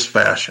in this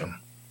fashion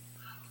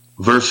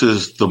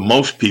versus the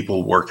most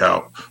people work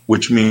out,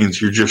 which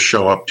means you just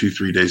show up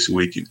 2-3 days a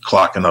week,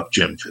 clocking up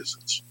gym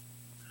visits.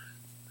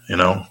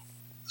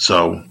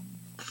 So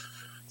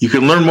you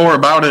can learn more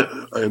about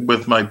it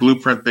with my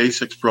Blueprint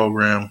Basics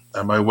program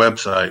at my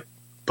website.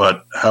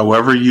 But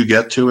however you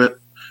get to it,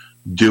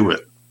 do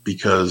it,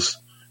 because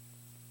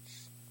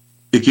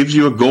it gives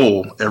you a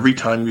goal every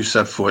time you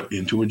set foot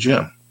into a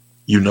gym.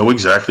 You know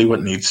exactly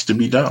what needs to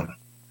be done.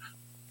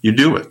 You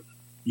do it.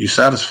 You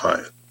satisfy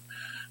it.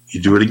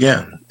 You do it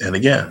again and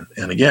again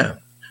and again.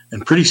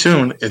 And pretty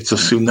soon it's a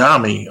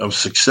tsunami of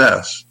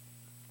success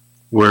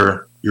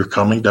where you're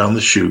coming down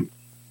the chute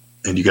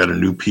and you got a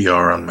new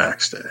PR on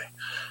max day.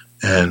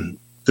 And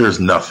there's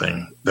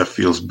nothing that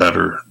feels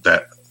better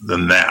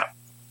than that,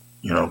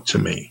 to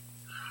me.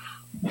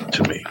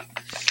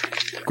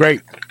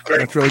 Great.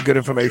 That's really good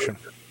information.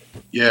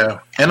 Yeah.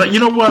 And you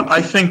know what?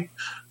 I think,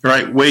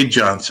 right, Wade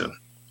Johnson,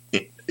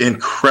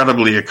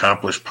 incredibly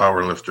accomplished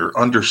powerlifter,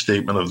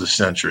 understatement of the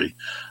century.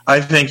 I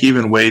think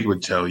even Wade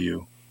would tell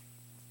you,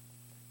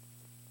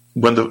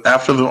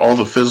 after all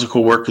the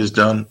physical work is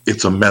done,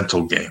 it's a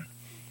mental game.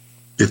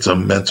 It's a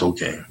mental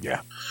game.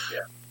 Yeah.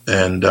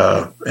 And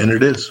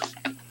it is.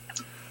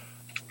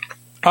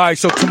 All right,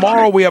 so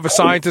tomorrow we have a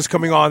scientist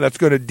coming on that's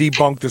going to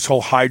debunk this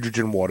whole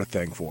hydrogen water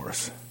thing for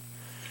us.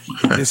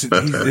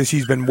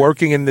 He's been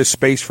working in this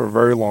space for a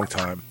very long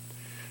time,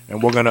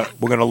 and we're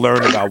gonna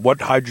learn about what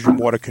hydrogen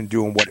water can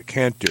do and what it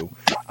can't do.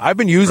 I've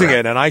been using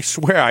it, and I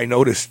swear I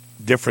notice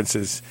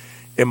differences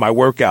in my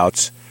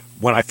workouts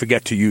when I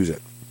forget to use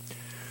it.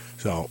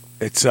 So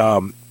it's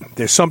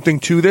there's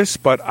something to this,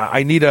 but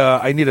I need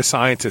a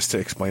scientist to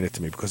explain it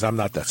to me because I'm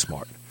not that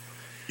smart.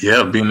 Yeah,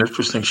 it'll be an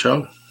interesting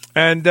show.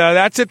 And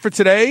that's it for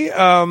today.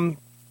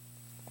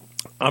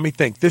 Let me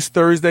think. This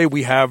Thursday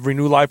we have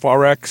Renew Life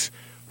RX.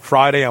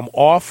 Friday I'm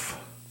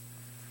off.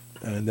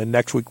 And then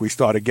next week we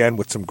start again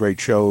with some great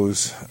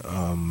shows.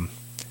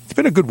 It's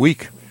been a good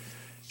week.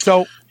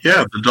 So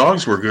yeah, the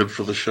dogs were good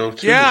for the show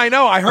too. Yeah, I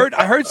know. I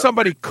heard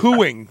somebody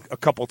cooing a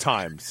couple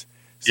times.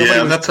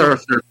 That's our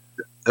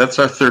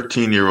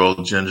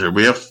 13-year-old Ginger.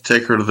 We have to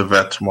take her to the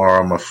vet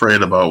tomorrow. I'm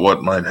afraid about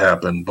what might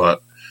happen,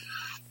 but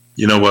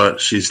you know what?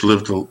 She's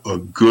lived a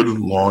good,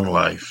 long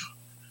life.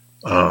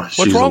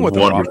 What's wrong with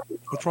her?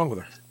 What's wrong with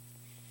her?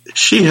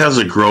 She has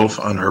a growth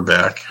on her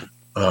back,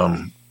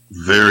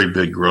 very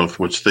big growth,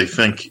 which they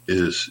think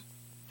is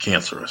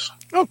cancerous.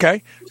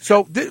 Okay.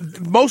 So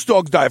most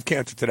dogs die of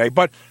cancer today,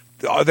 but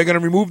are they going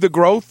to remove the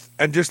growth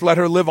and just let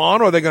her live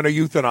on, or are they going to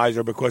euthanize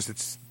her because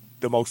it's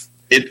the most...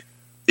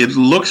 It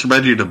looks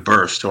ready to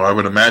burst, so I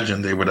would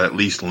imagine they would at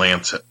least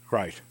lance it.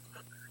 Right.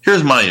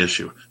 Here's my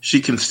issue. She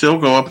can still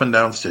go up and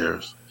down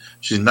stairs.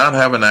 She's not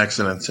having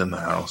accidents in the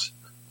house.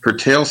 Her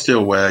tail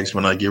still wags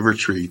when I give her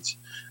treats,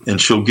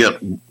 and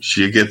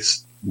she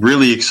gets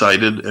really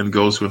excited and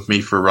goes with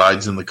me for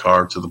rides in the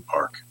car to the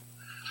park.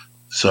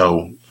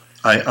 So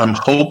I'm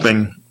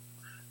hoping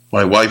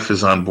my wife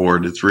is on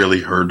board. It's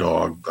really her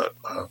dog, but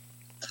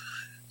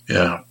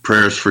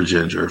prayers for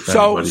Ginger.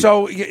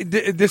 So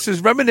this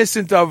is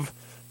reminiscent of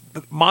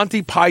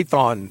Monty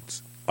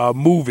Python's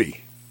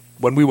movie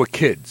when we were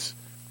kids.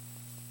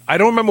 I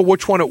don't remember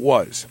which one it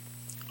was.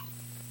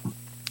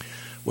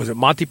 Was it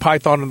Monty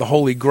Python and the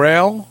Holy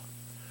Grail?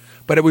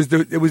 But it was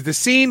the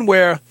scene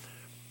where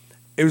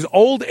it was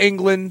old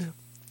England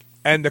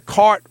and the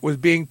cart was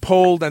being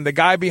pulled and the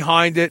guy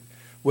behind it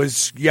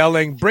was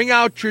yelling, "Bring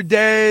out your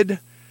dead,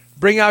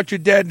 bring out your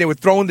dead." And they were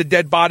throwing the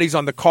dead bodies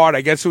on the cart.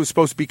 I guess it was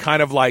supposed to be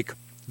kind of like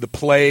the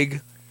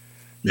plague.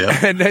 Yeah.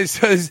 And it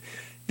says,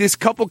 this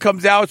couple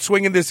comes out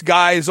swinging this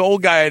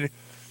old guy,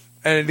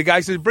 and the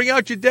guy says, "Bring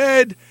out your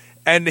dead."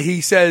 And he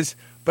says,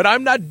 "But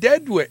I'm not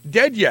dead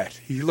yet."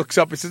 He looks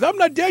up and says, "I'm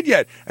not dead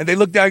yet." And they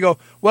look down and go,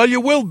 "Well,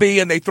 you will be."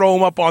 And they throw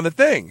him up on the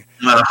thing.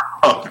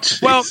 Oh,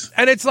 well,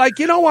 and it's like,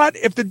 you know what?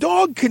 If the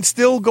dog can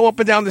still go up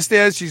and down the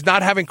stairs, she's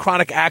not having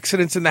chronic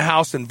accidents in the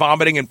house and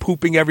vomiting and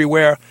pooping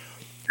everywhere.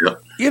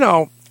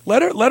 Yeah.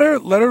 Let her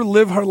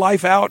live her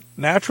life out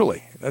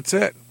naturally. That's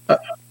it.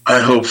 I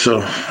hope so.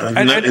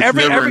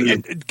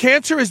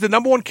 Cancer is the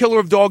number one killer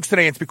of dogs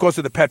today, and it's because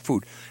of the pet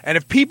food. And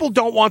if people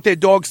don't want their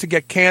dogs to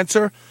get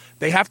cancer,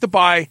 they have to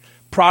buy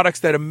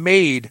products that are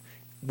made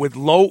with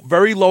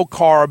very low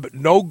carb,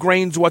 no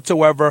grains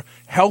whatsoever,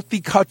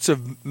 healthy cuts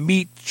of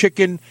meat,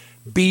 chicken,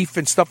 beef,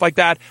 and stuff like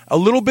that. A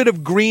little bit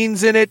of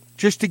greens in it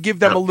just to give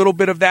them a little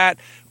bit of that.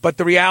 But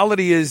the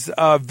reality is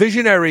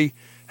Visionary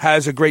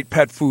has a great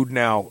pet food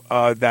now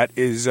that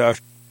is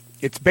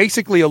it's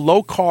basically a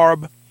low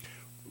carb,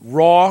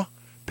 raw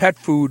pet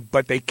food,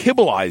 but they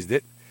kibbleized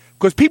it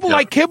because people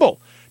like kibble.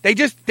 They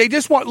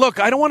just want, look,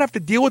 I don't want to have to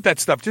deal with that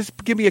stuff. Just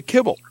give me a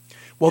kibble.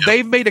 Well,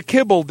 they've made a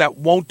kibble that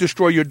won't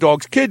destroy your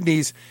dog's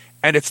kidneys,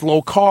 and it's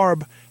low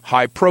carb,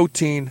 high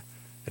protein.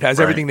 It has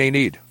everything they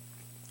need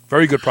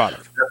Very good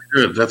product. That's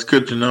good. That's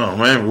good to know.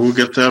 Man, we'll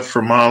get that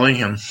for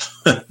Molly and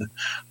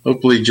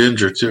hopefully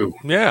Ginger, too.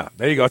 Yeah,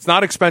 there you go. It's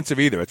not expensive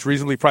either. It's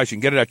reasonably priced. You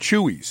can get it at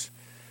Chewy's,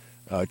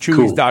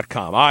 Chewy's.com.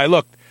 Cool. All right,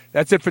 look,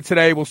 that's it for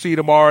today. We'll see you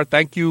tomorrow.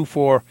 Thank you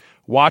for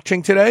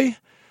watching today.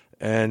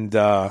 And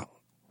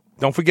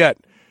don't forget,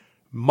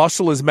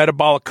 muscle is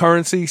metabolic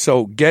currency,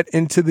 so get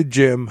into the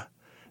gym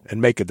and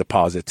make a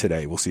deposit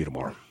today. We'll see you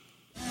tomorrow.